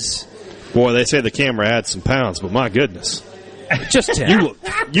 that is. Boy, they say the camera adds some pounds, but my goodness. Just 10.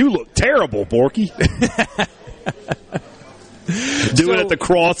 You look terrible, Borky. Doing it at the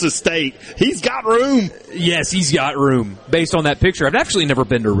Cross Estate. He's got room. Yes, he's got room. Based on that picture, I've actually never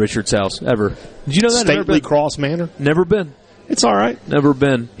been to Richard's house ever. Did you know that? Stately Cross Manor. Never been. It's all right. Never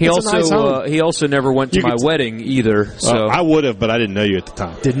been. He It's a nice home. He also never went to my wedding either. So I would have, but I didn't know you at the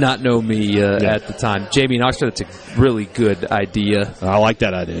time. Did not know me at the time. Jamie and Oxford, that's a really good idea. I like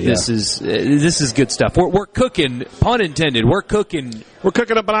that idea. This is good stuff. We're cooking, pun intended. We're cooking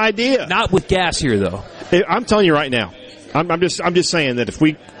up an idea. Not with gas here though. I'm telling you right now. I'm just saying that if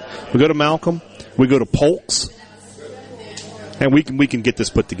we go to Malcolm, we go to Polk's, and we can get this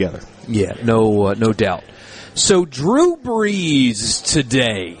put together. Yeah, no doubt. So Drew Brees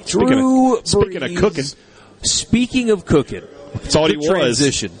today. Speaking of cooking. Speaking of cooking. That's all he was.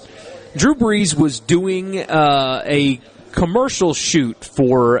 Transition. Drew Brees was doing a commercial shoot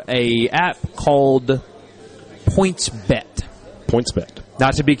for a app called PointsBet. PointsBet.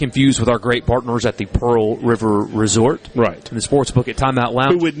 Not to be confused with our great partners at the Pearl River Resort. Right. And the Sportsbook at Timeout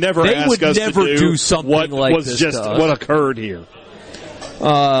Lounge. Who would never ask us to do something what like was this just to us. what occurred here.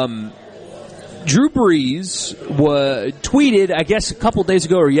 Drew Brees tweeted, I guess a couple days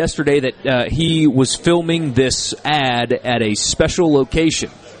ago or yesterday, that he was filming this ad at a special location.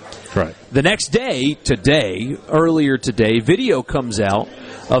 Right. The next day, earlier today, video comes out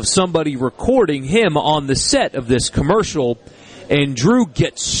of somebody recording him on the set of this commercial, and Drew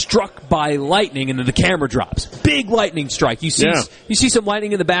gets struck by lightning, and then the camera drops. Big lightning strike. You see some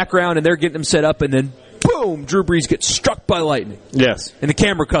lightning in the background, and they're getting him set up, and then boom, Drew Brees gets struck by lightning. Yes. And the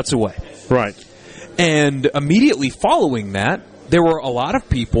camera cuts away. Right. And immediately following that, there were a lot of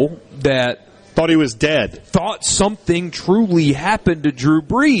people that thought he was dead. Thought something truly happened to Drew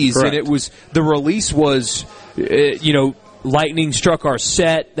Brees. Correct. And the release was, lightning struck our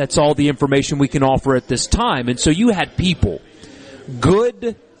set. That's all the information we can offer at this time. And so you had people,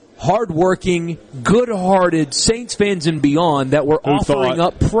 good, hardworking, good-hearted Saints fans and beyond, that were offering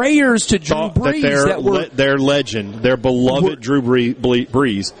up prayers to Drew Brees. Their legend, their beloved Drew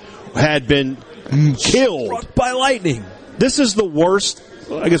Brees, had been killed. Struck by lightning. This is the worst.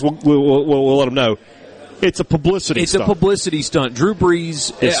 I guess we'll let them know. It's a publicity stunt. It's a publicity stunt. Drew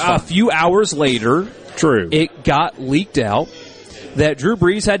Brees, a few hours later, it got leaked out that Drew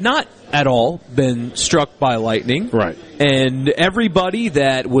Brees had not at all been struck by lightning. Right. And everybody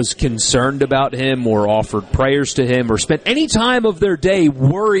that was concerned about him or offered prayers to him or spent any time of their day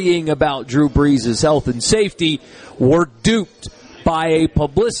worrying about Drew Brees' health and safety were duped by a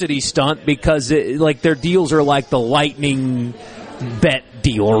publicity stunt because their deals are like the lightning bet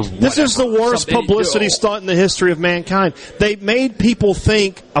deal or whatever. This is the worst publicity stunt in the history of mankind. They made people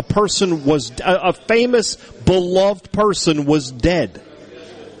think a person was a famous, beloved person was dead.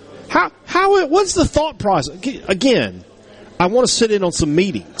 What's the thought process? Again, I want to sit in on some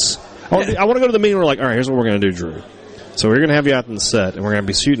meetings. I want to go to the meeting where we're like, all right, here's what we're going to do, Drew. So we're going to have you out on the set, and we're going to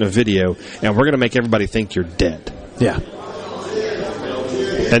be shooting a video, and we're going to make everybody think you're dead. Yeah.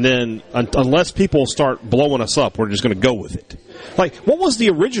 And then, unless people start blowing us up, we're just going to go with it. Like, what was the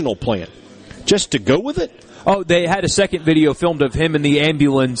original plan? Just to go with it? Oh, they had a second video filmed of him in the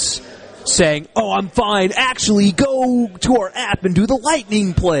ambulance saying, "Oh, I'm fine. Actually, go to our app and do the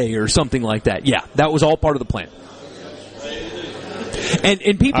lightning play," or something like that. Yeah, that was all part of the plan.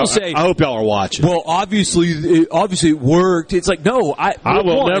 And people say, I hope y'all are watching. Well, obviously it worked. It's like, no, I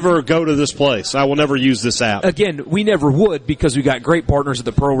will never go to this place. I will never use this app. Again, we never would because we got great partners at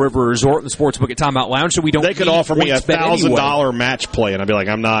the Pearl River Resort and the Sportsbook at Timeout Lounge, so we don't. They could offer me $1,000 match play, and I'd be like,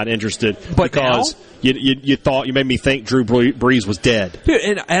 I'm not interested because you thought you made me think Drew Brees was dead. Dude,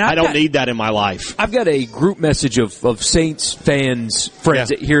 and I don't need that in my life. I've got a group message of Saints fans,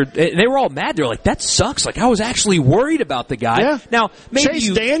 friends here, and they were all mad. They're like, that sucks. Like, I was actually worried about the guy. Yeah. Now,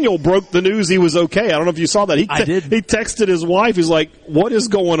 Chase Daniel broke the news he was okay. I don't know if you saw that. I did. He texted his wife. He's like, "What is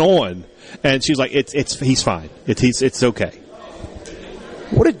going on?" And she's like, "He's fine. It's okay."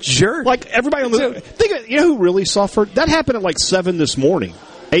 What a jerk! Like everybody on the you know who really suffered? That happened at like 7 this morning.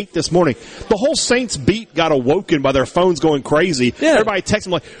 8 this morning. The whole Saints beat got awoken by their phones going crazy. Yeah. Everybody texts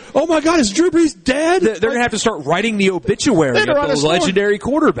them like, "Oh my God, is Drew Brees dead?" They're going to have to start writing the obituary of the legendary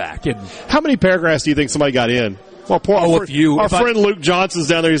quarterback. And how many paragraphs do you think somebody got in? Well, our friend Luke Johnson's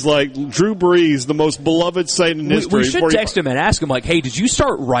down there. He's like, Drew Brees, the most beloved Saint in history. We should text him and ask him, like, hey, did you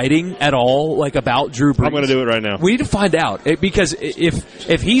start writing at all, like, about Drew Brees? I'm going to do it right now. We need to find out. Because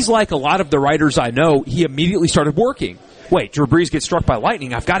if he's like a lot of the writers I know, he immediately started working. Wait, Drew Brees gets struck by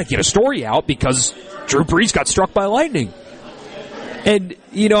lightning. I've got to get a story out because Drew Brees got struck by lightning. And,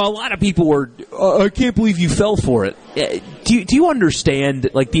 a lot of people were, I can't believe you fell for it. Do you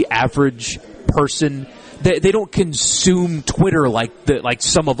understand, like, the average person they don't consume Twitter like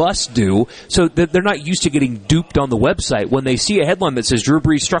some of us do, so they're not used to getting duped on the website. When they see a headline that says Drew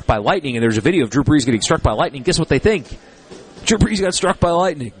Brees struck by lightning and there's a video of Drew Brees getting struck by lightning, guess what they think? Drew Brees got struck by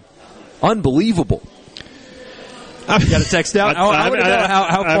lightning. Unbelievable. You got a text out? I want to know how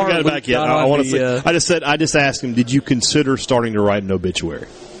far I haven't got it back yet. I want to see. I just asked him, did you consider starting to write an obituary?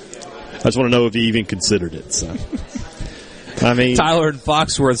 I just want to know if he even considered it. So. I mean, Tyler in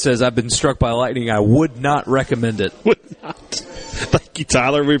Foxworth says, I've been struck by lightning. I would not recommend it. Would not. Thank you,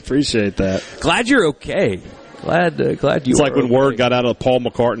 Tyler. We appreciate that. Glad you're okay. Glad you It's like when word got out of Paul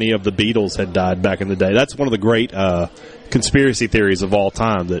McCartney of the Beatles had died back in the day. That's one of the great conspiracy theories of all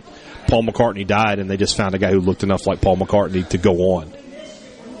time, that Paul McCartney died and they just found a guy who looked enough like Paul McCartney to go on.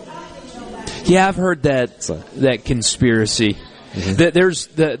 Yeah, I've heard that conspiracy. Mm-hmm. There's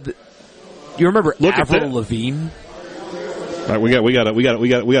you remember Avril Lavigne? All right, we got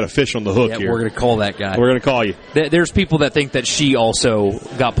a fish on the hook here. We're going to call that guy. We're going to call you. There's people that think that she also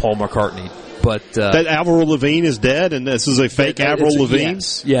got Paul McCartney, but that Avril Lavigne is dead, and this is a fake Avril Lavigne.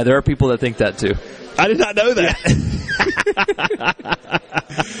 Yes. Yeah, there are people that think that too. I did not know that.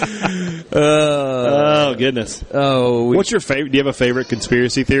 Oh goodness. Oh, what's your favorite? Do you have a favorite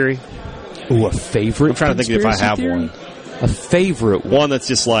conspiracy theory? Ooh, a favorite? I'm trying to think if I have theory? one. A favorite one that's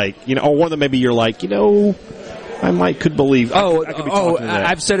just like, or one that maybe you're like, I could believe.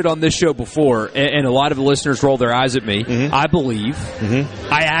 I've said it on this show before, and a lot of the listeners roll their eyes at me. Mm-hmm. I believe.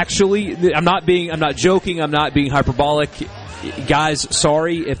 Mm-hmm. I'm not joking. I'm not being hyperbolic. Guys,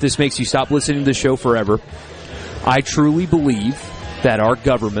 sorry if this makes you stop listening to the show forever. I truly believe that our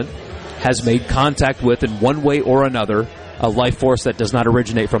government has made contact with, in one way or another, a life force that does not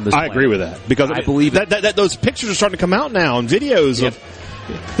originate from this planet. I agree with that, because I believe that those pictures are starting to come out now and videos of.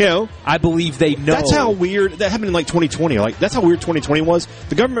 I believe they know. That's how weird that happened in 2020. That's how weird 2020 was.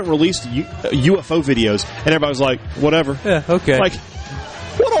 The government released UFO videos, and everybody was like, "Whatever." Yeah, okay.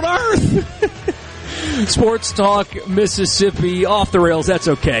 What on earth? Sports Talk Mississippi off the rails. That's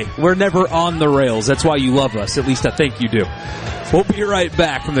okay. We're never on the rails. That's why you love us. At least I think you do. We'll be right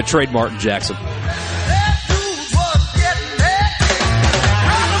back from the Trade Mart in Jackson.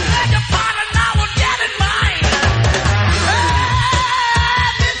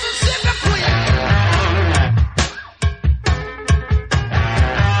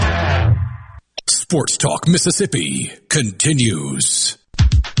 Sports Talk Mississippi continues.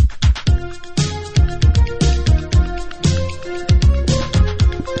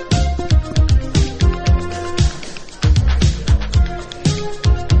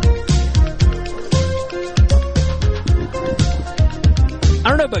 I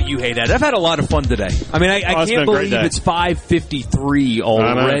don't know about you, Hey Dad. I've had a lot of fun today. I mean, I can't believe it's 5:53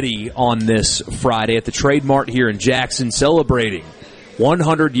 already on this Friday at the Trade Mart here in Jackson, celebrating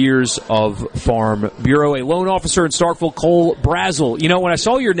 100 years of Farm Bureau. A loan officer in Starkville, Cole Brazel. When I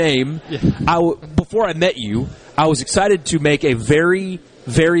saw your name, before I met you, I was excited to make a very,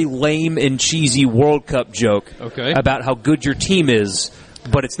 very lame and cheesy World Cup joke about how good your team is.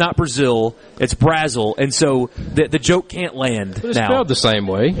 But it's not Brazil, it's Brazel, and so the joke can't land but it's now. spelled the same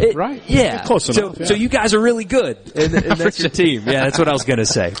way, right? Yeah. Close enough. So you guys are really good, and that's your team. Yeah, that's what I was going to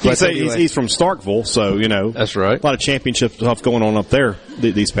say. He's from Starkville, so, That's right. A lot of championship stuff going on up there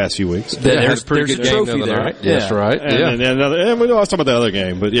these past few weeks. There's a pretty good trophy game there. Night. Yeah. That's right. And we lost some of the other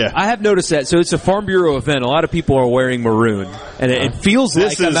game, but yeah. I have noticed that. So it's a Farm Bureau event. A lot of people are wearing maroon, and it feels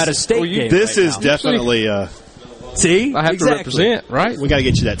like I'm at a state game. This is definitely... See, I have to represent, right? We got to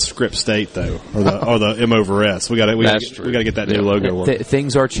get you that script state though, or the M over S. We got to get that new logo working.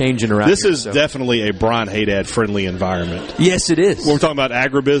 Things are changing around. This is definitely a Brian Haydad friendly environment. Yes, it is. When we're talking about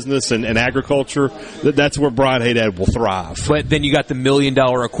agribusiness and agriculture, that's where Brian Haydad will thrive. But then you got the $1 million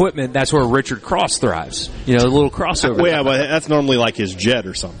equipment. That's where Richard Cross thrives. The little crossover. Well, yeah, but that's normally like his jet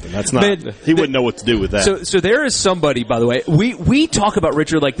or something. That's not. He wouldn't know what to do with that. So there is somebody, by the way. We talk about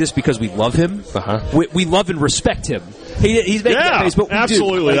Richard like this because we love him. We love and respect him. He's making that face, but we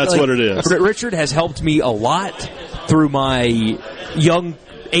absolutely, that's what it is. Richard has helped me a lot through my young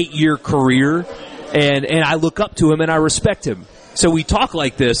 8-year career, and I look up to him and I respect him. So we talk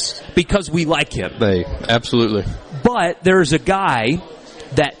like this because we like him. Absolutely. But there's a guy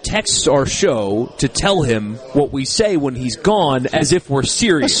that texts our show to tell him what we say when he's gone, as if we're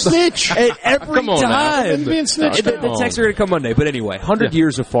serious. A snitch. And every time. Being snitched the texts are going to come Monday. But anyway, 100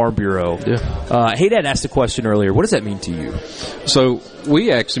 years of Farm Bureau. Hey Dad asked a question earlier. What does that mean to you? So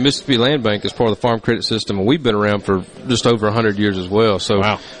we actually, Mississippi Land Bank is part of the Farm Credit System, and we've been around for just over 100 years as well. So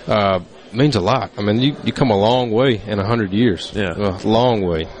means a lot. I mean, you come a long way in 100 years. Yeah. A long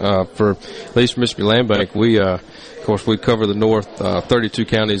way. For at least Mississippi Land Bank, we, of course, we cover the north 32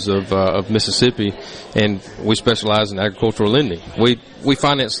 counties of Mississippi, and we specialize in agricultural lending. We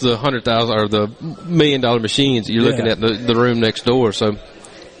finance the $100,000 or the $1 million machines that you're looking at the room next door. So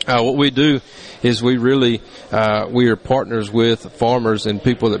what we do is we really we are partners with farmers and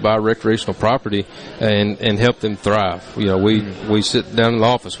people that buy recreational property and help them thrive. You know, we sit down in the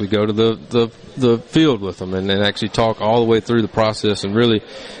office, we go to the field with them and actually talk all the way through the process and really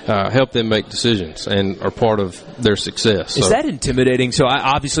help them make decisions and are part of their success. Is that intimidating? So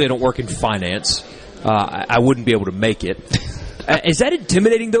I don't work in finance. I wouldn't be able to make it. Is that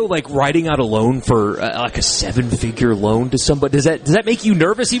intimidating though? Like writing out a loan for like a 7-figure loan to somebody? Does that make you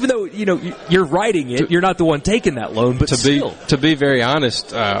nervous? Even though you're writing it, you're not the one taking that loan. But to be very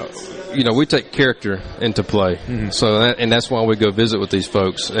honest, we take character into play. Mm-hmm. So that's why we go visit with these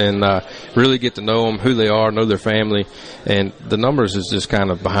folks and really get to know them, who they are, know their family, and the numbers is just kind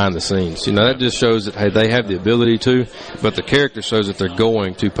of behind the scenes. That just shows that they have the ability to, but the character shows that they're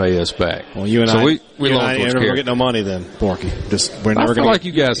going to pay us back. Well, you and so I, we never going to get no money then, Borky. We're never I feel like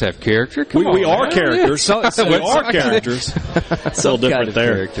you guys have character. We are characters. We are characters. It's a little different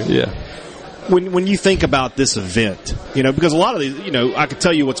there. Character. Yeah. When you think about this event, because a lot of these, I could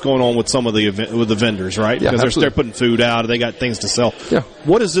tell you what's going on with some of the with the vendors, right? Yeah, because they're putting food out, they got things to sell. Yeah.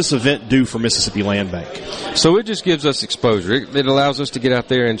 What does this event do for Mississippi Land Bank? So it just gives us exposure. It allows us to get out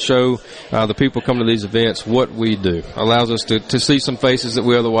there and show the people coming to these events what we do. Allows us to see some faces that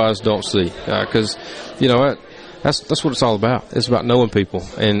we otherwise don't see. Because, that's what it's all about. It's about knowing people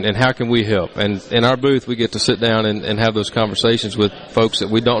and how can we help. And in our booth, we get to sit down and have those conversations with folks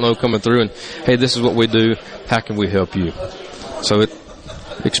that we don't know coming through. And, hey, this is what we do. How can we help you? So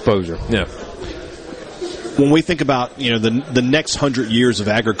exposure. Yeah. When we think about, the next 100 years of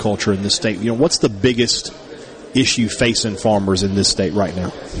agriculture in this state, what's the biggest issue facing farmers in this state right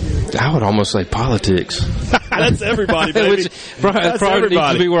now? I would almost say politics. That's everybody, baby. Which probably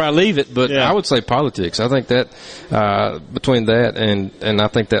needs to be where I leave it, but I would say politics. I think that between that and I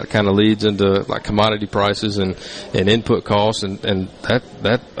think that kind of leads into like commodity prices and input costs, and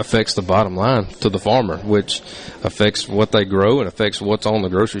that affects the bottom line to the farmer, which affects what they grow and affects what's on the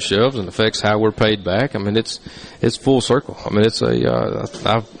grocery shelves and affects how we're paid back. I mean, it's full circle. I mean, it's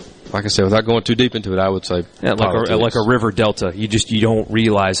like I said, without going too deep into it, I would say like a river delta. You don't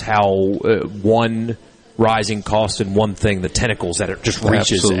realize how one rising cost in one thing, the tentacles that it just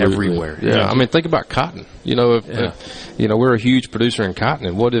reaches everywhere. Yeah. I mean, think about cotton. We're a huge producer in cotton,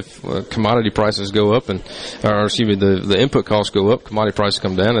 and what if commodity prices go up the input costs go up, commodity prices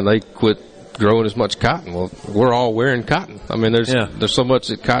come down, and they quit growing as much cotton? Well, we're all wearing cotton. I mean, there's so much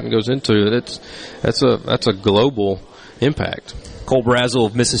that cotton goes into it. That's a global impact. Cole Brazel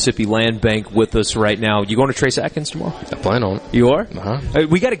of Mississippi Land Bank with us right now. You going to Trace Atkins tomorrow? I plan on it. You are? Uh-huh.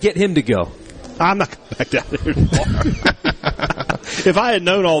 We got to get him to go. I'm not going back down there tomorrow. If I had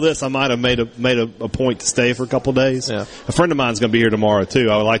known all this, I might have made a point to stay for a couple of days. Yeah. A friend of mine's going to be here tomorrow too.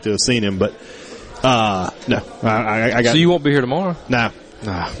 I would like to have seen him, but no. I got. So you won't be here tomorrow? No.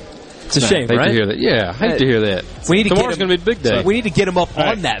 It's a shame, hate right? To hear that. Yeah, hate to hear that. Tomorrow's going to be a big day. We need to get him up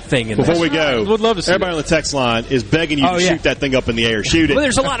on that thing. Before we go, would love to see everybody on the text line is begging you to shoot that thing up in the air. Shoot it. Well,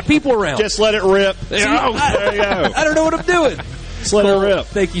 there's a lot of people around. Just let it rip. There you go. I don't know what I'm doing. Just let it rip.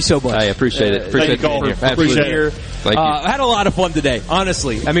 Thank you so much. I appreciate it. Appreciate it. Thank you. I had a lot of fun today,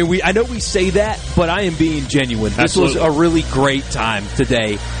 honestly. I mean, I know we say that, but I am being genuine. This was a really great time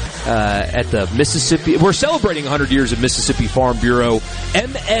today. At the Mississippi. We're celebrating 100 years of Mississippi Farm Bureau.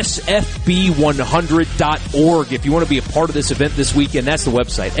 MSFB100.org. If you want to be a part of this event this weekend, that's the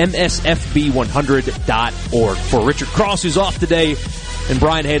website. MSFB100.org. For Richard Cross, who's off today, and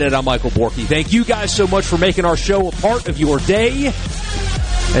Brian Haydad, I'm Michael Borky. Thank you guys so much for making our show a part of your day.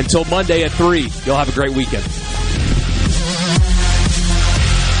 Until Monday at 3, you'll have a great weekend.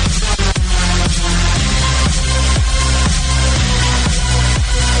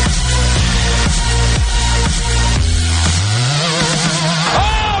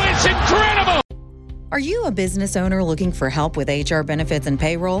 Are you a business owner looking for help with HR benefits and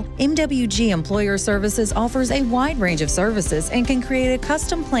payroll? MWG Employer Services offers a wide range of services and can create a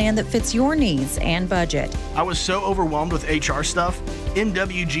custom plan that fits your needs and budget. I was so overwhelmed with HR stuff.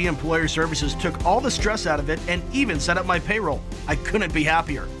 MWG Employer Services took all the stress out of it and even set up my payroll. I couldn't be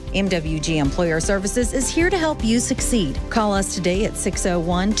happier. MWG Employer Services is here to help you succeed. Call us today at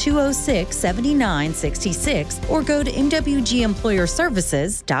 601-206-7966 or go to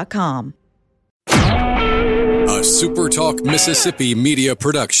MWGEmployerServices.com. A SuperTalk Mississippi media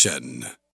production.